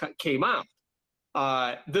Ravencoin came out,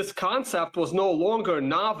 this concept was no longer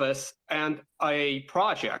novice and a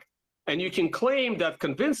project. And you can claim that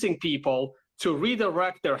convincing people to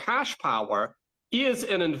redirect their hash power is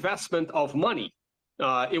an investment of money.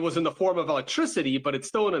 It was in the form of electricity, but it's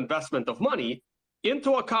still an investment of money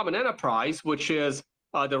into a common enterprise, which is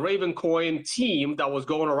the Ravencoin team that was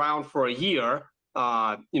going around for a year,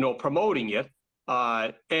 promoting it.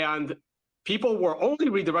 And people were only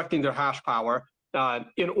redirecting their hash power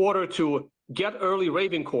in order to get early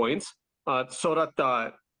Raven coins so that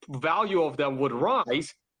the value of them would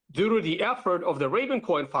rise due to the effort of the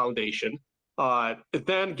Ravencoin Foundation,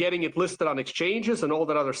 then getting it listed on exchanges and all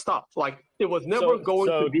that other stuff. Like, it was never going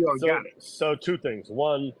to be organic. So two things.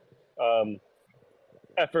 One,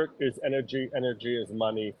 effort is energy. Energy is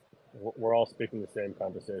money. We're all speaking the same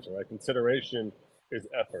conversation, right? Consideration is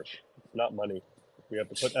effort. It's not money. We have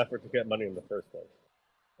to put effort to get money in the first place.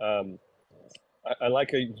 I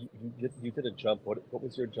like how you did a jump. What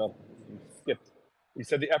was your jump? You skipped. You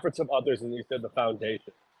said the efforts of others, and you said the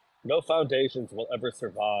foundation. No foundations will ever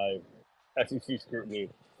survive SEC scrutiny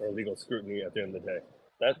or legal scrutiny at the end of the day.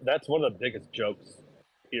 That's one of the biggest jokes,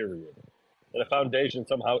 period. And a foundation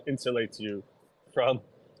somehow insulates you from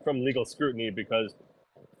legal scrutiny because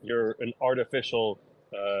you're an artificial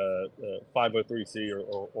 503c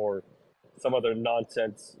or some other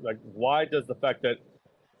nonsense. Like, why does the fact that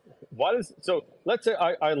so let's say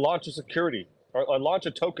I launch a security or I launch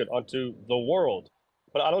a token onto the world,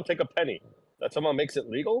 but I don't take a penny. That somehow makes it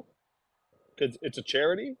legal because it's a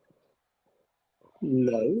charity?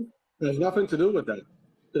 No, there's nothing to do with that.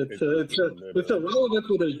 It's irrelevant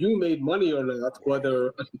whether you made money or not, whether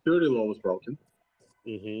a security law was broken.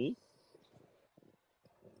 Mm-hmm.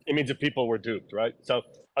 It means that people were duped, right? So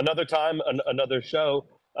another time, another show.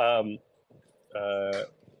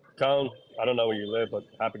 Tone, I don't know where you live, but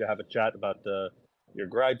happy to have a chat about your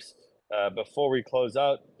gripes. Before we close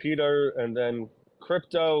out, Peter, and then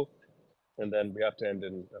Crypto, and then we have to end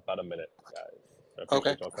in about a minute, guys.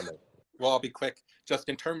 Okay. Well, I'll be quick. Just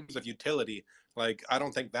in terms of utility, like, I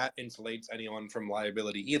don't think that insulates anyone from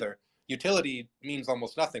liability either. Utility means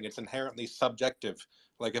almost nothing. It's inherently subjective.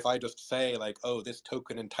 Like, if I just say, like, oh, this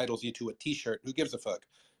token entitles you to a T-shirt, who gives a fuck?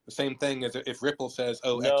 The same thing as if Ripple says,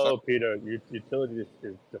 oh, no, Peter, utility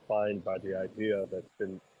is defined by the idea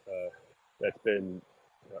that's been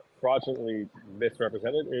fraudulently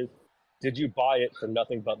misrepresented is, did you buy it for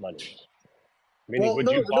nothing but money? Meaning, would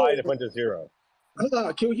you buy it if it went to zero?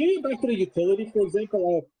 Can we get back to the utility, for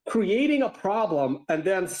example, of creating a problem and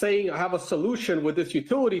then saying I have a solution with this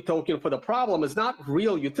utility token for the problem is not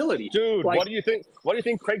real utility. Dude, like, what do you think? What do you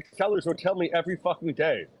think Craig Sellers would tell me every fucking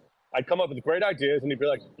day? I'd come up with great ideas, and he'd be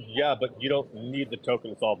like, "Yeah, but you don't need the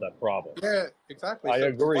token to solve that problem." Yeah, exactly. I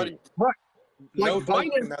agree. Right. Like,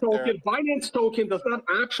 Binance token does not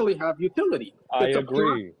actually have utility. I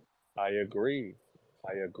agree.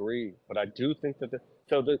 But I do think that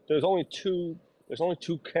there's only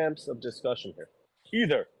two camps of discussion here.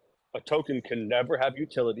 Either a token can never have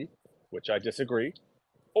utility, which I disagree,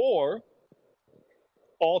 or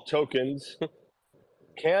all tokens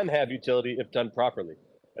can have utility if done properly.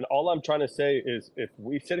 And all I'm trying to say is, if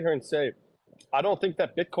we sit here and say, I don't think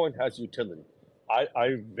that Bitcoin has utility.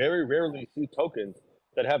 I very rarely see tokens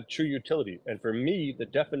that have true utility. And for me, the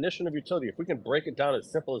definition of utility, if we can break it down as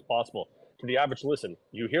simple as possible to the average listen,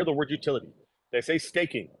 you hear the word utility. They say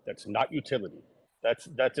staking. That's not utility. That's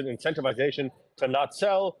an incentivization to not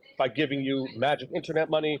sell by giving you magic internet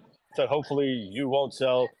money so hopefully you won't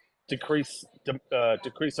sell, decrease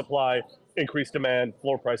supply, increase demand,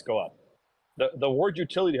 floor price go up. The word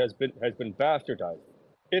utility has been bastardized.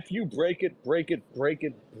 If you break it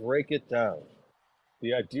down,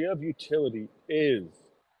 the idea of utility is,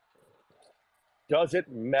 does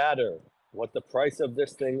it matter what the price of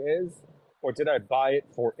this thing is, or did I buy it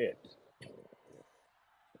for it?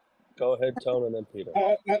 Go ahead, Tone, and then Peter.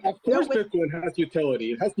 Of course, Bitcoin has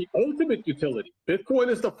utility. It has the ultimate utility. Bitcoin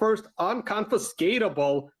is the first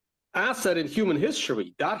unconfiscatable asset in human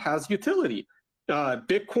history. That has utility.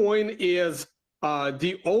 Bitcoin is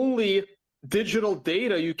the only digital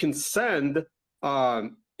data you can send,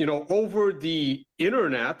 over the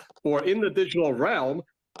internet or in the digital realm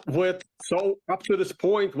up to this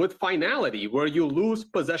point with finality, where you lose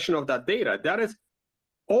possession of that data. That is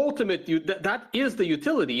ultimate. That is the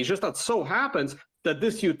utility. It's just that so happens that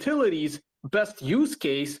this utility's best use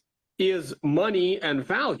case is money and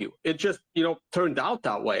value. It just, turned out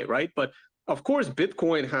that way, right? But of course,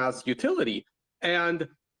 Bitcoin has utility, and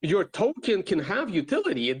your token can have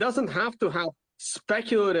utility. It doesn't have to have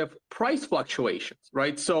speculative price fluctuations,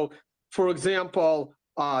 right? So, for example,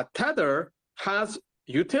 Tether has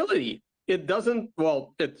utility. It doesn't,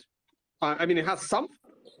 I mean, it has some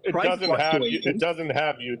It price doesn't have fluctuation. it doesn't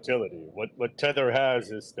have utility. What Tether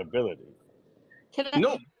has is stability. Can I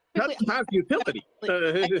No, quickly? Tesla has utility.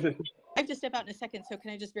 I have to step out in a second, so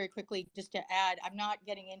can I just very quickly, just to add, I'm not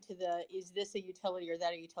getting into the, is this a utility or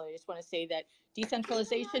that a utility? I just want to say that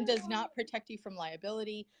decentralization does not protect you from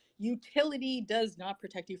liability. Utility does not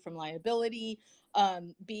protect you from liability.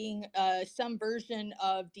 Being some version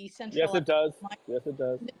of decentralized. Yes, it does. Yes, it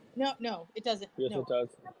does. No, it doesn't. Yes, No. it does.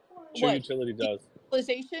 True What? utility does.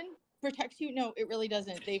 Decentralization protects you? No, it really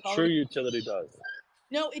doesn't. They've True already. utility does.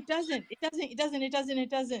 No, it doesn't. It doesn't. It doesn't. It doesn't. It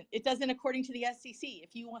doesn't. It doesn't according to the SEC.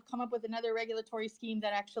 If you want to come up with another regulatory scheme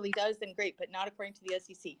that actually does, then great, but not according to the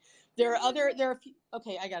SEC. There are a few,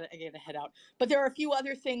 okay, I gotta head out. But there are a few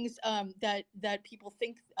other things that people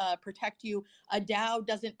think protect you. A DAO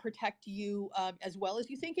doesn't protect you as well as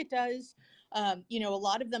you think it does. A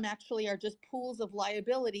lot of them actually are just pools of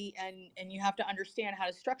liability, and you have to understand how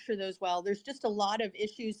to structure those well. There's just a lot of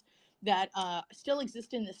issues that still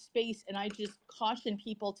exist in this space, and I just caution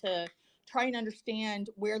people to try and understand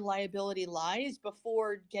where liability lies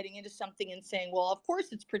before getting into something and saying, well, of course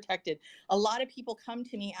it's protected. A lot of people come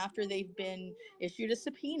to me after they've been issued a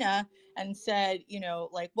subpoena and said,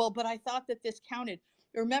 well, but I thought that this counted.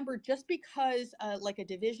 Remember, just because like a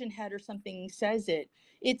division head or something says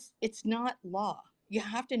it's not law. You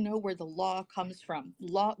have to know where the law comes from.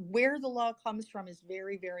 Where the law comes from is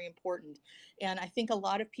very, very important. And I think a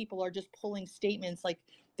lot of people are just pulling statements like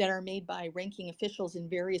that are made by ranking officials in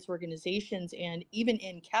various organizations and even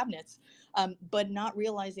in cabinets, but not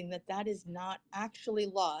realizing that that is not actually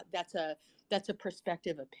law. That's a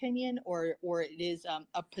perspective opinion, or it is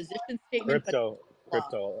a position statement.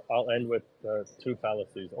 Crypto. I'll end with two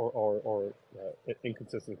fallacies or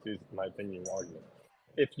inconsistencies, in my opinion, argument.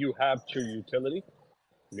 If you have true utility,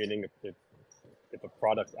 meaning if a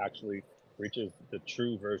product actually reaches the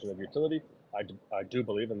true version of utility, I do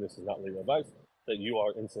believe, and this is not legal advice, that you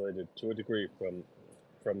are insulated to a degree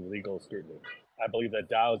from legal scrutiny. I believe that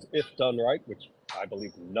DAOs, if done right, which I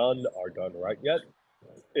believe none are done right yet,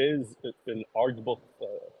 is an arguable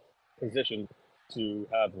position to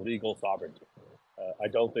have legal sovereignty. I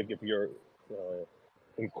don't think if you're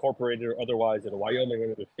incorporated or otherwise in Wyoming or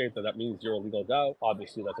another state that means you're a legal DAO.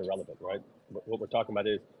 Obviously, that's irrelevant, right? But what we're talking about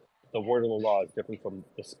is the word of the law is different from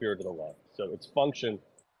the spirit of the law. So it's function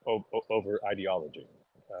over ideology.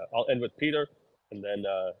 I'll end with Peter, and then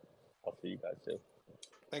I'll see you guys soon.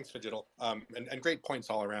 Thanks, Digital. And great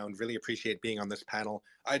points all around. Really appreciate being on this panel.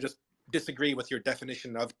 I just disagree with your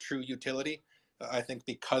definition of true utility. I think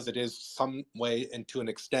because it is some way and to an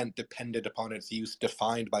extent dependent upon its use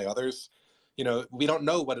defined by others. We don't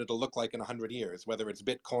know what it'll look like in 100 years, whether it's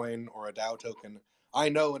Bitcoin or a DAO token. I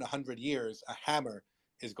know in 100 years, a hammer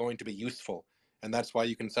is going to be useful. And that's why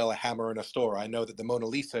you can sell a hammer in a store. I know that the Mona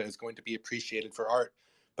Lisa is going to be appreciated for art,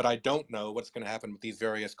 but I don't know what's going to happen with these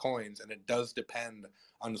various coins. And it does depend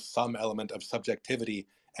on some element of subjectivity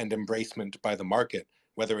and embracement by the market,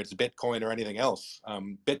 whether it's Bitcoin or anything else.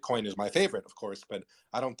 Bitcoin is my favorite, of course, but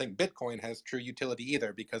I don't think Bitcoin has true utility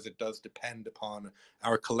either, because it does depend upon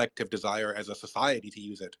our collective desire as a society to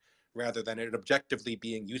use it, rather than it objectively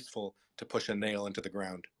being useful to push a nail into the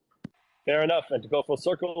ground. Fair enough. And to go full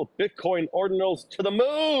circle, Bitcoin ordinals to the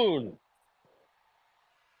moon.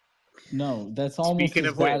 No, that's almost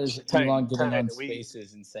as bad as Elon getting on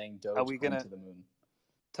Spaces and saying Dogecoin to the moon.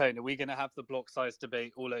 Tone, are we going to have the block size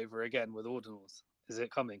debate all over again with ordinals? Is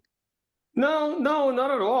it coming? No,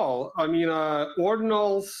 not at all. I mean,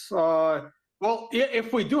 ordinals, well,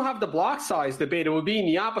 if we do have the block size debate, it would be in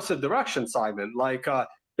the opposite direction, Simon. Like,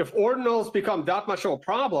 if ordinals become that much of a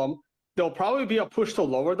problem, there'll probably be a push to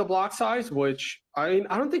lower the block size, which I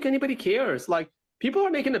don't think anybody cares. Like, people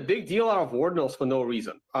are making a big deal out of ordinals for no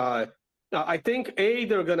reason. I think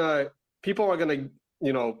people are gonna,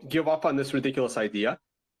 give up on this ridiculous idea,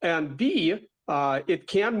 and B, it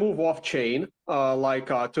can move off chain,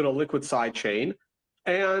 to the liquid side chain,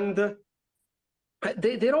 and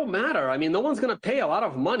they don't matter. I mean, no one's gonna pay a lot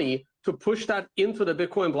of money to push that into the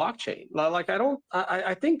Bitcoin blockchain.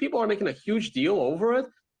 I think people are making a huge deal over it.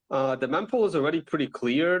 The mempool is already pretty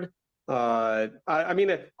cleared. I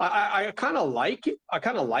kind of like it. I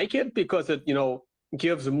kind of like it because it,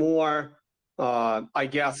 gives more, I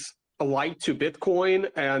guess, a light to Bitcoin,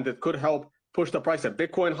 and it could help push the price of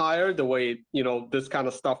Bitcoin higher the way, this kind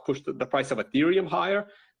of stuff pushed the price of Ethereum higher.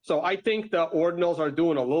 So I think the ordinals are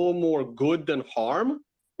doing a little more good than harm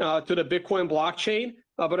to the Bitcoin blockchain.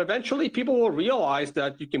 But eventually people will realize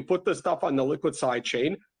that you can put this stuff on the liquid side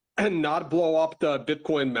chain and not blow up the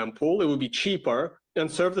Bitcoin mempool. It would be cheaper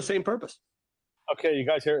and serve the same purpose. Okay, you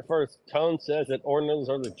guys hear it first. Tone says that ordinals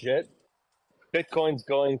are legit. Bitcoin's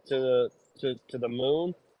going to the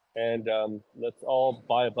moon, and let's all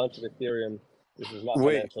buy a bunch of Ethereum. This is not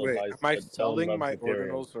Wait, financial advice, am I but Dylan selling loves my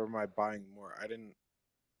Ethereum. ordinals or am I buying more? I didn't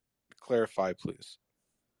clarify, please.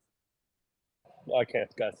 I can't,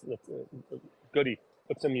 guys. Let's, Goody,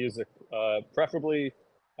 put some music. Preferably,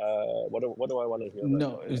 what do I want to hear right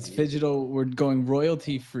No, now? it's Phygital. We're going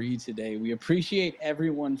royalty free today. We appreciate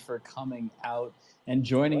everyone for coming out and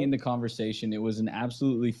joining in the conversation. It was an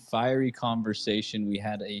absolutely fiery conversation. We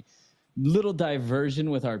had a little diversion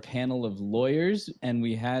with our panel of lawyers, and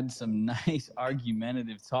we had some nice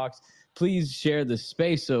argumentative talks. Please share the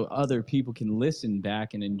space so other people can listen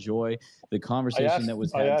back and enjoy the conversation that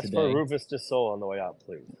was had I asked today. for Rufus de Sol on the way out,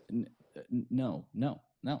 please. No.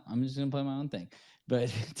 I'm just gonna play my own thing.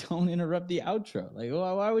 But don't interrupt the outro. Like,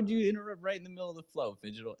 why would you interrupt right in the middle of the flow,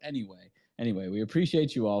 Phygital? Anyway, we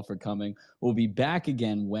appreciate you all for coming. We'll be back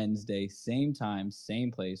again Wednesday, same time,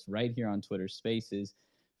 same place, right here on Twitter Spaces.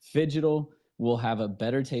 Phygital will have a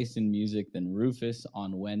better taste in music than Rufus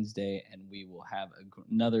on Wednesday, and we will have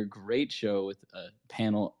another great show with a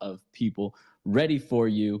panel of people ready for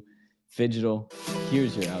you. Phygital,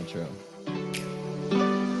 here's your outro.